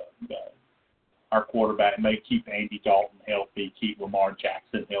our quarterback, maybe keep Andy Dalton healthy, keep Lamar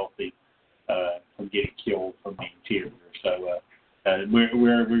Jackson healthy from getting killed from the interior. So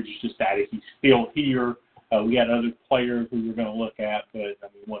we're just ecstatic he's still here. We had other players we were going to look at, but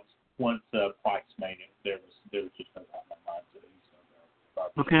once Price made it, there was just no doubt in my mind that he's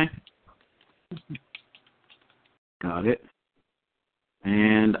okay. Got it.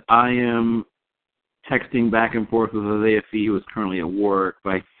 And I am texting back and forth with Isaiah Fee, who is currently at work,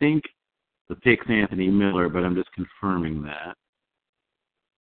 but I think the pick's Anthony Miller, but I'm just confirming that.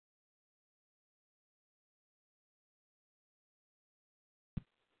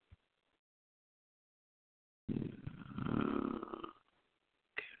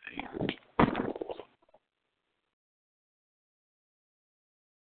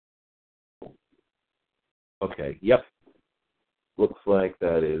 Okay, yep. Looks like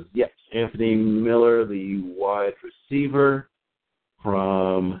that is, yes, Anthony Miller, the wide receiver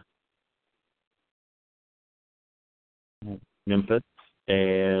from Memphis.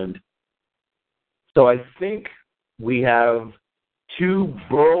 And so I think we have 2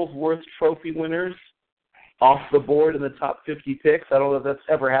 Burlsworth Trophy winners off the board in the top 50 picks. I don't know if that's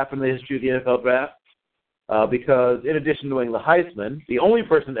ever happened in the history of the NFL draft. Because in addition to winning the Heisman, the only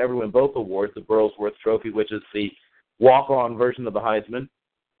person to ever win both awards, the Burlsworth Trophy, which is the walk-on version of the Heisman,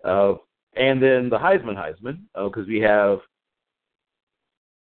 and then the Heisman, because we have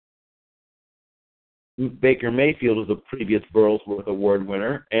Baker Mayfield was the previous Burlsworth Award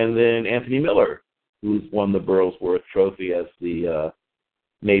winner, and then Anthony Miller, who's won the Burlsworth Trophy as the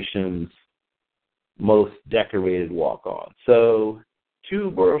nation's most decorated walk-on. So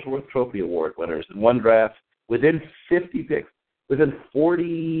 2 Burlsworth Trophy Award winners in one draft within 50 picks, within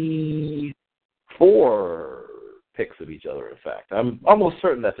 44 picks of each other, in fact. I'm almost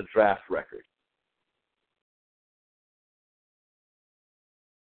certain that's a draft record.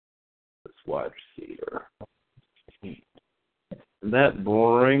 This wide receiver. And that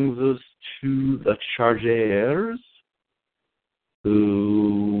brings us to the Chargers,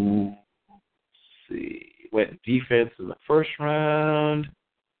 who, went defense in the first round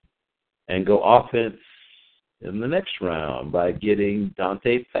and go offense in the next round by getting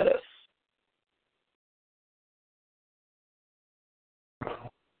Dante Pettis.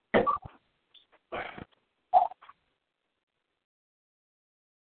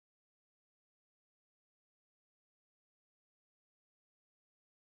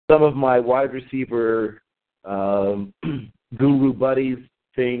 Some of my wide receiver guru buddies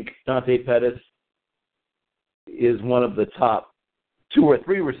think Dante Pettis is one of the top 2 or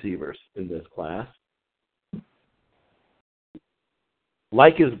 3 receivers in this class.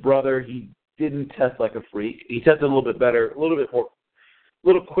 Like his brother, he didn't test like a freak. He tested a little bit better, a little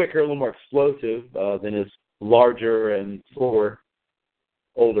quicker, a little more explosive than his larger and slower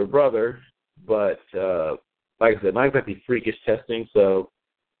older brother. But like I said, not exactly freakish testing. So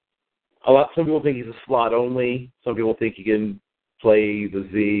some people think he's a slot only. Some people think he can play the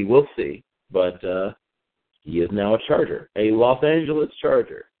Z. We'll see. But he is now a Charger, a Los Angeles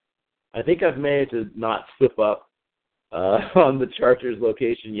Charger. I think I've managed to not slip up on the Chargers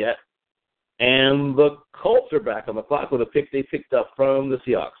location yet. And the Colts are back on the clock with a pick they picked up from the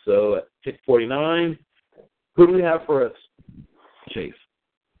Seahawks. So at pick 49, who do we have for us, Chase?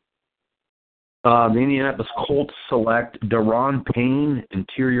 The Indianapolis Colts select Daron Payne,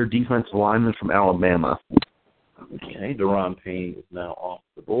 interior defensive lineman from Alabama. Okay, Daron Payne is now off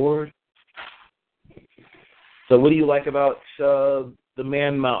the board. So what do you like about the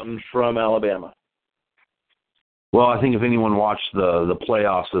Man Mountain from Alabama? Well, I think if anyone watched the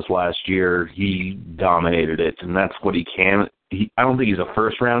playoffs this last year, he dominated it, and that's what he can. I don't think he's a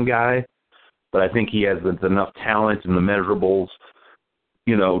first-round guy, but I think he has enough talent and the measurables,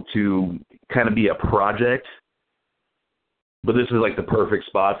 to kind of be a project. But this is like the perfect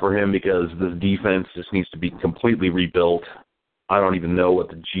spot for him because this defense just needs to be completely rebuilt. I don't even know what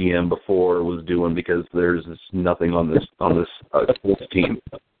the GM before was doing because there's nothing on this sports team.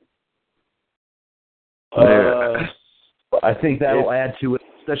 I think that'll add to it,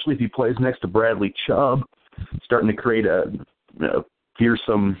 especially if he plays next to Bradley Chubb, starting to create a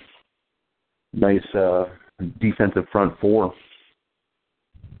fearsome, nice defensive front four.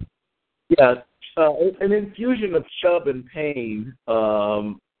 Yeah, an infusion of Chubb and Payne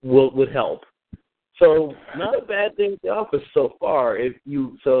would help. So not a bad thing at the office so far. If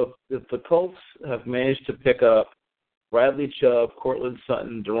the Colts have managed to pick up Bradley Chubb, Cortland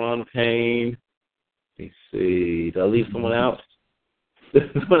Sutton, Deron Payne. Let me see. Did I leave someone out?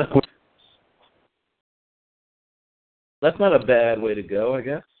 That's not a bad way to go, I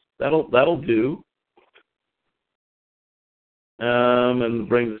guess. That'll do. And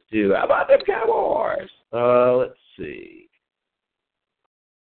brings us to, how about them Cowboys? Let's see.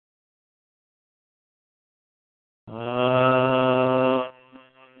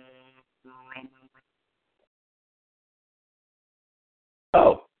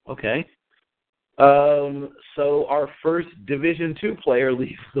 Okay. So our first Division II player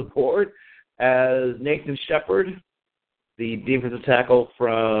leaves the board as Nathan Shepard, the defensive tackle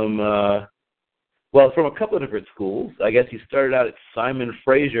from a couple of different schools. I guess he started out at Simon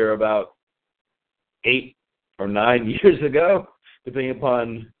Fraser about 8 or 9 years ago, depending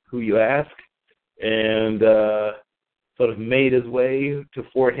upon who you ask, and sort of made his way to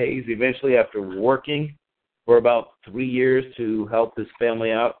Fort Hays eventually after working for about 3 years to help his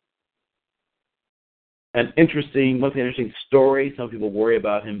family out. Mostly interesting story. Some people worry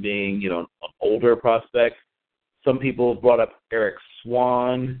about him being, an older prospect. Some people brought up Eric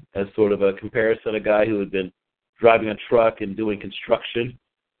Swan as sort of a comparison, a guy who had been driving a truck and doing construction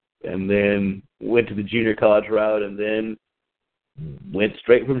and then went to the junior college route and then went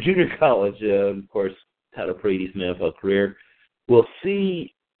straight from junior college. Of course, had a pretty decent NFL career. We'll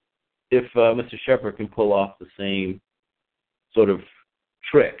see if Mr. Shepard can pull off the same sort of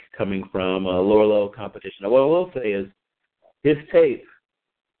trick coming from a lower-level competition. Now, what I will say is his tape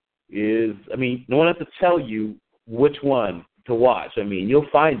is, no one has to tell you which one to watch. You'll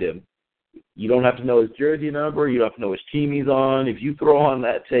find him. You don't have to know his jersey number. You don't have to know which team he's on. If you throw on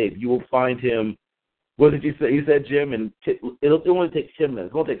that tape, you will find him. What did you say? You said, Jim, and it'll only take 10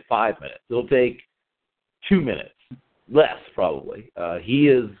 minutes. It won't take 5 minutes. It'll take 2 minutes. Less, probably. He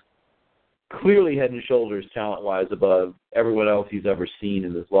is clearly head and shoulders talent-wise above everyone else he's ever seen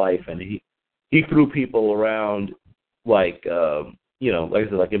in his life, and he threw people around like I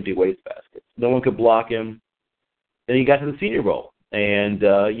said, like empty wastebaskets. No one could block him, and he got to the Senior Bowl, and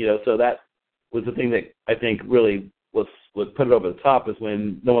so that was the thing that I think really was put it over the top is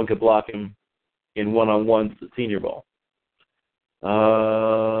when no one could block him in one-on-ones at the Senior Bowl.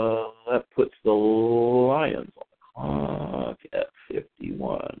 That puts the Lions on the clock at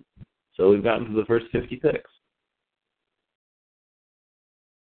 51. So we've gotten to the first 50 picks.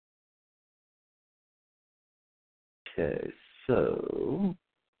 Okay, so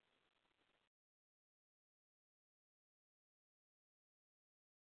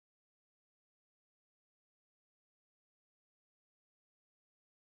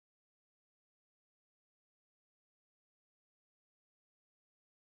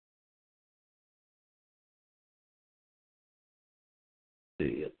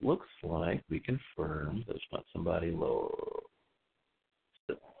it looks like we confirmed there's not somebody low.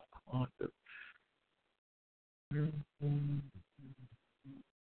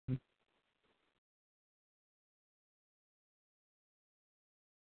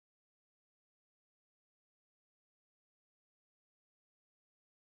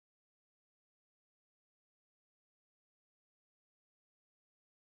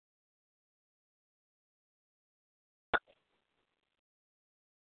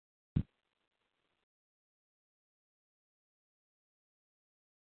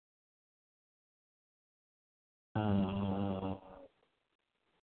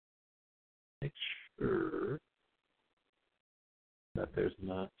 Make sure that there's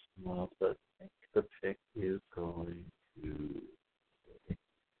not someone else, but I think the pick is going to.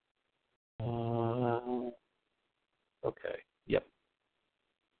 Okay. Yep.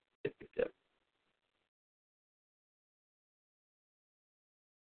 Yep.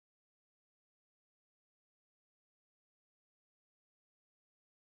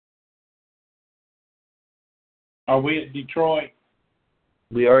 Are we at Detroit?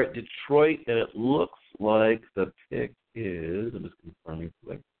 We are at Detroit, and it looks like the pick is. I'm just confirming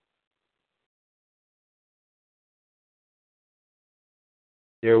quick.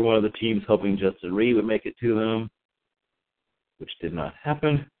 They're one of the teams hoping Justin Reed would make it to them, which did not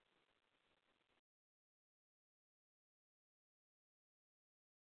happen.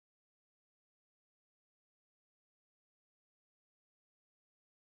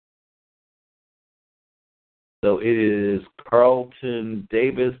 So it is Carlton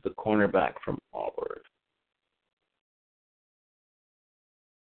Davis, the cornerback from Auburn.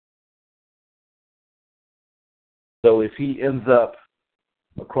 So if he ends up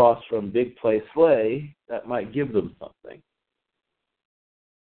across from Big Play Slay, that might give them something.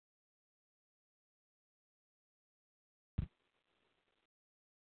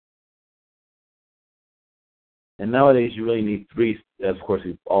 And nowadays you really need three, as of course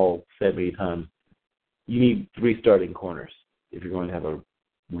we've all said many times, you need three starting corners if you're going to have a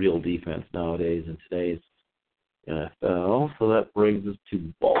real defense nowadays in today's NFL. So that brings us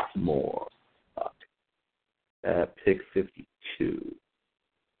to Baltimore at pick 52.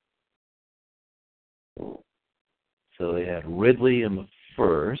 So they had Ridley in the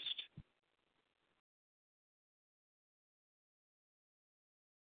first.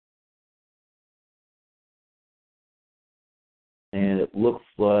 And it looks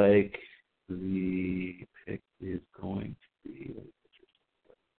like the pick is going to be...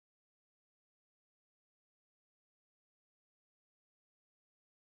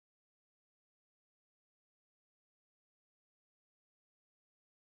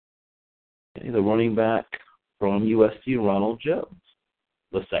 the running back from USC, Ronald Jones,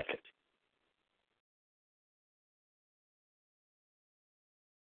 the second.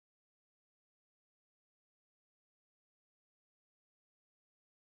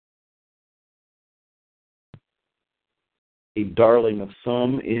 A darling of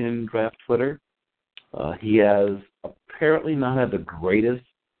some in draft Twitter. He has apparently not had the greatest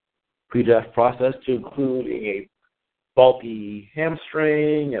pre-draft process, to including a bulky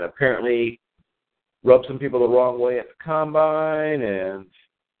hamstring, and apparently rubbed some people the wrong way at the combine, and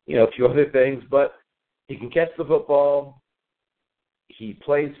a few other things. But he can catch the football. He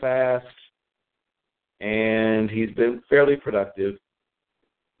plays fast, and he's been fairly productive.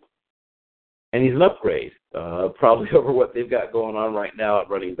 And he's an upgrade, probably over what they've got going on right now at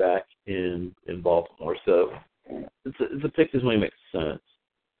running back in Baltimore. So it's a pick that really makes sense.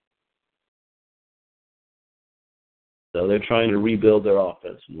 So they're trying to rebuild their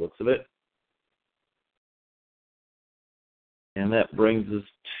offense from the looks of it. And that brings us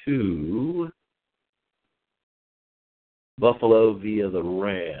to Buffalo via the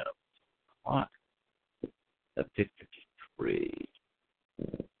Rams. What? At pick 53.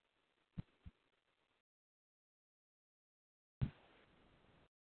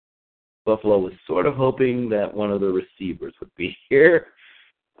 Buffalo was sort of hoping that one of the receivers would be here.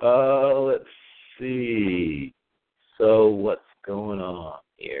 Let's see. So what's going on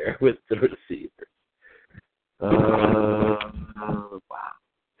here with the receivers? Wow.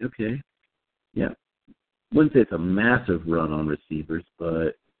 Okay. Yeah. Wouldn't say it's a massive run on receivers,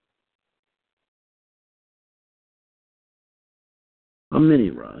 but a mini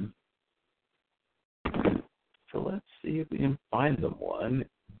run. So let's see if we can find them one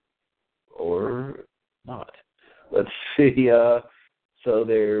or not. Let's see. So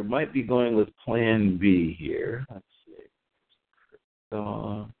there might be going with Plan B here. Let's see.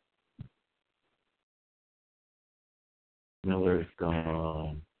 Miller's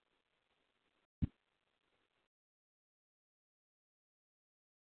gone.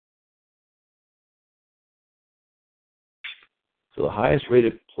 So the highest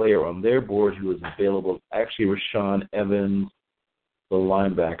rated player on their board who was available is actually Rashaan Evans, the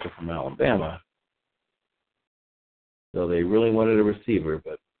linebacker from Alabama. So they really wanted a receiver,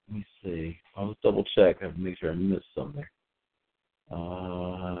 but let me see. I'll just double check. I have to make sure I missed something.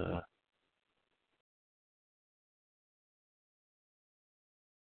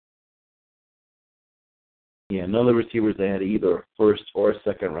 Yeah, none of the receivers they had either a first or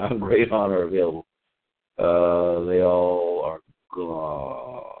second round grade on are available. They all are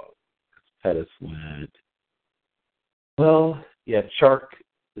gone. Pettis went. Well, yeah, Chark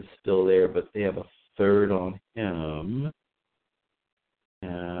is still there, but they have a third on him.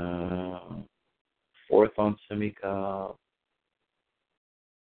 Fourth on Simika.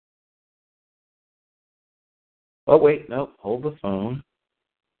 Oh, wait, no, hold the phone.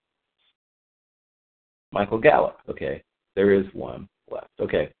 Michael Gallup. Okay, there is one left.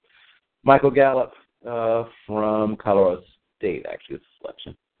 Okay. Michael Gallup from Colorado State, actually, it's a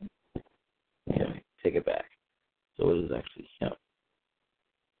selection. Okay, take it back. So it is actually him.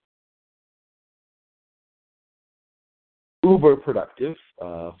 Uber productive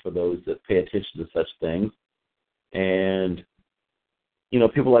for those that pay attention to such things. And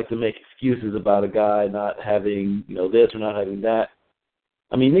people like to make excuses about a guy not having, this or not having that.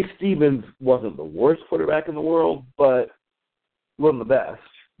 I mean, Nick Stevens wasn't the worst quarterback in the world, but wasn't the best.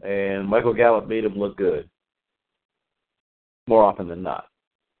 And Michael Gallup made him look good more often than not.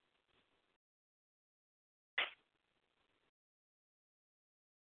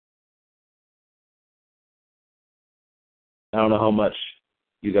 I don't know how much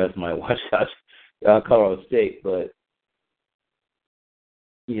you guys might watch Colorado State, but,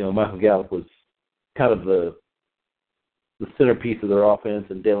 Michael Gallup was kind of the centerpiece of their offense,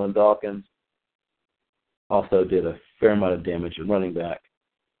 and Dalen Dawkins also did a fair amount of damage at running back.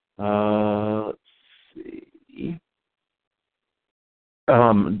 Let's see.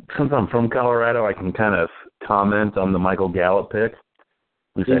 Since I'm from Colorado, I can kind of comment on the Michael Gallup pick.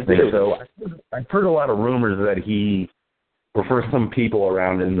 Which I think so. I've heard a lot of rumors that he, or for some people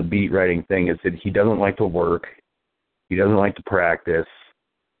around in the beat writing thing, is that he doesn't like to work. He doesn't like to practice.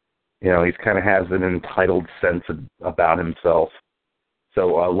 He kind of has an entitled sense about himself.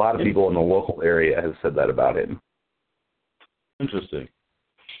 So a lot of people in the local area have said that about him. Interesting.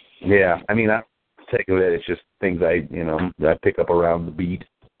 Yeah, I mean, I take of it. It's just things I pick up around the beat.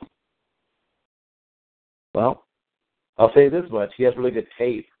 Well, I'll say this much: he has really good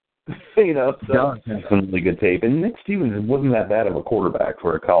tape. So. He does have some really good tape, and Nick Stevens wasn't that bad of a quarterback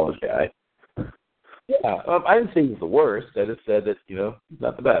for a college guy. Yeah, I didn't say he was the worst. I just said that he's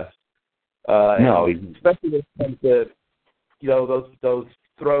not the best. No, especially when those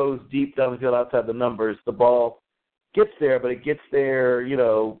throws deep down the field outside the numbers, the ball gets there, but it gets there,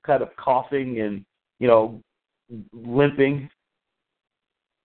 kind of coughing and limping.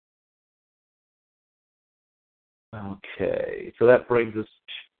 Okay, so that brings us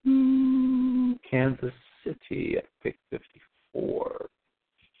to Kansas City at pick 54.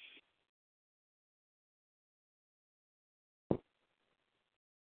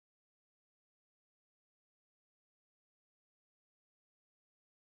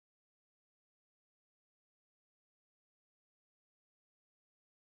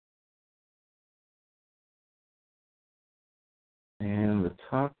 And the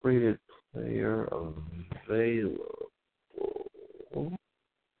top-rated player available.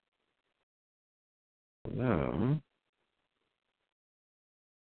 No.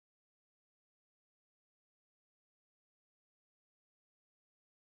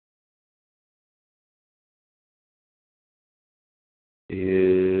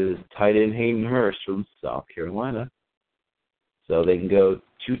 Is tight end Hayden Hurst from South Carolina. So they can go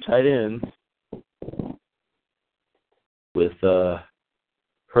two tight ends with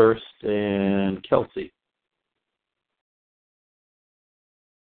Hurst and Kelsey.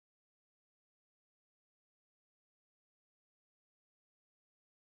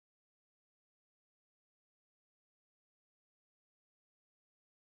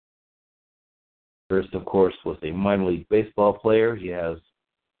 Hurst, of course, was a minor league baseball player. He has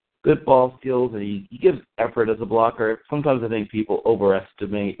good ball skills, and he gives effort as a blocker. Sometimes I think people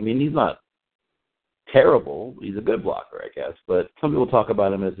overestimate. I mean, he's not terrible. He's a good blocker, I guess. But some people talk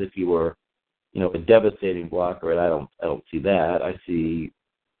about him as if he were, a devastating blocker, and I don't see that. I see,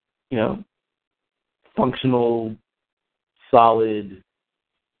 functional, solid,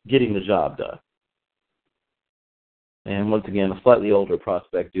 getting the job done. And once again, a slightly older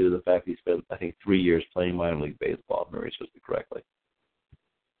prospect due to the fact he spent, I think, 3 years playing minor league baseball, if I remember correctly.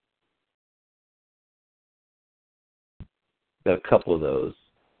 Got a couple of those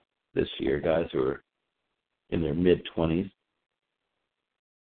this year, guys who are in their mid-20s.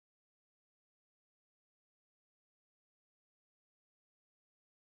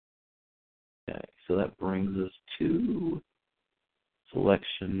 Okay, so that brings us to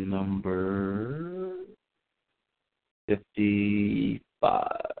selection number 55,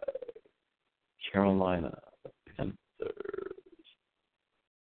 Carolina Panthers.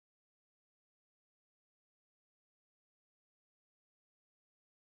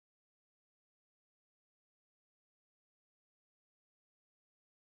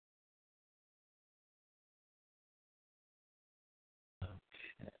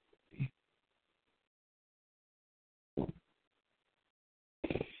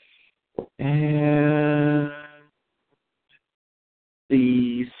 And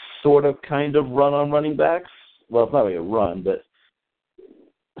the sort of kind of run on running backs. Well, it's not really a run, but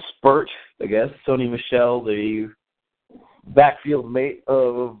spurt, I guess. Sony Michel, the backfield mate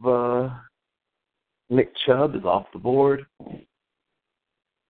of Nick Chubb, is off the board.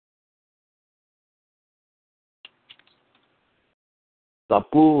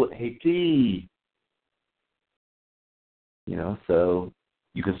 Sapul Haiti. So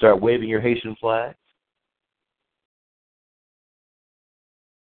you can start waving your Haitian flag.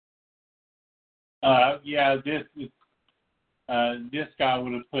 Yeah, this guy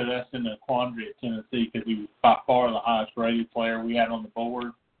would have put us in a quandary at Tennessee because he was by far the highest rated player we had on the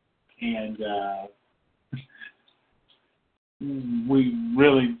board, and we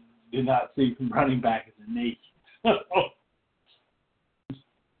really did not see him running back as a need.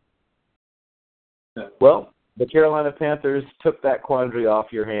 Well, the Carolina Panthers took that quandary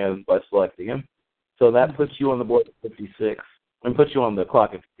off your hands by selecting him, so that puts you on the board at 56, and puts you on the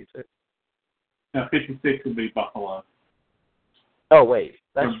clock at 56. Now, 56 would be Buffalo. Oh, wait.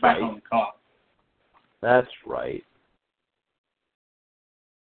 That's They're back right. on the clock. That's right.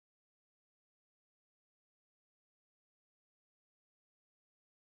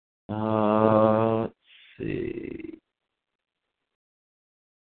 Let's see.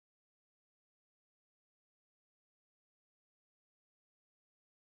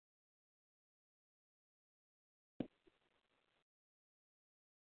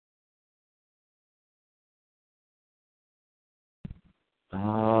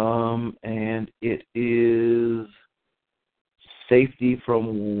 And it is safety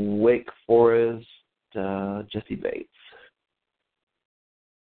from Wake Forest, Jesse Bates.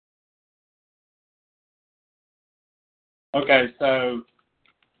 Okay, so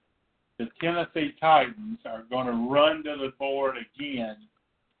the Tennessee Titans are going to run to the board again,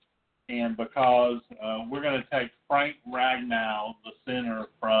 and because we're going to take Frank Ragnow, the center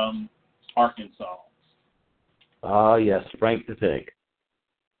from Arkansas. Yes, Frank the Tank.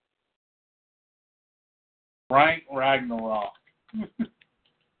 Frank Ragnarok.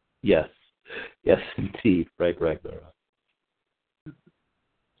 Yes, indeed, Frank Ragnarok.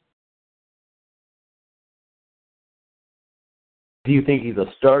 Do you think he's a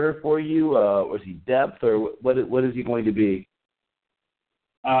starter for you, or is he depth, or what is he going to be?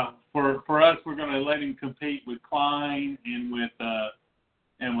 For us, we're going to let him compete with Klein and with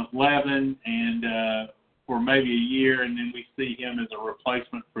Levin, and for maybe a year, and then we see him as a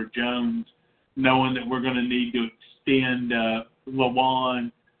replacement for Jones, knowing that we're going to need to extend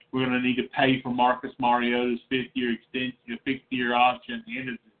Lawan. We're going to need to pay for Marcus Mariota's fifth-year option and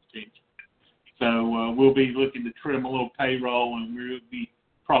his extension. So we'll be looking to trim a little payroll, and we'll be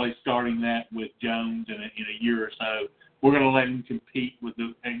probably starting that with Jones in a year or so. We're going to let him compete with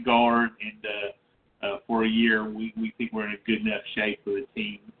the guard, and for a year, we think we're in a good enough shape for the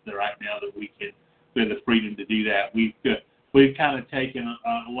team right now that we have the freedom to do that. We've kind of taken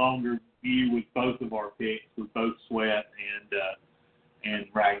a longer view with both of our picks, with both Sweat and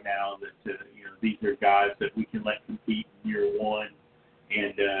right now that these are guys that we can let compete in year one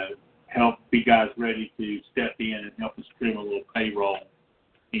and help be guys ready to step in and help us trim a little payroll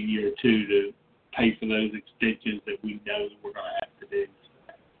in year two to pay for those extensions that we know that we're going to have to do.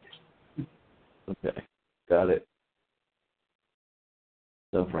 Okay, got it.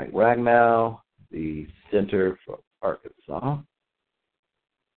 So Frank Ragnow, the center for Arkansas.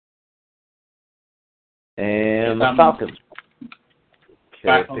 And the Falcons. Okay,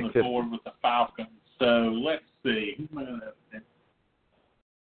 back on the board with the Falcons. So let's see.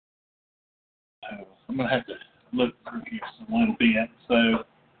 I'm going to have to look through here a little bit. So let's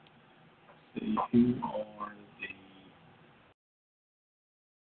see who are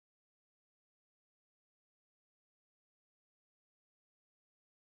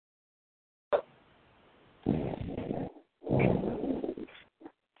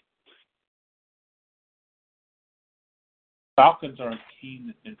Falcons are a team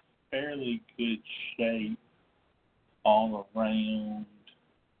that's in fairly good shape all around.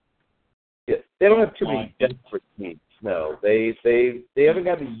 Yeah, they don't have too many desperate teams. No, they haven't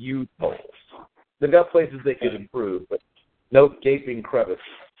got the huge holes. They've got places they could improve, but no gaping crevice.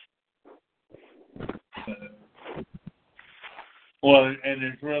 Well, and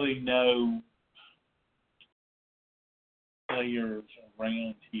there's really no players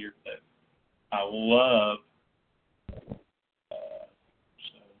around here that I love.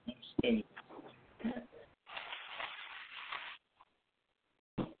 So let's go to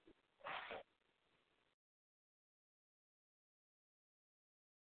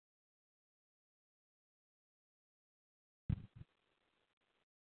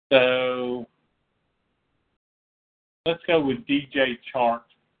So let's go with DJ Chark,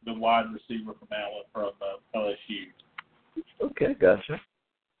 the wide receiver from LSU. Okay, gotcha.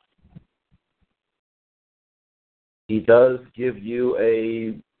 He does give you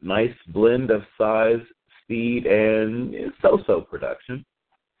a nice blend of size, speed, and so-so production.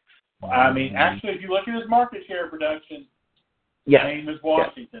 I mean, actually, if you look at his market share production, same as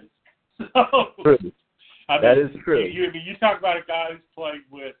Washington. Yeah. So, true. I mean, that is true. You talk about a guy who's played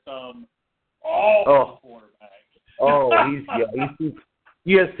with all the quarterbacks. Oh,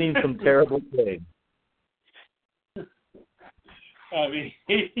 You have seen some terrible things. I mean,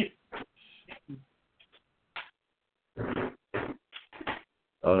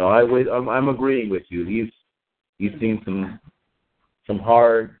 Oh no, I'm agreeing with you. He's seen some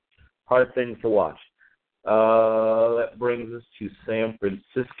hard things to watch. That brings us to San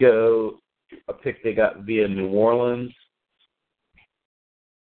Francisco, a pick they got via New Orleans.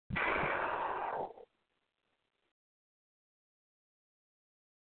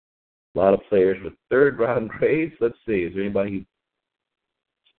 A lot of players with third-round grades. Let's see. Is there anybody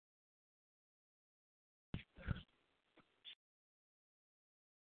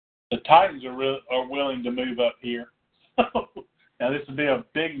the Titans are willing to move up here. Now this would be a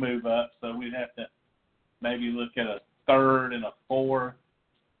big move up, so we'd have to maybe look at a third and a fourth.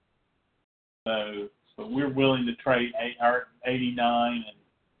 So we're willing to trade our 89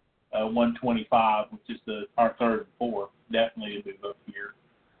 and 125, which is our third and fourth. Definitely to move up here.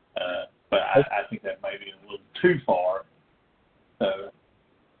 But I think that may be a little too far. So.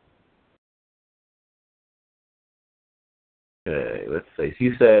 Okay, let's see. So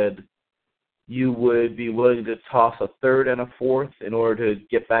you said you would be willing to toss a third and a fourth in order to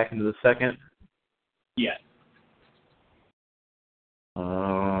get back into the second? Yes.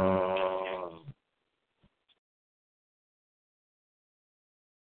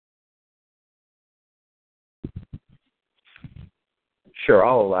 Sure,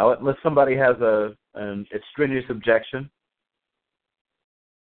 I'll allow it, unless somebody has an extraneous objection.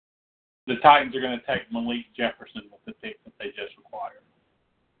 The Titans are going to take Malik Jefferson with the pick that they just acquired.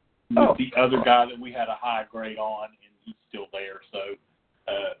 With the other guy that we had a high grade on, and he's still there. So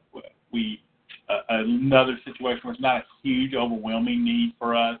another situation where it's not a huge, overwhelming need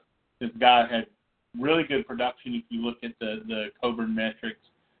for us. This guy had really good production if you look at the Coburn metrics.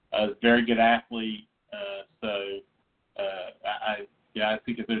 Very good athlete. I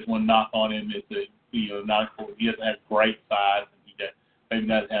think if there's one knock on him, it's he doesn't have great size, and he maybe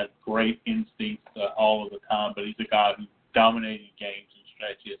doesn't have great instincts all of the time, but he's a guy who dominated games and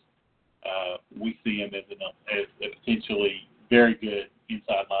stretches. We see him as a potentially very good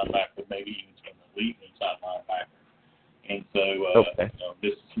inside linebacker, maybe even some elite inside linebacker. And so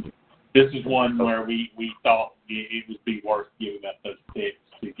this is one where we thought it would be worth giving up those picks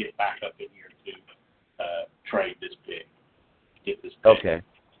to get back up in here to trade this pick. Get this pick. Okay.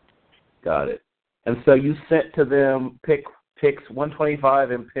 Got it. And so you sent to them picks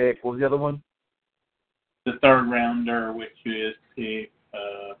 125 and pick, what was the other one? The third rounder, which is pick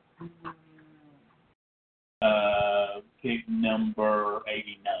number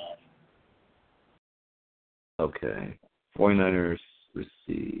 89. Okay. 49ers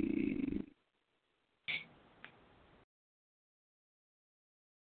receive.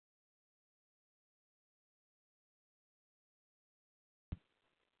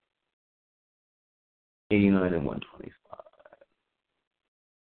 $89 and $125.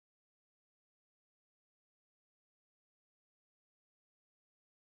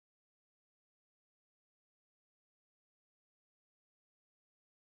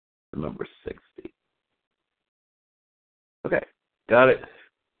 Number 60. Okay, got it.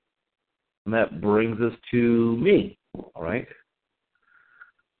 And that brings us to me. All right.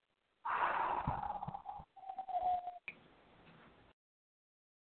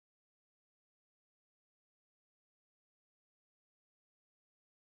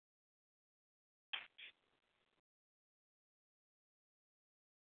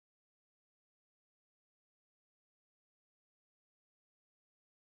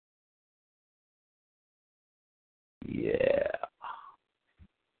 Yeah.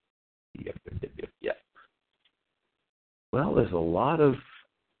 Yep. Well, there's a lot of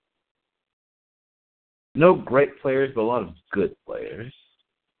no great players, but a lot of good players.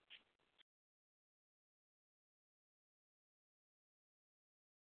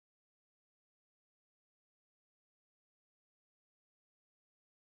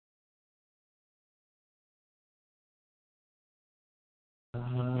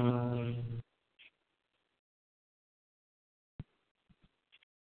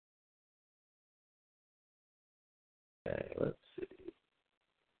 Okay, let's see.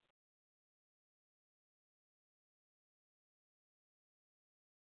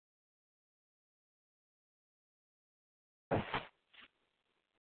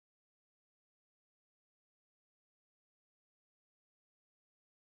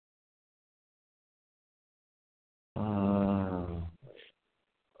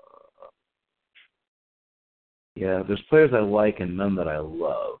 Yeah, there's players I like and none that I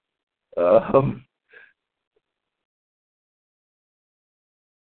love.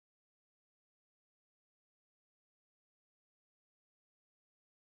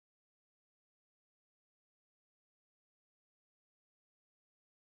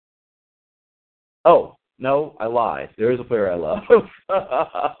 Oh, no, I lie. There is a player I love.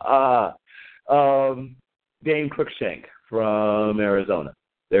 Dane Cruikshank from Arizona.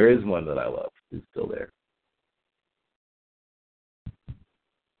 There is one that I love who's still there.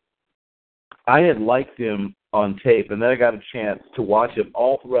 I had liked him on tape, and then I got a chance to watch him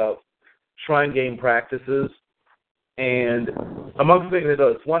all throughout Shrine Game practices. And among the things I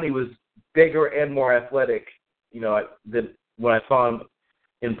noticed, one, he was bigger and more athletic, than when I saw him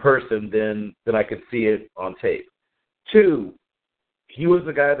in person than I could see it on tape. Two, he was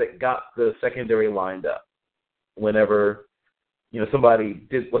the guy that got the secondary lined up whenever, somebody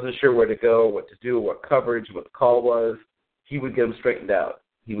wasn't sure where to go, what to do, what coverage, what the call was. He would get them straightened out.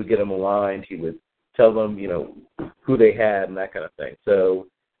 He would get them aligned. He would tell them, who they had and that kind of thing. So,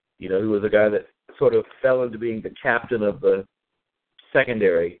 he was a guy that sort of fell into being the captain of the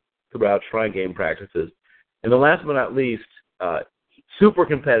secondary throughout Shrine Game practices. And the last but not least, super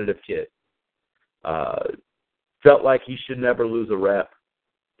competitive kid. Felt like he should never lose a rep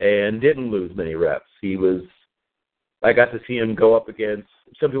and didn't lose many reps. I got to see him go up against,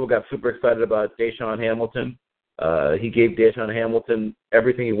 some people got super excited about Deshaun Hamilton. He gave Deshaun Hamilton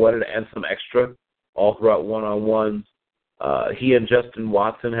everything he wanted and some extra all throughout one-on-ones. He and Justin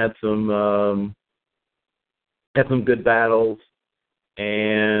Watson had some good battles,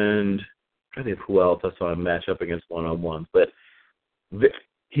 and I think who else I saw him match up against one-on-ones. But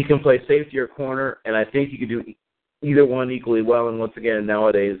he can play safety or corner, and I think he could do either one equally well. And once again,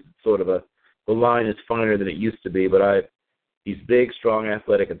 nowadays, sort of the line is finer than it used to be. But he's big, strong,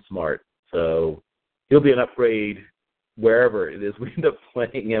 athletic, and smart. So he'll be an upgrade wherever it is we end up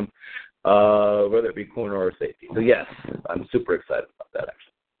playing him, whether it be corner or safety. So yes, I'm super excited about that.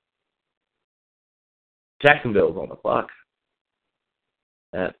 Actually, Jacksonville's on the clock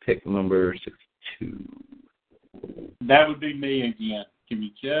at pick number 62. That would be me again. Give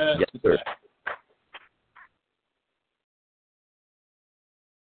me just a sir. second.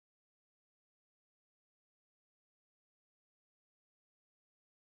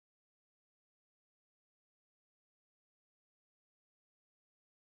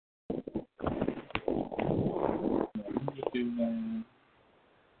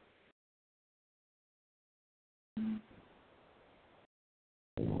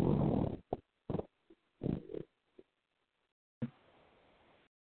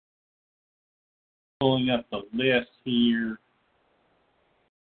 Pulling up the list here.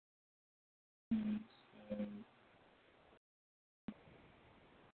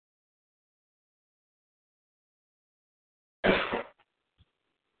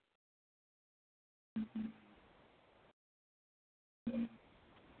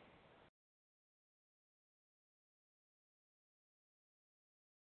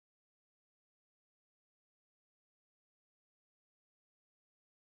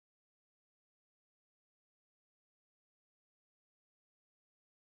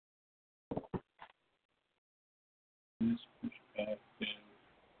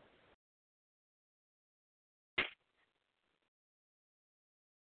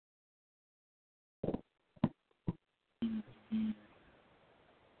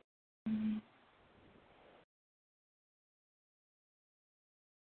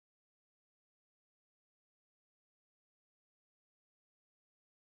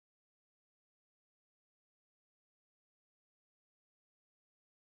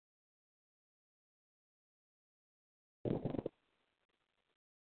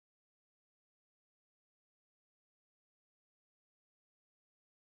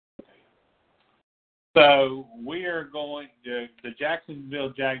 So we are going to the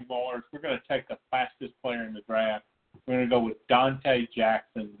Jacksonville Jaguars. We're going to take the fastest player in the draft. We're going to go with Dante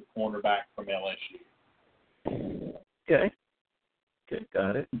Jackson, the cornerback from LSU. Okay,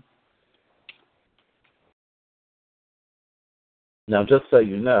 got it. Now, just so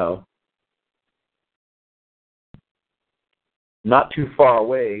you know, not too far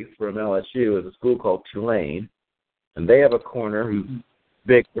away from LSU is a school called Tulane, and they have a corner who's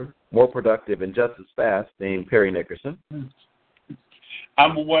bigger, more productive, and just as fast, named Perry Nickerson.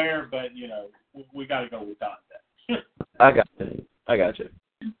 I'm aware, but, we got to go with Dante. I got you.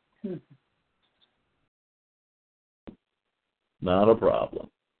 Not a problem.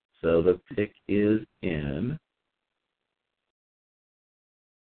 So the pick is in.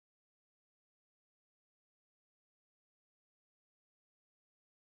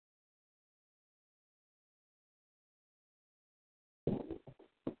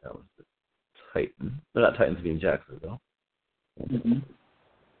 That was the Titans. They're not Titans being Jacksonville. Mm-hmm.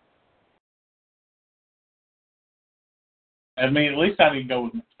 I mean, at least I didn't go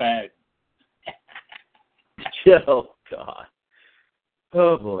with McFadden. Oh, God.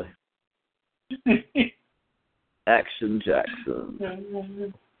 Oh, boy. Action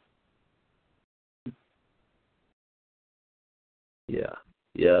Jackson. Yeah.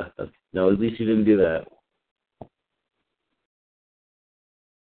 No, at least you didn't do that.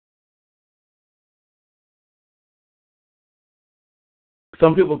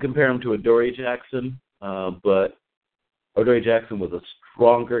 Some people compare him to Adoree Jackson, but Adoree Jackson was a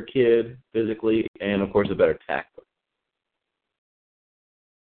stronger kid physically and, of course, a better tackler.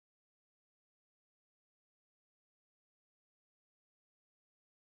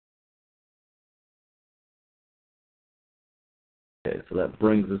 Okay, so that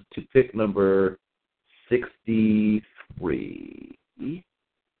brings us to pick number 63.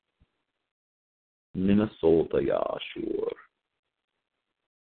 Minnesota, yeah, sure.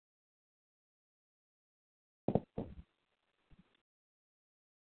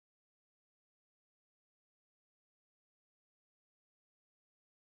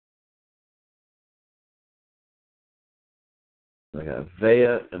 I got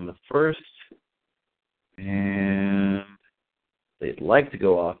Vea in the first, and they'd like to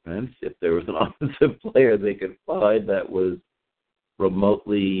go offense if there was an offensive player they could find that was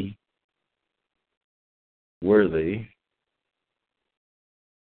remotely worthy.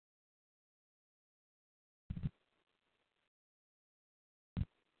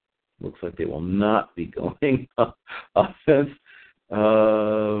 Looks like they will not be going offense,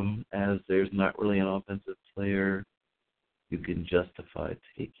 as there's not really an offensive player you can justify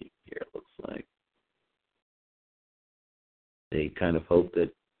taking here, it looks like. They kind of hope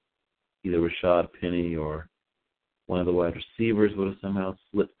that either Rashad Penny or one of the wide receivers would have somehow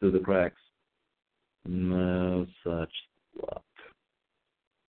slipped through the cracks. No such luck.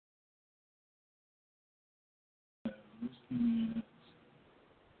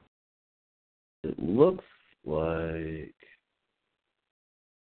 It looks like,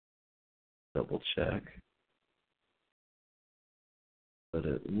 double check, but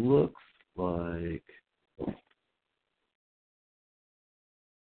it looks like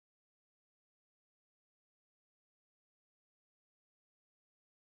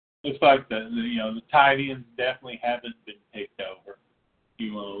Looks like the tight ends definitely haven't been picked over.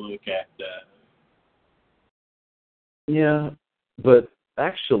 You want to look at yeah, but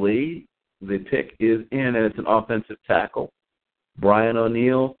actually the pick is in, and it's an offensive tackle, Brian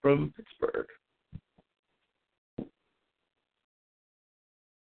O'Neill from Pittsburgh.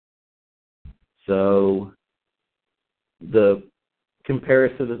 So the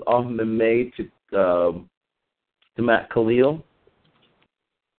comparison has often been made to Matt Khalil,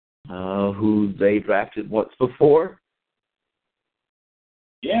 who they drafted once before.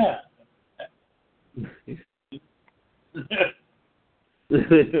 Yeah.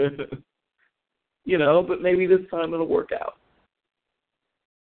 But maybe this time it'll work out.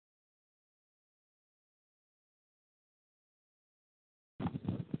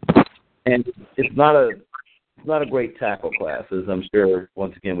 And it's not a great tackle class, as I'm sure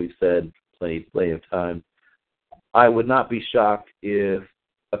once again we've said plenty of times. I would not be shocked if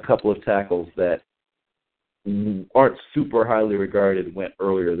a couple of tackles that aren't super highly regarded went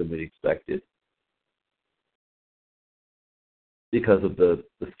earlier than we expected because of the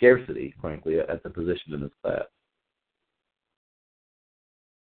scarcity, frankly, at the position in this class.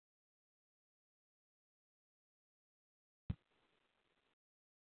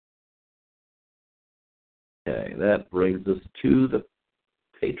 Okay, that brings us to the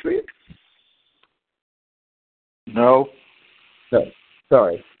Patriots. No. No,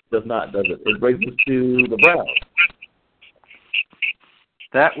 sorry, does not, does it? It brings us to the Browns.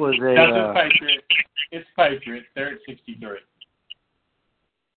 That was That's Patriots. It's Patriots. They're at 63.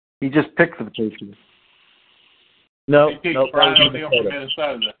 He just picked for the Patriots. No, They picked Brian O'Neill from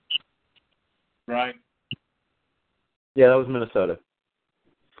Minnesota. Right? Yeah, that was Minnesota.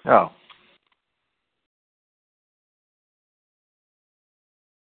 Oh.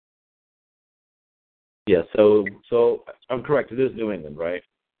 Yeah, so I'm correct. It is New England, right?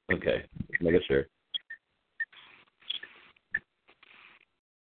 Okay, make sure.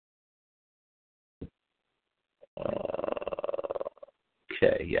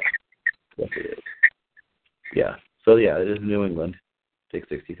 Okay, yeah. Yes, it is. Yeah, so yeah, it is New England. Take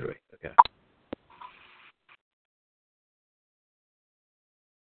 63. Okay.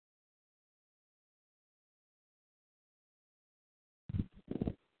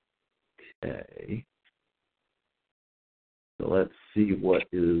 Okay. So let's see what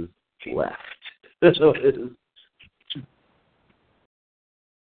is left. So it is,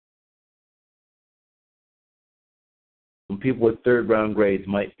 some people with third-round grades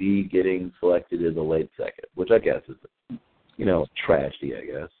might be getting selected in the late second, which I guess is, a tragedy, I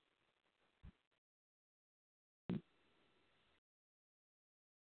guess.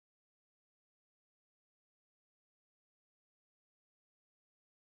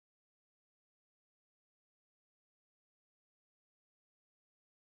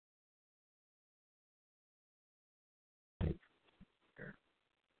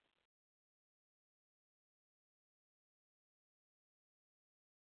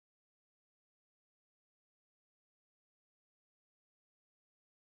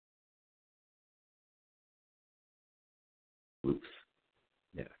 Oops.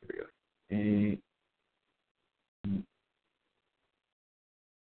 Yeah, here we go.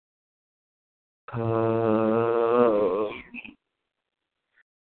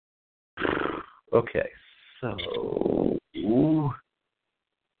 Okay, so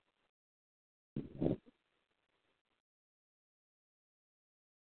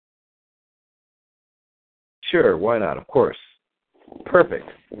sure, why not? Of course. Perfect.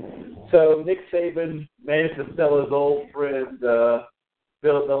 So Nick Saban managed to sell his old friend Bill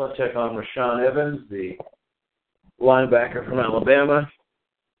Belichick on Rashaan Evans, the linebacker from Alabama.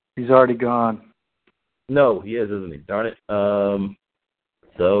 He's already gone. No, he is, isn't he? Darn it.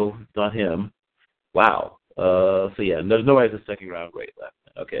 So it's not him. Wow. So yeah, there's no way it's a second round grade left.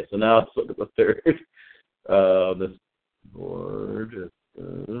 Okay, so now let's look at the third. This board.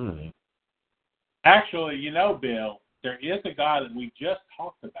 Actually, you know, Bill, there is a guy that we just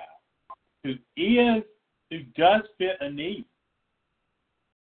talked about who does fit a need.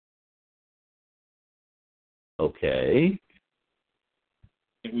 Okay.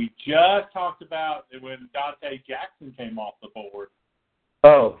 We just talked about it when Dante Jackson came off the board.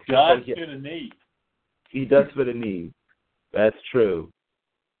 Oh, Does yeah. fit a need. He does fit a need. That's true.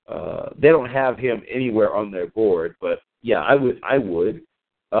 They don't have him anywhere on their board, but yeah, I would.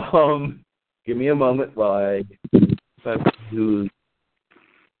 Give me a moment while I do.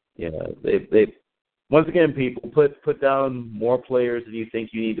 Yeah, they once again, people put down more players than you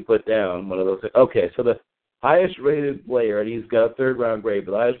think you need to put down. One of those. Okay, so the highest rated player, and he's got a third round grade,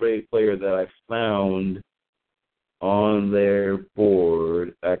 but the highest rated player that I found on their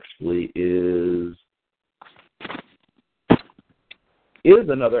board actually is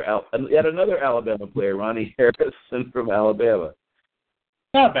another Alabama player, Ronnie Harrison from Alabama.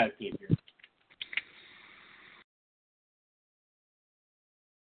 Not a bad figure.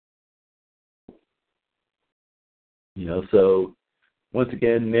 You know, so once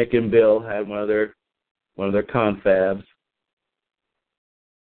again, Nick and Bill had one of their confabs.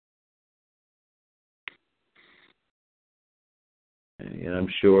 And I'm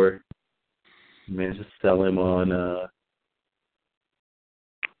sure he managed to sell him on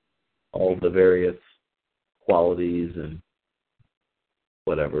all the various qualities and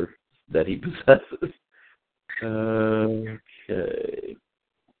whatever that he possesses. Okay.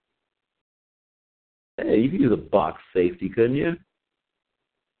 Hey, you could use a box safety, couldn't you?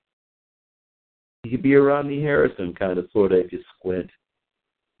 You could be a Rodney Harrison kind of, sort of, if you squint.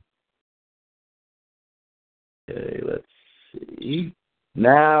 Okay, let's see.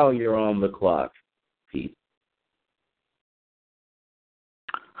 Now you're on the clock, Pete.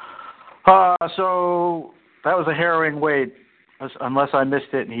 So that was a harrowing wait, unless I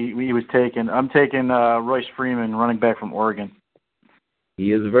missed it and he was taken. I'm taking Royce Freeman, running back from Oregon.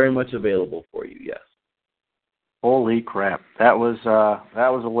 He is very much available for you, yes. Holy crap! That was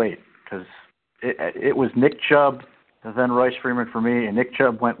a wait, because it was Nick Chubb and then Royce Freeman for me, and Nick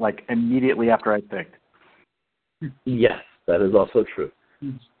Chubb went like immediately after I picked. Yes, that is also true.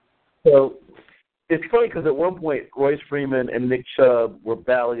 So it's funny because at one point Royce Freeman and Nick Chubb were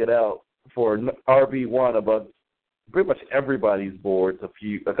battling it out for RB1 above pretty much everybody's boards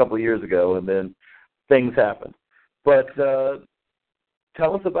a couple of years ago, and then things happened. But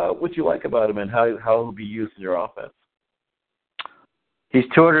tell us about what you like about him and how he'll be used in your offense. He's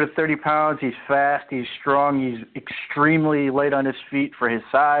 230 pounds. He's fast. He's strong. He's extremely light on his feet for his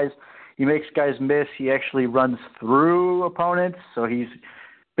size. He makes guys miss. He actually runs through opponents. So he's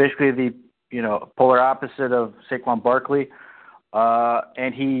basically the polar opposite of Saquon Barkley.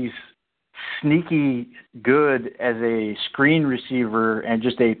 And he's sneaky good as a screen receiver and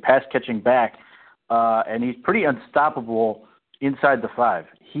just a pass-catching back. And he's pretty unstoppable inside the 5.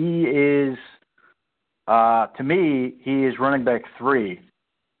 He is, to me, he is running back 3,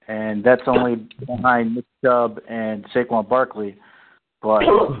 and that's only behind Nick Chubb and Saquon Barkley. But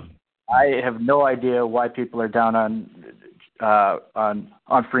I have no idea why people are down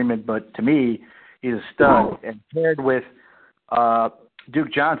on Freeman. But to me, he's a stud. And paired with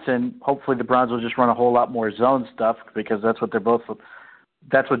Duke Johnson, hopefully the Browns will just run a whole lot more zone stuff, because that's what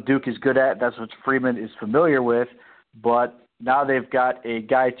that's what Duke is good at. That's what Freeman is familiar with. But now they've got a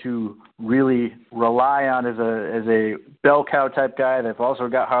guy to really rely on as a bell cow type guy. They've also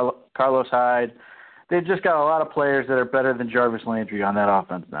got Carlos Hyde. They've just got a lot of players that are better than Jarvis Landry on that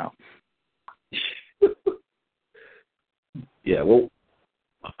offense now. Yeah, well,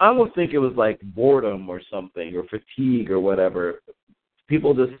 I almost think it was like boredom or something, or fatigue or whatever.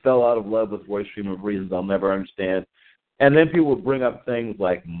 People just fell out of love with Royce Freeman for reasons I'll never understand. And then people would bring up things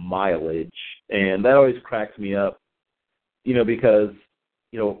like mileage, and that always cracks me up. Because,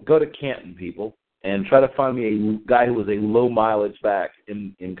 go to Canton, people. and try to find me a guy who was a low mileage back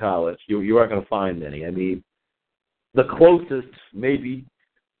in college. You aren't going to find any. I mean, the closest maybe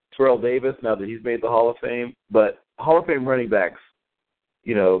Terrell Davis, now that he's made the Hall of Fame, but Hall of Fame running backs,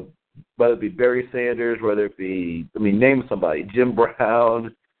 you know, whether it be Barry Sanders, whether it be, I mean, name somebody, Jim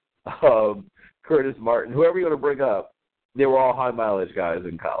Brown, Curtis Martin, whoever you want to bring up, they were all high mileage guys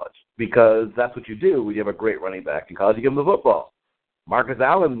in college because that's what you do when you have a great running back in college. You give them the football. Marcus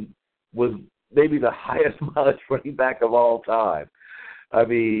Allen was maybe the highest mileage running back of all time. I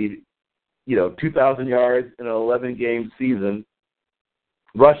mean, you know, 2,000 yards in an 11-game season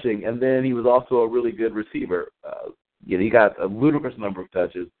rushing, and then he was also a really good receiver. You know, he got a ludicrous number of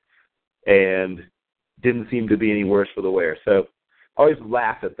touches and didn't seem to be any worse for the wear. So I always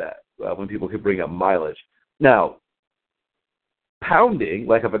laugh at that when people can bring up mileage. Now, pounding,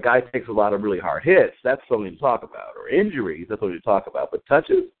 like if a guy takes a lot of really hard hits, that's something to talk about. Or injuries, that's something to talk about. But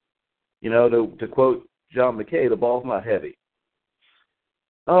touches, you know, to quote John McKay, the ball's not heavy.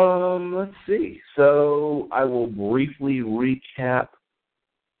 Let's see. So I will briefly recap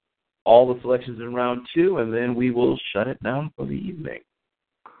all the selections in round 2, and then we will shut it down for the evening.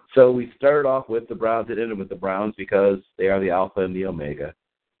 So we started off with the Browns. It ended with the Browns because they are the alpha and the omega.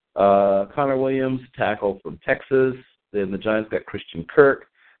 Connor Williams, tackle from Texas. Then the Giants got Christian Kirk,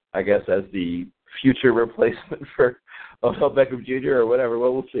 I guess, as the future replacement for Odell Beckham Jr. or whatever.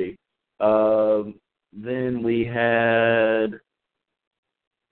 Well, we'll see. Then we had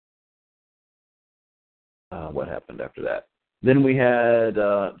what happened after that? Then we had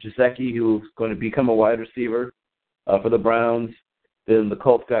Gesicki, who's going to become a wide receiver for the Browns. Then the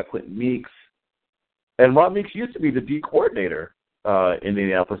Colts got Quentin Meeks. And Rob Meeks used to be the D coordinator in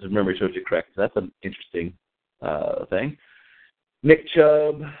Indianapolis, if memory serves you correct. So that's an interesting thing. Nick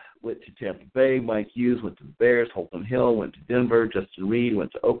Chubb went to Tampa Bay. Mike Hughes went to the Bears. Holton Hill went to Denver. Justin Reed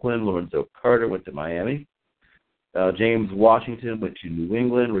went to Oakland. Lorenzo Carter went to Miami. James Washington went to New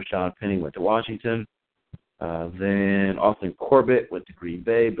England. Rashawn Penny went to Washington. Then Austin Corbett went to Green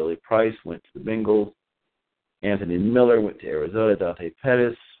Bay. Billy Price went to the Bengals. Anthony Miller went to Arizona. Dante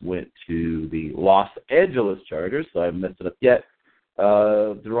Pettis went to the Los Angeles Chargers, so I haven't messed it up yet.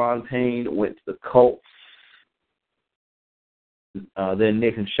 Deron Payne went to the Colts. Then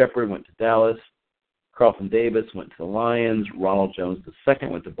Nathan Shepard went to Dallas. Carlton Davis went to the Lions. Ronald Jones II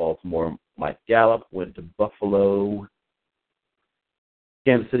went to Baltimore. Mike Gallup went to Buffalo.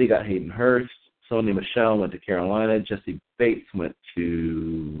 Kansas City got Hayden Hurst. Sony Michel went to Carolina. Jesse Bates went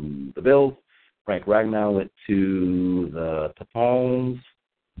to the Bills. Frank Ragnow went to the Tapons.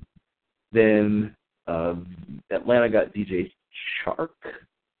 Then Atlanta got DJ Chark.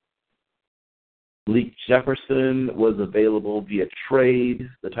 Malik Jefferson was available via trade.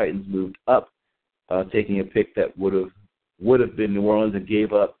 The Titans moved up, taking a pick that would have been New Orleans and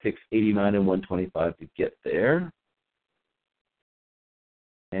gave up picks 89 and 125 to get there.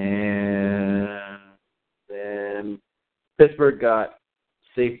 And then Pittsburgh got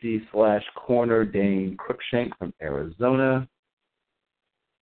safety/corner Dane Cruikshank from Arizona.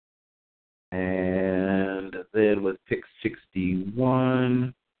 And then with pick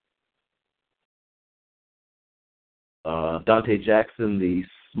 61, Dante Jackson, the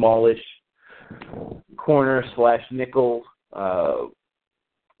smallish corner/nickel,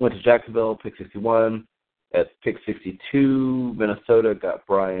 went to Jacksonville, pick 61. At pick 62, Minnesota got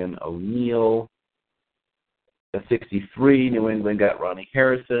Brian O'Neill. At 63, New England got Ronnie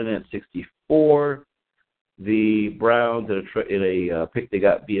Harrison. At 64, the Browns, in a pick they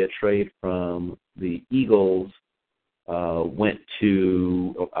got via trade from the Eagles,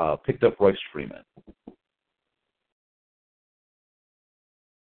 picked up Royce Freeman.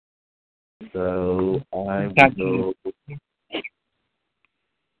 So I will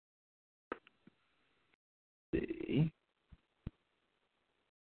see.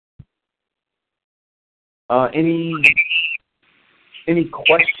 Any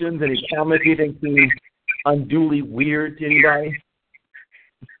questions, any comments you think seem unduly weird to anybody?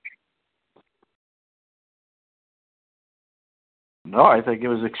 No, I think it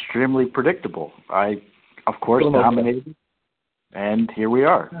was extremely predictable. I, of course, nominated, and here we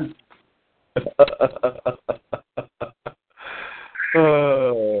are.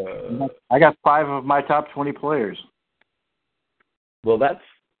 I got 5 of my top 20 players. Well, that's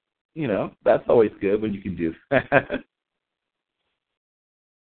always good when you can do that.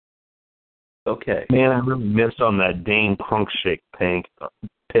 Okay. Man, I really missed on that Dane Cruikshank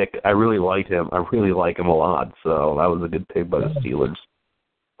pick. I really liked him. I really like him a lot. So that was a good pick by the Steelers.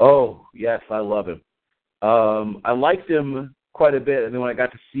 Oh, yes, I love him. I liked him quite a bit, and then when I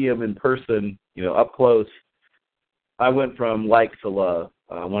got to see him in person, up close, I went from like to love.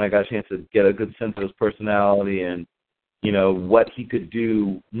 when I got a chance to get a good sense of his personality and, what he could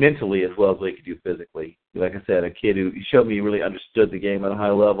do mentally as well as what he could do physically. Like I said, a kid who showed me he really understood the game at a high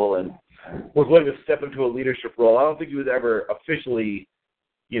level and was willing to step into a leadership role. I don't think he was ever officially,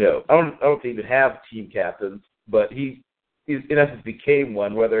 I don't think he even have team captains, but he in essence became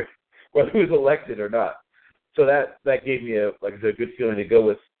one, whether he was elected or not. So that gave me a good feeling to go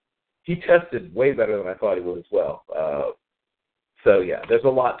with. He tested way better than I thought he would as well. So yeah, there's a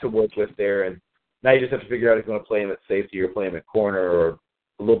lot to work with there, and now you just have to figure out if you want to play him at safety or play him at corner or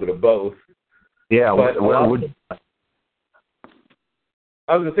a little bit of both. Yeah, but I was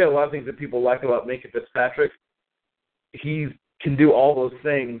going to say a lot of things that people like about Minka Fitzpatrick. He can do all those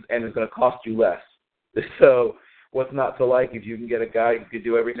things, and it's going to cost you less. So what's not to like if you can get a guy who can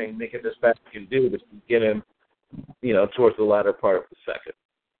do everything Minka Fitzpatrick can do, but you can get him, towards the latter part of the second.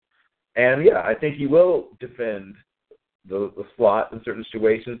 And yeah, I think he will defend the slot in certain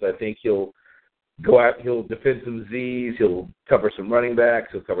situations. I think he'll go out, he'll defend some Z's, he'll cover some running backs,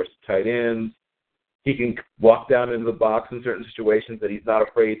 he'll cover some tight ends. He can walk down into the box in certain situations that he's not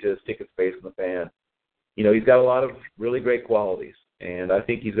afraid to stick his face in the fan. He's got a lot of really great qualities, and I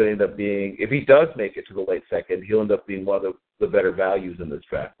think he's going to end up being, if he does make it to the late second, he'll end up being one of the better values in this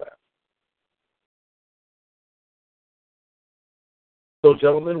draft class. So,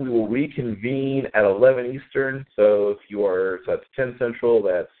 gentlemen, we will reconvene at 11 Eastern. So that's 10 Central,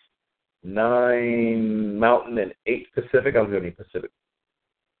 that's 9 Mountain, and 8 Pacific. I don't do any Pacific.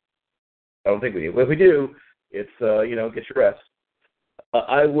 I don't think we do. But if we do, it's, get your rest.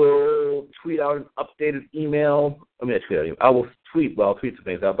 I will tweet out an updated email. I will tweet some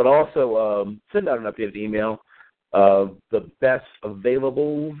things out, but I'll also send out an updated email of the best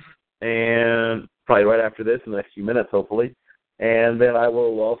availables, and probably right after this in the next few minutes, hopefully. And then I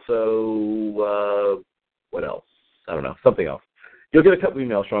will also, what else? I don't know, something else. You'll get a couple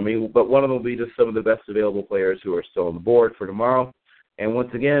emails from me, but one of them will be just some of the best available players who are still on the board for tomorrow. And once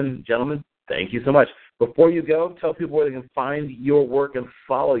again, gentlemen, thank you so much. Before you go, tell people where they can find your work and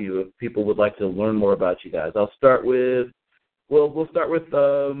follow you if people would like to learn more about you guys. I'll start with, we'll start with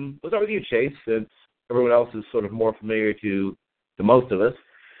you, Chase, since everyone else is sort of more familiar to most of us.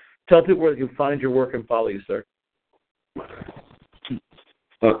 Tell people where they can find your work and follow you, sir.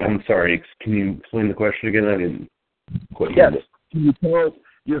 I'm sorry. Can you explain the question again? I didn't quite hear it. Can you tell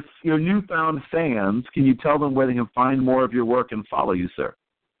your newfound fans, can you tell them where they can find more of your work and follow you, sir?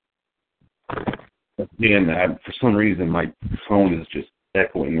 Man, for some reason, my phone is just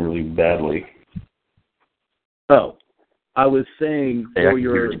echoing really badly. Oh, I was saying for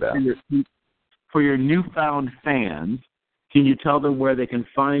your newfound fans, can you tell them where they can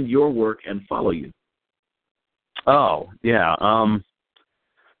find your work and follow you? Oh, yeah.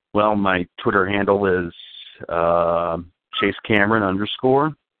 Well, my Twitter handle is @ChaseCameron_.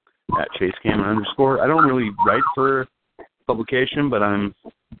 I don't really write for publication, but I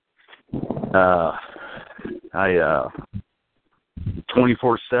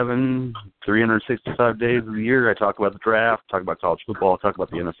 24/7, 365 days of the year, I talk about the draft, talk about college football, talk about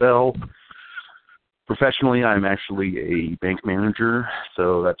the NFL. Professionally, I'm actually a bank manager,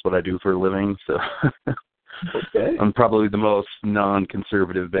 so that's what I do for a living. So okay. I'm probably the most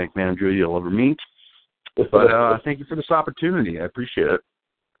non-conservative bank manager you'll ever meet. But thank you for this opportunity. I appreciate it.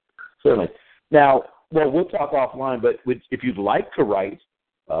 Certainly. Now, we'll talk offline, but if you'd like to write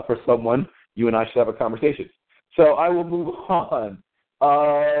for someone, you and I should have a conversation. So I will move on.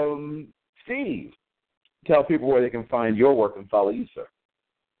 Steve, tell people where they can find your work and follow you, sir.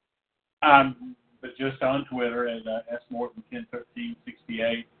 But just on Twitter at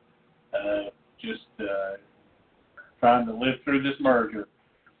smorton101368. Just trying to live through this merger.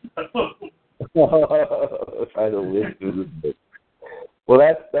 Trying to live through this. Well,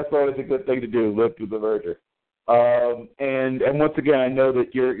 that's always a good thing to do, live through the merger. And once again, I know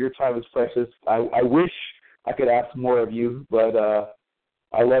that your time is precious. I wish I could ask more of you, but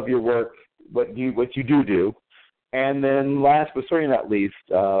I love your work, what you do. And then last but certainly not least,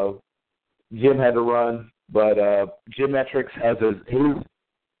 Jim had to run, but Jim Metrics has his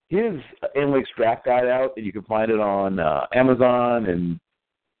analytics draft guide out, and you can find it on Amazon, and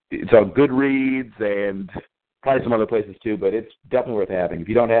it's on Goodreads, and probably some other places too, but it's definitely worth having. If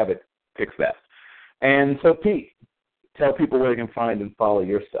you don't have it, fix that. And so, Pete, tell people where they can find and follow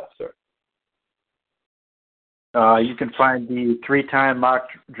your stuff, sir. You can find the 3-time mock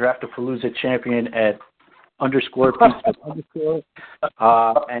draft of Palooza champion at _Pete_.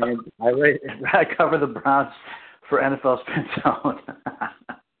 And I cover the Browns for NFL Spin Zone.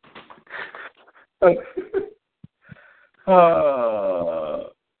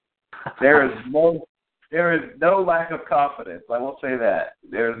 There is no lack of confidence. I will say that.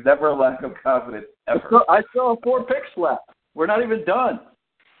 There's never a lack of confidence ever. I still have 4 picks left. We're not even done.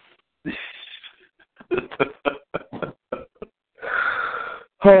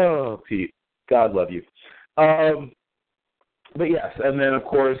 Oh, Pete, God love you. But yes, and then of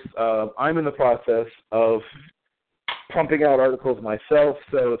course I'm in the process of pumping out articles myself.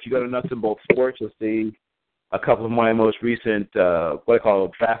 So if you go to Nuts and Bolts Sports, you'll see a couple of my most recent what I call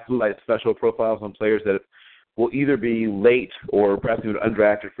draft light special profiles on players that will either be late or perhaps even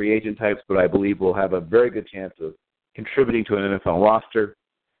undrafted free agent types, but I believe will have a very good chance of contributing to an NFL roster.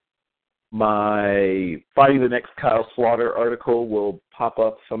 My Finding the Next Kyle Slaughter article will pop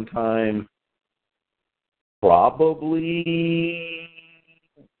up sometime, probably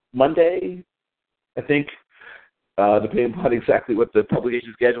Monday, I think, depending upon exactly what the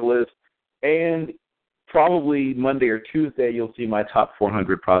publication schedule is. And probably Monday or Tuesday, you'll see my top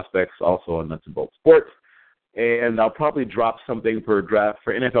 400 prospects also on Nuts and Bolts Sports. And I'll probably drop something for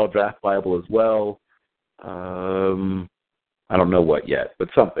NFL Draft Bible as well. I don't know what yet, but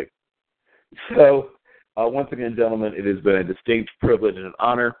something. So, once again, gentlemen, it has been a distinct privilege and an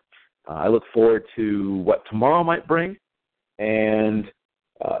honor. I look forward to what tomorrow might bring. And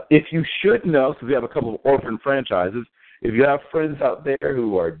if you should know, so we have a couple of orphan franchises, if you have friends out there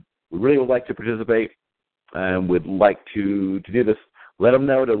who really would like to participate and would like to do this, let them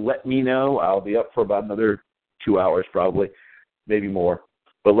know to let me know. I'll be up for about another 2 hours probably, maybe more.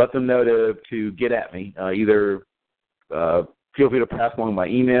 But let them know to get at me. Either feel free to pass along my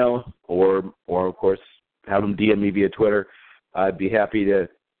email or of course, have them DM me via Twitter. I'd be happy to,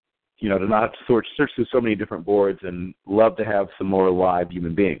 to not have to search through so many different boards and love to have some more live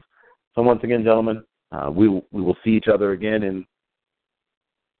human beings. So once again, gentlemen, we will see each other again in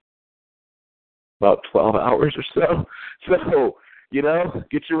about 12 hours or so. So,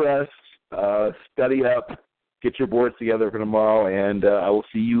 get your rest, study up, get your boards together for tomorrow, and I will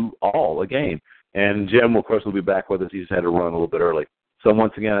see you all again. And Jim, of course, will be back with us. He just had to run a little bit early. So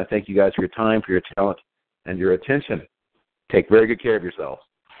once again, I thank you guys for your time, for your talent, and your attention. Take very good care of yourselves.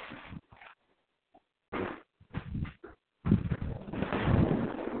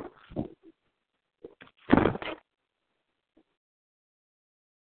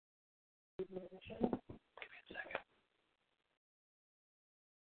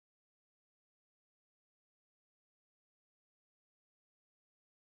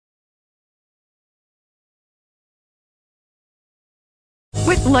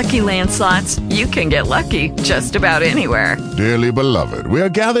 With Lucky Land Slots, you can get lucky just about anywhere. Dearly beloved, we are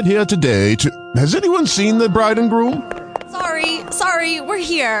gathered here today to... Has anyone seen the bride and groom? Sorry, we're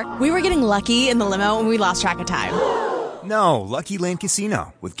here. We were getting lucky in the limo and we lost track of time. No, Lucky Land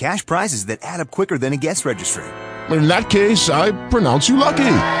Casino, with cash prizes that add up quicker than a guest registry. In that case, I pronounce you lucky.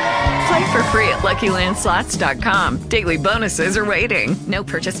 Play for free at LuckyLandSlots.com. Daily bonuses are waiting. No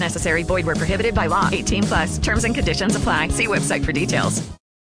purchase necessary. Void where prohibited by law. 18+. Terms and conditions apply. See website for details.